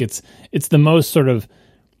combination. Like it's the most sort of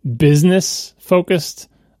business-focused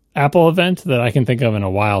Apple event that I can think of in a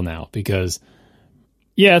while now, because,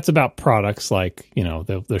 yeah, it's about products. Like,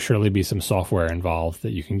 there'll surely be some software involved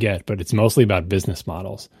that you can get, but it's mostly about business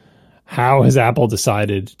models. How has Apple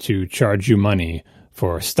decided to charge you money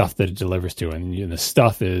for stuff that it delivers to? And the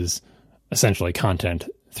stuff is essentially content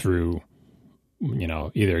through,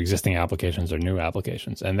 either existing applications or new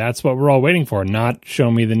applications. And that's what we're all waiting for. Not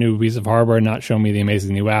show me the new piece of hardware, not show me the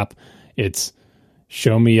amazing new app. It's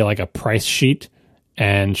show me like a price sheet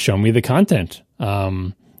and show me the content. There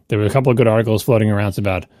were a couple of good articles floating around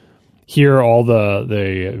about here's all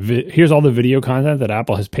the video content that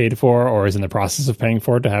Apple has paid for or is in the process of paying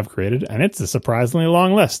for to have created, and it's a surprisingly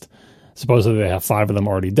long list. Supposedly they have 5 of them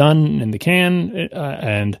already done in the can,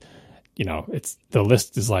 and it's the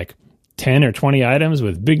list is like 10 or 20 items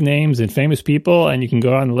with big names and famous people, and you can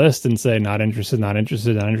go on the list and say not interested, not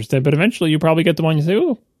interested, not interested, but eventually you probably get the one you say,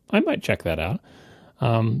 oh, I might check that out.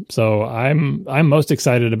 So I'm most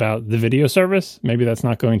excited about the video service. Maybe that's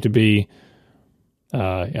not going to be.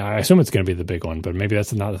 I assume it's going to be the big one, but maybe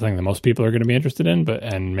that's not the thing that most people are going to be interested in.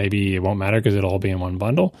 And maybe it won't matter because it'll all be in one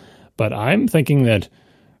bundle. But I'm thinking that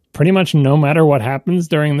pretty much no matter what happens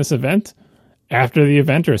during this event, after the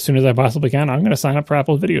event or as soon as I possibly can, I'm going to sign up for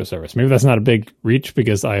Apple's video service. Maybe that's not a big reach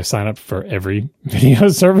because I sign up for every video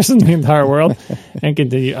service in the entire world and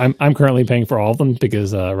continue. I'm currently paying for all of them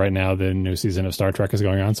because right now the new season of Star Trek is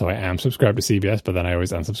going on, so I am subscribed to CBS, but then I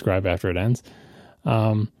always unsubscribe after it ends.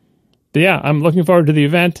 But yeah, I'm looking forward to the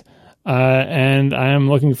event, and I'm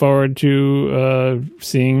looking forward to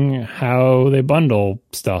seeing how they bundle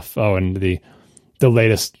stuff. Oh, and the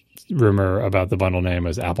latest rumor about the bundle name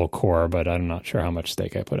is Apple Core, but I'm not sure how much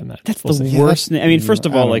stake I put in that. That's the worst name. I mean, first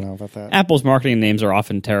of all, Apple's marketing names are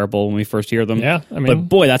often terrible when we first hear them. Yeah, I mean, but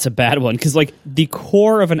boy, that's a bad one because the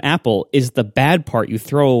core of an Apple is the bad part you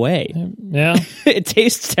throw away. Yeah, it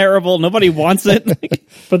tastes terrible. Nobody wants it.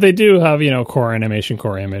 But they do have core animation,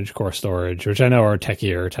 core image, core storage, which I know are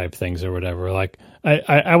techier type things or whatever. Like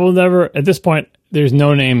I will never at this point. There's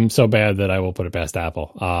no name so bad that I will put it past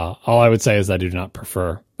Apple. All I would say is I do not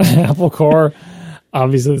prefer Apple Core.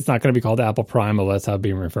 Obviously, it's not going to be called Apple Prime, but that's how it's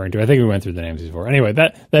being referring to. I think we went through the names before. Anyway,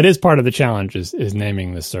 that is part of the challenge is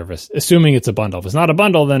naming this service, assuming it's a bundle. If it's not a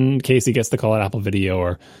bundle, then Casey gets to call it Apple Video,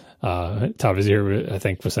 or Tavazir, I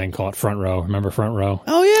think, was saying call it Front Row. Remember Front Row?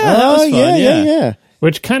 Oh, yeah. That was fun. Yeah.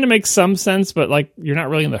 Which kind of makes some sense, but you're not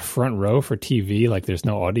really in the front row for TV. There's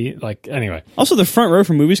no audio. Anyway. Also, the front row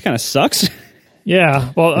for movies kind of sucks.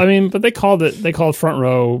 Yeah, well, I mean, but they called front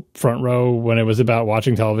row when it was about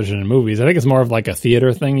watching television and movies. I think it's more of like a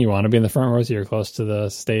theater thing. You want to be in the front row so you're close to the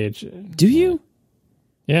stage. Do you?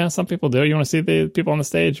 Yeah, some people do. You want to see the people on the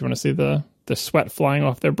stage. You want to see the sweat flying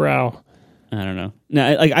off their brow. I don't know.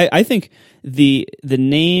 No, I think the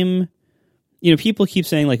name, people keep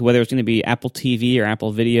saying whether it's going to be Apple TV or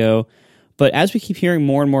Apple Video. But as we keep hearing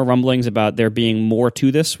more and more rumblings about there being more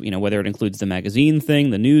to this, whether it includes the magazine thing,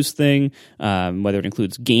 the news thing, whether it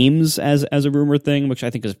includes games as a rumor thing, which I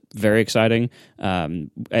think is very exciting.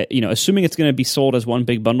 Assuming it's going to be sold as one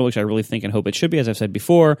big bundle, which I really think and hope it should be, as I've said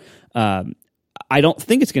before, I don't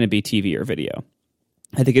think it's going to be TV or video.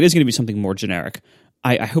 I think it is going to be something more generic.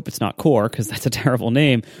 I hope it's not Core because that's a terrible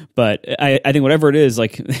name, but I think whatever it is,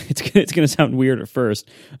 it's going to sound weird at first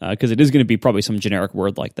because it is going to be probably some generic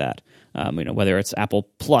word like that. Whether it's Apple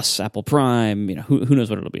Plus, Apple Prime, who knows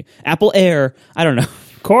what it'll be. Apple Air, I don't know.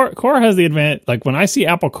 Core has the advantage. Like when I see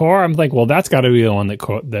Apple Core, I'm like, well, that's got to be the one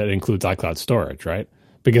that includes iCloud storage, right?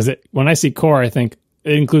 Because when I see Core, I think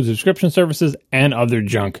it includes subscription services and other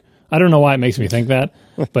junk. I don't know why it makes me think that,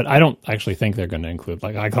 but I don't actually think they're going to include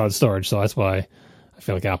like iCloud storage. So that's why I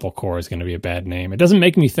feel like Apple Core is going to be a bad name. It doesn't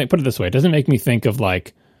make me think. Put it this way: it doesn't make me think of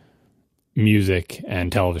like music and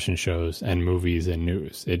television shows and movies and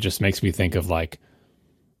news. It just makes me think of like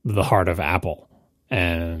the heart of Apple.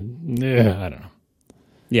 And I don't know.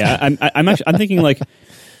 Yeah, I'm thinking like,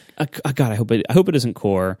 God, I hope it isn't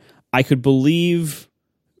Core. I could believe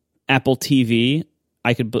Apple TV.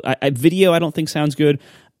 Video. I don't think sounds good.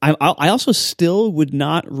 I also still would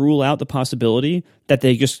not rule out the possibility that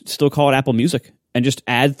they just still call it Apple Music and just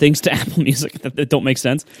add things to Apple Music that don't make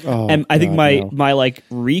sense. Oh, and I think my like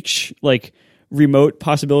reach, like remote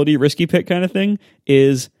possibility, risky pick kind of thing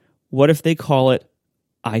is, what if they call it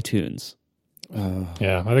iTunes?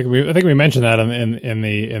 Yeah, I think we mentioned that in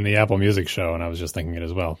the Apple Music show, and I was just thinking it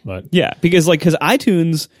as well. But yeah, because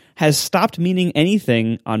iTunes has stopped meaning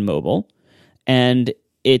anything on mobile, and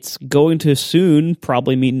it's going to soon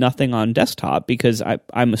probably mean nothing on desktop, because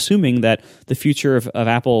I'm assuming that the future of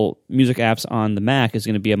Apple Music apps on the Mac is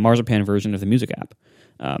going to be a Marzipan version of the Music app.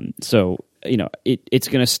 So it's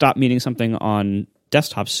going to stop meaning something on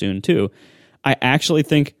desktop soon too. I actually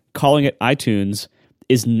think calling it iTunes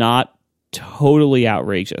is not totally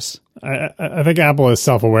outrageous. I think Apple is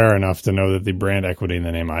self-aware enough to know that the brand equity in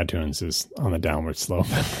the name iTunes is on the downward slope.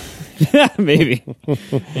 Maybe.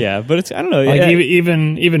 Yeah, but I don't know. Like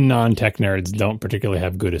even non-tech nerds don't particularly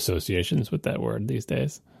have good associations with that word these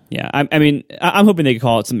days. Yeah, I mean, I'm hoping they could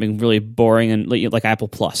call it something really boring and like Apple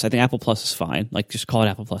Plus. I think Apple Plus is fine. Like, just call it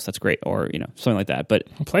Apple Plus. That's great, or something like that. But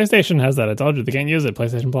PlayStation has that. I told you they can't use it.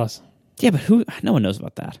 PlayStation Plus. Yeah, but no one knows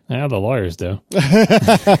about that. Yeah, the lawyers do.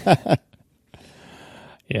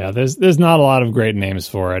 Yeah, there's not a lot of great names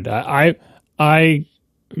for it. I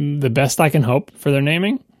the best I can hope for their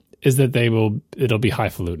naming is that it'll be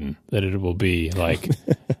highfalutin, that it will be like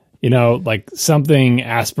like something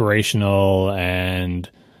aspirational and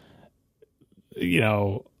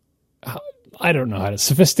I don't know how to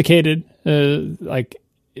sophisticated, like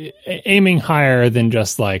aiming higher than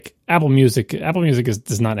just like Apple Music. Apple Music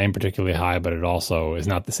does not aim particularly high, but it also is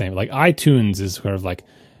not the same. Like iTunes is sort of like,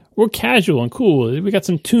 we're casual and cool. We got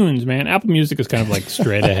some tunes, man. Apple Music is kind of like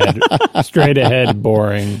straight ahead,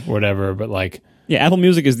 boring, whatever. But like, yeah, Apple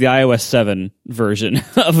Music is the iOS 7 version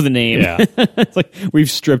of the name. Yeah. It's like,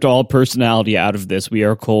 we've stripped all personality out of this. We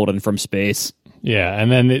are cold and from space. Yeah,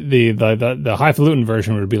 and then the highfalutin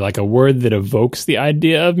version would be like a word that evokes the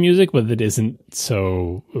idea of music, but that isn't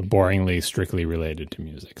so boringly strictly related to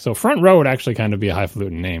music. So Front Row would actually kind of be a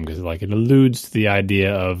highfalutin name, because like it alludes to the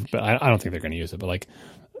idea of. But I don't think they're going to use it. But like,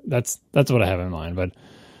 that's what I have in mind. But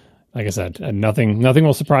like I said, nothing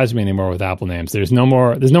will surprise me anymore with Apple names. There's no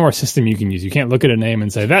more system you can use. You can't look at a name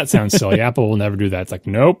and say that sounds silly. Apple will never do that. It's like,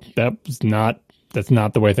 nope, that's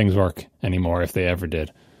not the way things work anymore, if they ever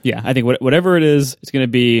did. Yeah, I think whatever it is, it's going to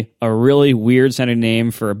be a really weird sounding name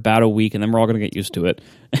for about a week, and then we're all going to get used to it,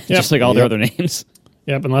 just like all their other names.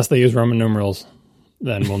 Yep, unless they use Roman numerals,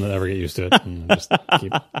 then we'll never get used to it. And just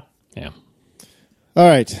yeah. All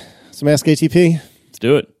right, some Ask ATP. Let's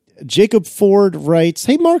do it. Jacob Ford writes,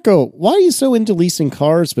 "Hey Marco, why are you so into leasing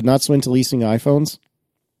cars but not so into leasing iPhones?"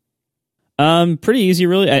 Pretty easy,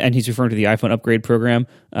 really. And he's referring to the iPhone upgrade program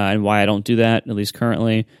and why I don't do that, at least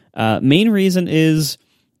currently. Main reason is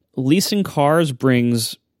leasing cars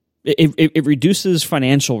brings it reduces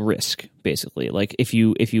financial risk, basically. Like if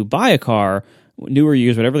you buy a car, new or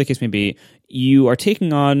used, whatever the case may be, you are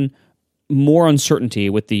taking on more uncertainty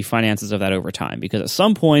with the finances of that over time, because at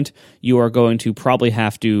some point you are going to probably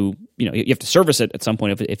have to, you have to service it at some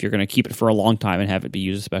point if you're going to keep it for a long time and have it be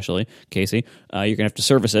used, especially Casey, you're going to have to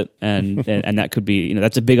service it, and that could be,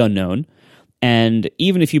 that's a big unknown. And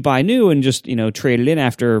even if you buy new and just, trade it in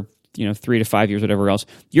after 3 to 5 years, whatever else,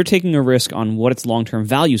 you're taking a risk on what its long-term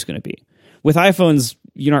value is going to be. With iPhones,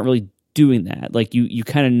 you're not really doing that. Like you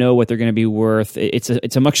kind of know what they're going to be worth. It's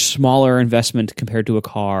a much smaller investment compared to a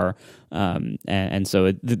car, and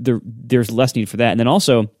so there's less need for that. And then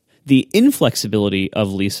also the inflexibility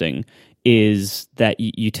of leasing is that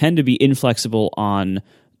you tend to be inflexible on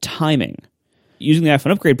timing. Using the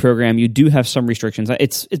iPhone upgrade program, you do have some restrictions.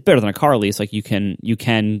 It's better than a car lease. Like you can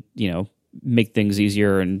make things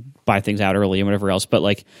easier and buy things out early and whatever else. But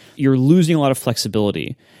like you're losing a lot of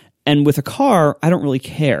flexibility. And with a car, I don't really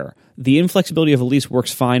care. The inflexibility of a lease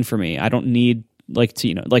works fine for me. I don't need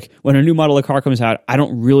when a new model of car comes out, I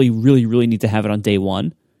don't really, really, really need to have it on day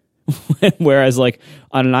one. Whereas like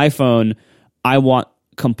on an iPhone, I want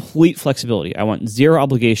complete flexibility. I want zero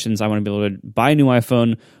obligations. I want to be able to buy a new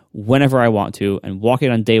iPhone whenever I want to and walk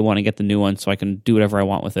in on day one and get the new one so I can do whatever I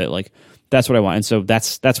want with it. Like, that's what I want. And so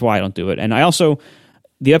that's why I don't do it. And I also,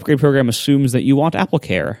 the upgrade program assumes that you want Apple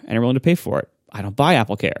Care and are willing to pay for it. I don't buy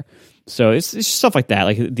Apple Care. So it's stuff like that.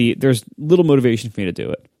 Like, there's little motivation for me to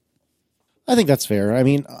do it. I think that's fair. I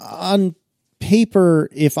mean, on paper,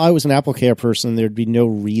 if I was an Apple Care person, there'd be no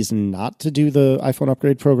reason not to do the iPhone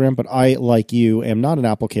upgrade program. But I, like you, am not an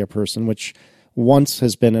Apple Care person, which once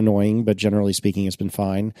has been annoying, but generally speaking, has been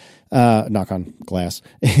fine. Knock on glass.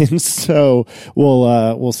 And so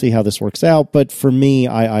we'll see how this works out. But for me,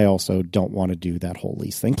 I also don't want to do that whole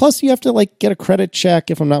lease thing. Plus, you have to like get a credit check,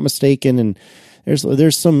 if I'm not mistaken, and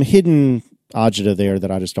there's some hidden agita there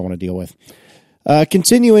that I just don't want to deal with.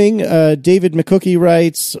 Continuing, David McCookie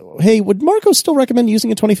writes, hey, would Marco still recommend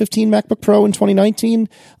using a 2015 MacBook Pro in 2019?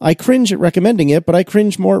 I cringe at recommending it, but I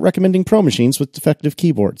cringe more at recommending Pro machines with defective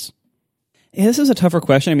keyboards. Yeah, this is a tougher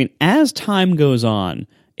question. I mean, as time goes on,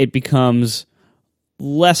 it becomes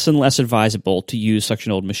less and less advisable to use such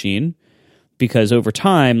an old machine because over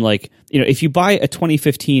time, like, you know, if you buy a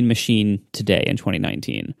 2015 machine today in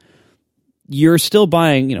 2019, you're still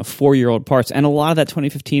buying, you know, 4-year-old parts, and a lot of that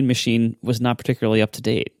 2015 machine was not particularly up to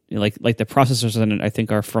date. You know, like the processors in it, I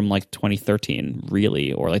think, are from like 2013,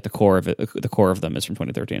 really, or like the core of them is from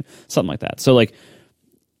 2013, something like that. So like,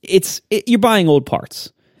 you're buying old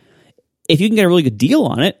parts. If you can get a really good deal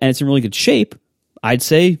on it and it's in really good shape, I'd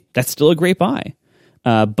say that's still a great buy.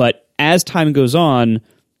 But as time goes on,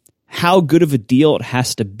 how good of a deal it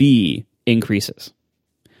has to be increases.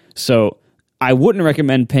 So I wouldn't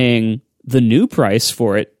recommend paying the new price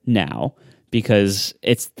for it now because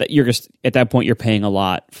you're just at that point you're paying a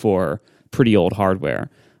lot for pretty old hardware.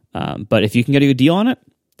 But if you can get a good deal on it,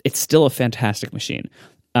 it's still a fantastic machine.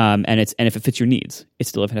 And if it fits your needs, it's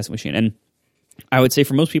still a fantastic machine. And I would say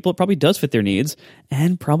for most people, it probably does fit their needs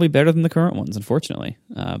and probably better than the current ones, unfortunately.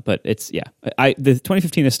 But the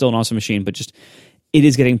 2015 is still an awesome machine, but just it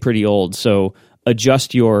is getting pretty old. So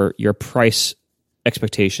adjust your price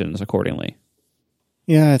expectations accordingly.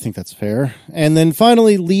 Yeah, I think that's fair. And then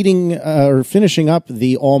finally, finishing up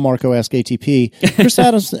the All Marco Ask ATP, Chris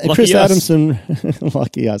Adamson,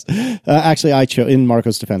 lucky us. Actually, in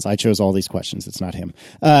Marco's defense, I chose all these questions. It's not him.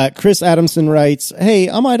 Chris Adamson writes, hey,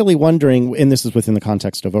 I'm idly wondering, and this is within the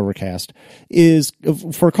context of Overcast, is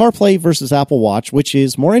for CarPlay versus Apple Watch, which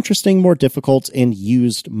is more interesting, more difficult, and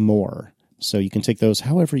used more. So you can take those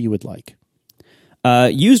however you would like.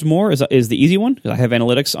 Used more is the easy one. I have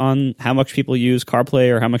analytics on how much people use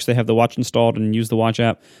CarPlay or how much they have the watch installed and use the watch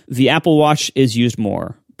app. The Apple Watch is used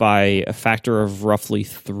more by a factor of roughly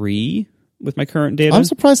 3 with my current data. I'm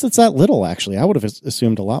surprised it's that little, actually. I would have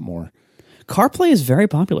assumed a lot more. CarPlay is very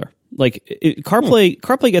popular. Like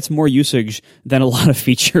CarPlay gets more usage than a lot of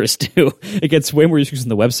features do. It gets way more usage than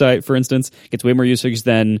the website, for instance. It gets way more usage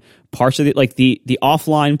than parts of the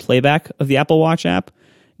offline playback of the Apple Watch app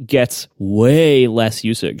gets way less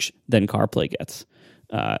usage than CarPlay gets,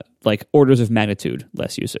 like orders of magnitude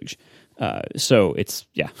less usage. So it's,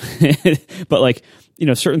 yeah. But like, you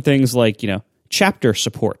know, certain things like, you know, chapter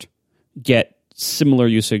support get similar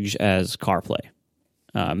usage as CarPlay.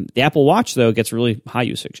 The Apple Watch, though, gets really high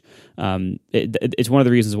usage. It's one of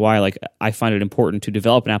the reasons why, like, I find it important to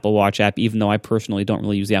develop an Apple Watch app, even though I personally don't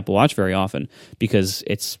really use the Apple Watch very often, because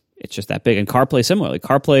it's just that big. And CarPlay similarly.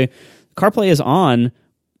 CarPlay is on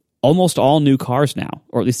almost all new cars now,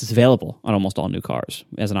 or at least it's available on almost all new cars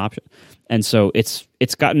as an option. And so it's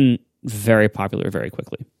gotten very popular very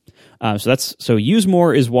quickly. So use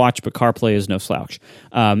more is watch, but CarPlay is no slouch.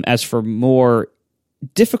 As for more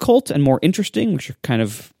difficult and more interesting, which are kind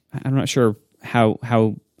of, I'm not sure how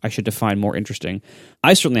I should define more interesting.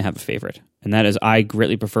 I certainly have a favorite, and that is I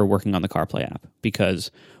greatly prefer working on the CarPlay app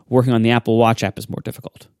because working on the Apple Watch app is more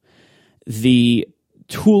difficult. The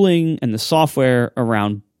tooling and the software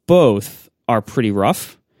around both are pretty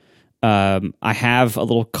rough. I have a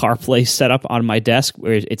little CarPlay setup on my desk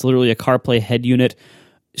where it's literally a CarPlay head unit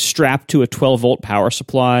strapped to a 12-volt power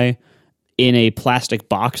supply in a plastic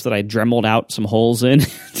box that I dremeled out some holes in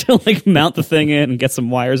to like mount the thing in and get some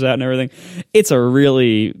wires out and everything. It's a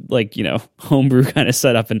really like, you know, homebrew kind of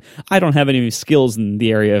setup, and I don't have any skills in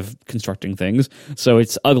the area of constructing things, so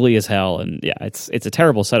it's ugly as hell, and yeah, it's a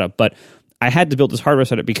terrible setup, but I had to build this hardware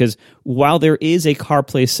setup because while there is a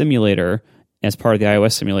CarPlay simulator as part of the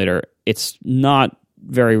iOS simulator, it's not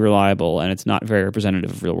very reliable and it's not very representative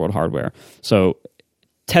of real-world hardware. So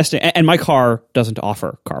testing, and my car doesn't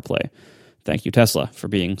offer CarPlay. Thank you, Tesla, for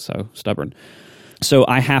being so stubborn. So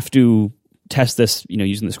I have to test this, you know,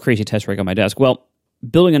 using this crazy test rig on my desk. Well,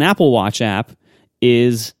 building an Apple Watch app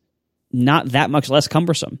is not that much less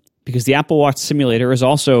cumbersome, because the Apple Watch simulator is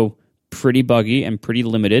also pretty buggy and pretty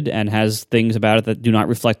limited and has things about it that do not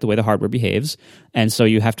reflect the way the hardware behaves. And so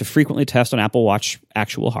you have to frequently test on Apple Watch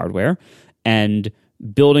actual hardware. And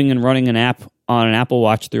building and running an app on an Apple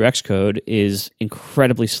Watch through Xcode is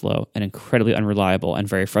incredibly slow and incredibly unreliable and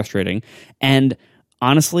very frustrating. And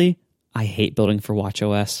honestly, I hate building for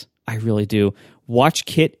watchOS. I really do.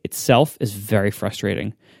 WatchKit itself is very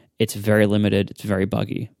frustrating. It's very limited. It's very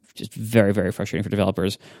buggy. Just very, very frustrating for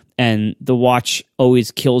developers. And the watch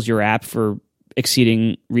always kills your app for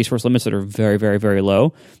exceeding resource limits that are very, very, very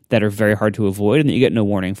low, that are very hard to avoid, and that you get no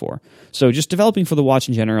warning for. So just developing for the watch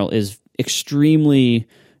in general is extremely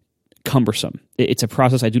cumbersome. It's a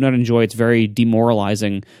process I do not enjoy. It's very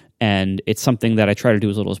demoralizing, and it's something that I try to do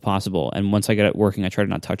as little as possible. And once I get it working, I try to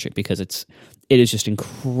not touch it, because it is just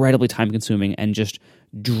incredibly time-consuming and just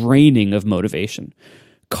draining of motivation.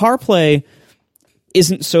 CarPlay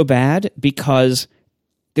isn't so bad because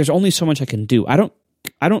there's only so much I can do. I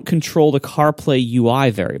don't control the CarPlay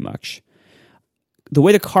UI very much. The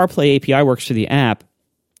way the CarPlay API works for the app,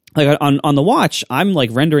 like on the watch, I'm like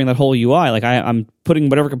rendering that whole UI. Like I'm putting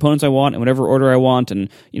whatever components I want in whatever order I want, and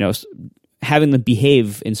having them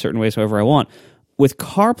behave in certain ways however I want. With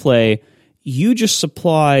CarPlay, you just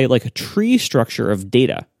supply like a tree structure of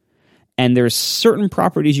data. And there's certain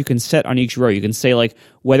properties you can set on each row. You can say like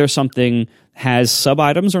whether something has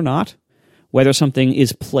sub-items or not, whether something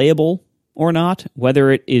is playable or not,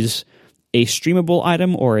 whether it is a streamable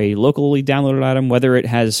item or a locally downloaded item, whether it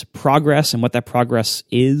has progress and what that progress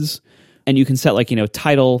is. And you can set like,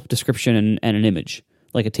 title, description, and an image,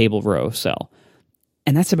 like a table, row, cell.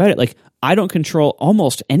 And that's about it. Like, I don't control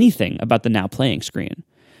almost anything about the now playing screen.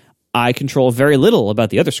 I control very little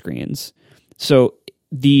about the other screens. So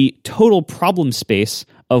the total problem space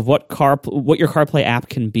of what your CarPlay app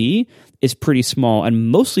can be is pretty small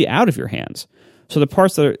and mostly out of your hands. So the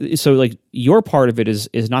parts like your part of it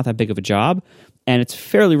is not that big of a job, and it's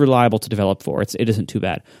fairly reliable to develop for. It isn't too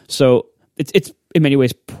bad. So it's in many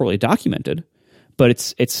ways poorly documented, but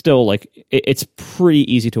it's still like it's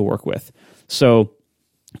pretty easy to work with. So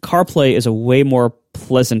CarPlay is a way more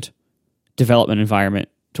pleasant development environment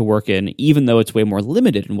to work in, even though it's way more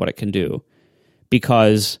limited in what it can do,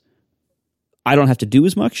 because I don't have to do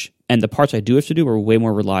as much, and the parts I do have to do are way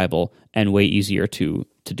more reliable and way easier to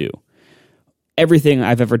do. Everything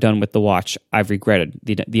I've ever done with the watch, I've regretted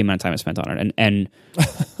the amount of time I spent on it, and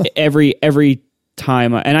every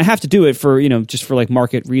time, and I have to do it for just for like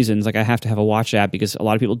market reasons. Like I have to have a watch app because a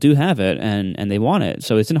lot of people do have it and they want it,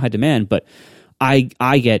 so it's in high demand. But I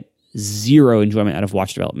get zero enjoyment out of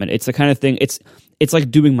watch development. It's the kind of thing. It's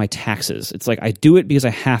like doing my taxes. It's like I do it because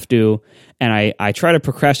I have to, and I try to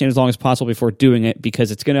procrastinate as long as possible before doing it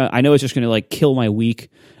because I know it's just gonna like kill my week.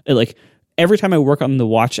 Like every time I work on the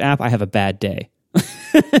watch app, I have a bad day.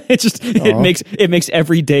 It makes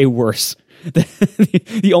every day worse.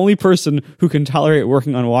 The only person who can tolerate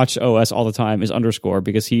working on watch OS all the time is Underscore,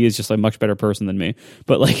 because he is just a much better person than me.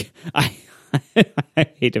 But like I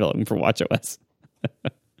hate developing for watch OS.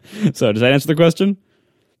 So does that answer the question?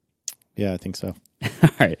 Yeah, I think so. All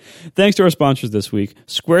right. Thanks to our sponsors this week,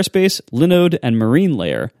 Squarespace, Linode, and Marine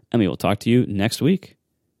Layer. And we will talk to you next week.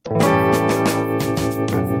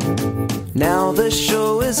 Now the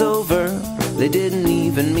show is over. They didn't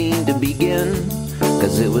even mean to begin,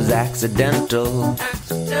 'cause it was accidental.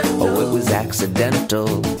 Oh, it was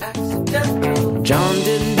accidental. John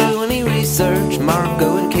didn't do any research.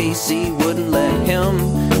 Marco and Casey wouldn't let him,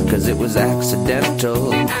 'cause it was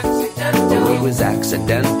accidental. Oh, it was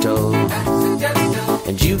accidental.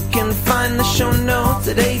 And you can find the show notes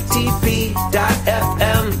at atp.fm.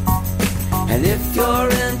 And if you're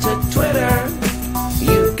into Twitter,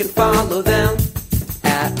 you can follow them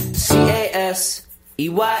at CASEYLISS.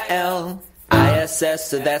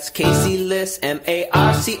 So that's Casey Liss,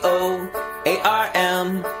 MARCOARMENT,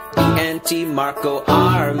 Marco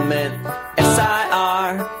Arment,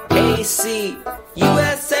 SIRAC,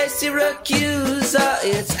 USA Syracuse.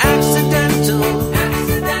 It's accidental.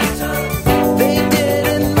 They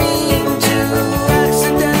didn't mean to.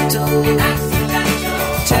 Accidental.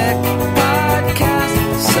 Tech podcast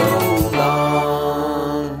so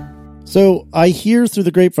long. So I hear through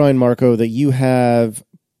the grapevine, Marco, that you have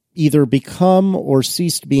either become or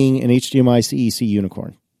ceased being an HDMI CEC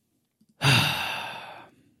unicorn.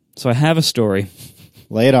 So I have a story.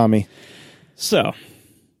 Lay it on me. So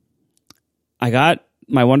I got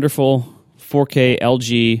my wonderful 4K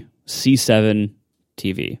LG C7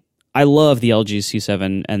 TV. I love the LG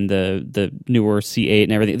C7 and the newer C8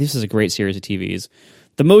 and everything. This is a great series of TVs.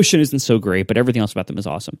 The motion isn't so great, but everything else about them is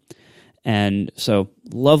awesome. And so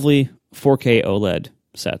lovely 4K OLED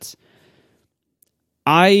sets.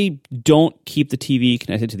 I don't keep the TV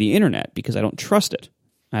connected to the internet because I don't trust it.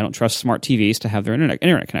 I don't trust smart TVs to have their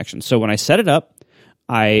internet connection. So when I set it up,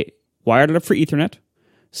 I wired it up for Ethernet,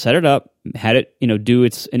 set it up, had it, do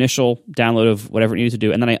its initial download of whatever it needed to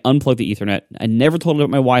do, and then I unplugged the Ethernet. I never told it about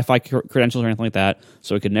my Wi-Fi credentials or anything like that,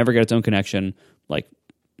 so it could never get its own connection. Like,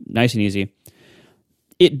 nice and easy.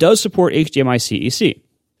 It does support HDMI CEC,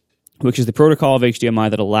 which is the protocol of HDMI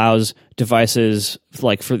that allows devices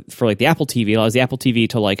like for like the Apple TV, allows the Apple TV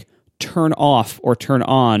to like turn off or turn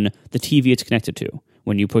on the TV it's connected to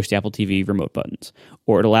when you push the Apple TV remote buttons.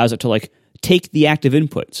 Or it allows it to like take the active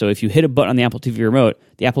input. So if you hit a button on the Apple TV remote,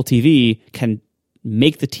 the Apple TV can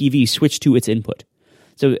make the TV switch to its input.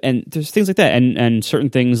 So, and there's things like that, and certain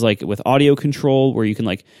things like with audio control, where you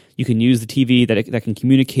can use the TV that can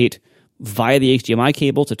communicate via the HDMI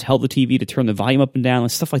cable to tell the TV to turn the volume up and down,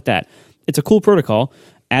 and stuff like that. It's a cool protocol,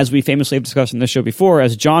 as we famously have discussed in this show before.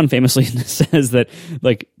 As John famously says that,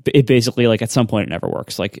 like, it basically, like, at some point it never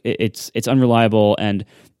works. Like, it's unreliable, and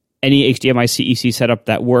any HDMI CEC setup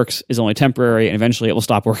that works is only temporary, and eventually it will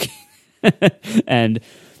stop working.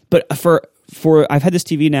 But I've had this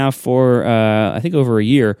TV now for I think over a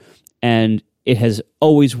year, and it has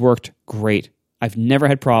always worked great. I've never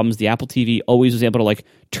had problems. The Apple TV always was able to like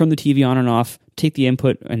turn the TV on and off, take the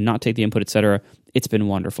input and not take the input, etc. It's been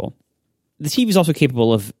wonderful. The TV is also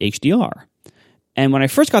capable of HDR. And when I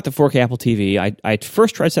first got the 4K Apple TV, I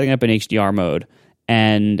first tried setting up in HDR mode,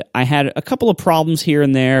 and I had a couple of problems here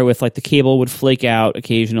and there with like the cable would flake out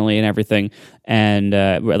occasionally and everything, and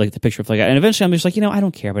like the picture would flake out. And eventually I'm just like, I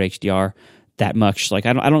don't care about HDR that much. Like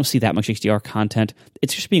I don't see that much HDR content.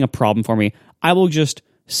 It's just being a problem for me. I will just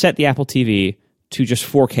set the Apple TV to just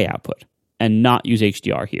 4K output and not use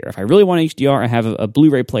HDR here. If I really want HDR, I have a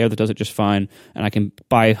Blu-ray player that does it just fine, and I can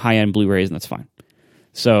buy high-end Blu-rays, and that's fine.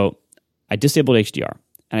 So I disabled HDR.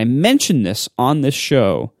 And I mentioned this on this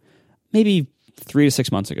show maybe 3 to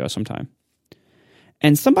 6 months ago sometime.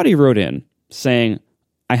 And somebody wrote in saying,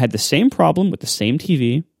 I had the same problem with the same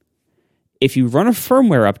TV. If you run a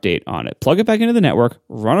firmware update on it, plug it back into the network,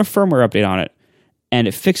 run a firmware update on it, and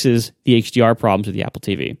it fixes the HDR problems with the Apple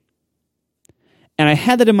TV. And I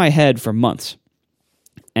had that in my head for months.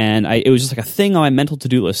 And it was just like a thing on my mental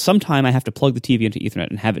to-do list. Sometime I have to plug the TV into Ethernet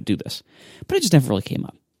and have it do this. But it just never really came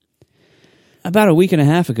up. About a week and a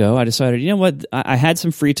half ago, I decided, you know what? I had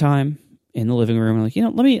some free time in the living room. I'm like,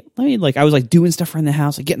 let me like, I was like doing stuff around the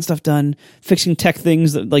house, like getting stuff done, fixing tech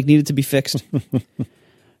things that like needed to be fixed.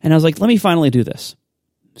 And I was like, let me finally do this.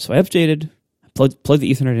 So I updated, plugged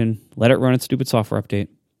the Ethernet in, let it run its stupid software update,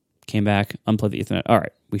 came back, unplugged the Ethernet. All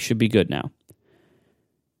right, we should be good now.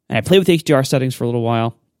 And I played with HDR settings for a little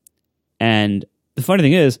while. And the funny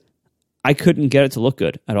thing is, I couldn't get it to look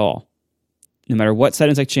good at all. No matter what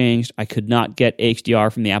settings I changed, I could not get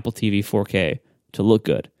HDR from the Apple TV 4K to look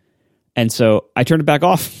good. And so I turned it back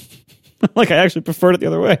off. Like I actually preferred it the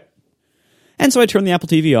other way. And so I turned the Apple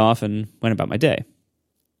TV off and went about my day.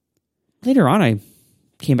 Later on, I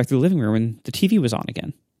came back to the living room and the TV was on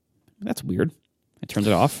again. That's weird. I turned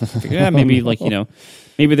it off. I figured, maybe like,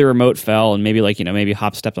 maybe the remote fell and maybe like, maybe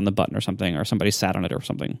Hop stepped on the button or something, or somebody sat on it or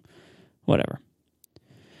something. Whatever.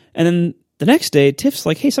 And then the next day, Tiff's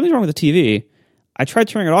like, hey, something's wrong with the TV. I tried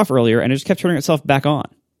turning it off earlier and it just kept turning itself back on.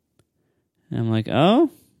 And I'm like,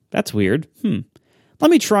 oh, that's weird.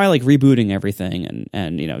 Let me try like rebooting everything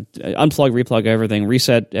and unplug, replug everything,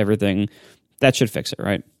 reset everything. That should fix it,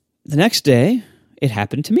 right? The next day, it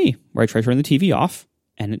happened to me where I tried turning the TV off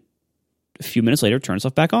and a few minutes later, turn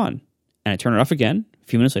itself back on. And I turn it off again. A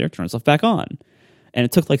few minutes later, turn itself back on. And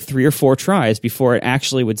it took like 3 or 4 tries before it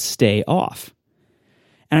actually would stay off.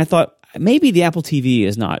 And I thought, maybe the Apple TV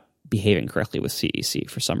is not behaving correctly with CEC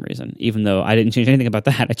for some reason, even though I didn't change anything about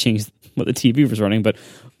that. I changed what the TV was running, but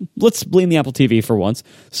let's blame the Apple TV for once.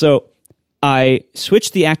 So I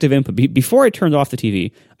switched the active input. Before I turned off the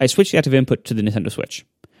TV, I switched the active input to the Nintendo Switch.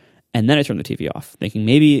 And then I turned the TV off, thinking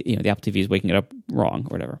maybe the Apple TV is waking it up wrong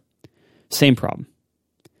or whatever. Same problem.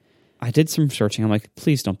 I did some searching. I'm like,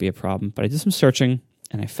 please don't be a problem. But I did some searching,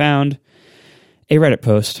 and I found a Reddit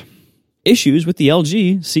post. Issues with the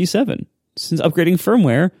LG C7 since upgrading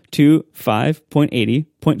firmware to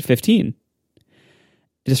 5.80.15.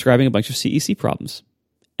 Describing a bunch of CEC problems.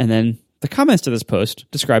 And then the comments to this post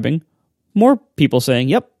describing more people saying,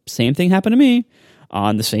 yep, same thing happened to me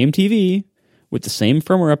on the same TV with the same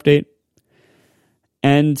firmware update.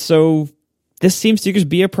 And so this seems to just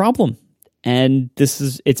be a problem. And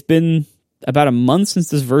it's been about a month since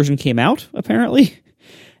this version came out, apparently.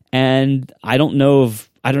 And I don't know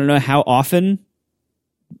how often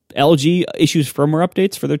LG issues firmware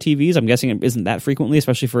updates for their TVs. I'm guessing it isn't that frequently,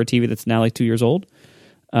 especially for a TV that's now like 2 years old.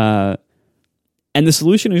 And the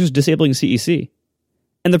solution is just disabling CEC.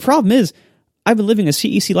 And the problem is, I've been living a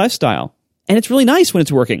CEC lifestyle, and it's really nice when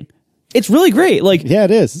it's working. It's really great. Like, Yeah,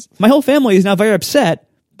 it is. my whole family is now very upset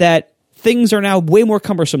that things are now way more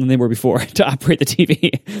cumbersome than they were before to operate the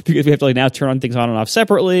TV because we have to like now turn on things on and off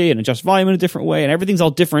separately and adjust volume in a different way, and everything's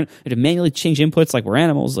all different. We have to manually change inputs like we're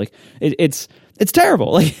animals. Like it's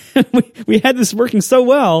terrible. Like we had this working so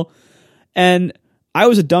well, and I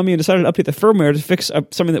was a dummy and decided to update the firmware to fix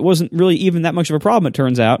something that wasn't really even that much of a problem, it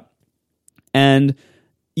turns out. And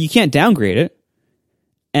you can't downgrade it.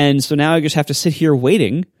 And so now I just have to sit here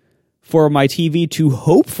waiting for my TV to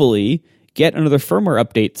hopefully get another firmware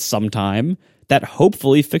update sometime that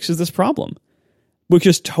hopefully fixes this problem, which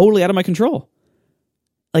is totally out of my control.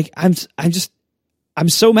 Like I'm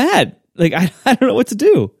so mad. Like I don't know what to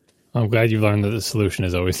do. I'm glad you've learned that the solution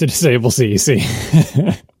is always to disable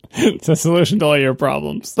CEC. It's a solution to all your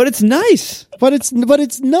problems. But it's nice. But it's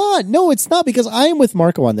not. No, it's not, because I am with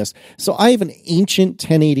Marco on this. So I have an ancient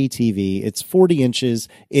 1080 TV. It's 40 inches.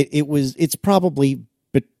 It's probably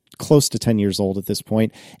close to 10 years old at this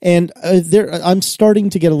point. And I'm starting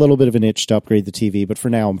to get a little bit of an itch to upgrade the TV, but for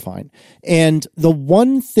now I'm fine. And the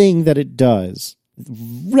one thing that it does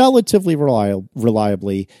relatively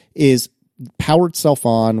reliably is power itself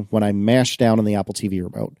on when I mash down on the Apple TV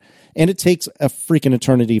remote. And it takes a freaking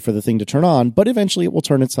eternity for the thing to turn on, but eventually it will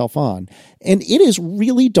turn itself on. And it is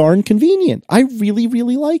really darn convenient. I really,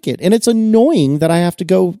 really like it. And it's annoying that I have to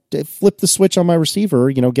go flip the switch on my receiver,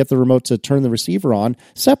 get the remote to turn the receiver on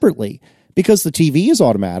separately. Because the TV is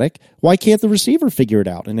automatic, why can't the receiver figure it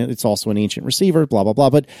out? And it's also an ancient receiver, blah, blah, blah.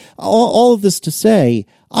 But all of this to say,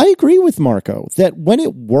 I agree with Marco that when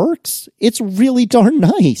it works, it's really darn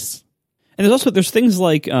nice. And there's things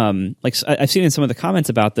like I've seen in some of the comments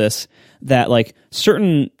about this that like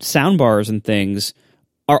certain sound bars and things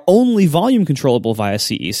are only volume controllable via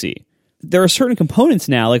CEC. There are certain components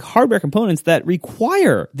now, like hardware components, that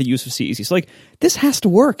require the use of CEC. So like this has to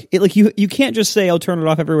work. You can't just say I'll turn it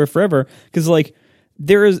off everywhere forever, because like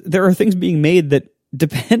there are things being made that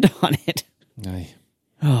depend on it. Aye.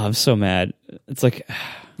 Oh, I'm so mad. It's like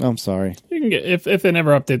I'm sorry. You can get if they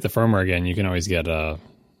never update the firmware again, you can always get a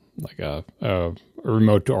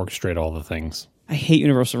remote to orchestrate all the things. I hate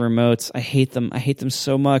universal remotes. I hate them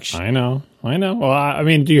so much. I know. Well, I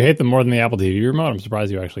mean, do you hate them more than the Apple TV remote? I'm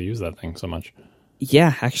surprised you actually use that thing so much.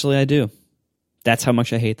 Yeah, actually I do. That's how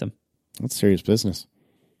much I hate them. That's serious business.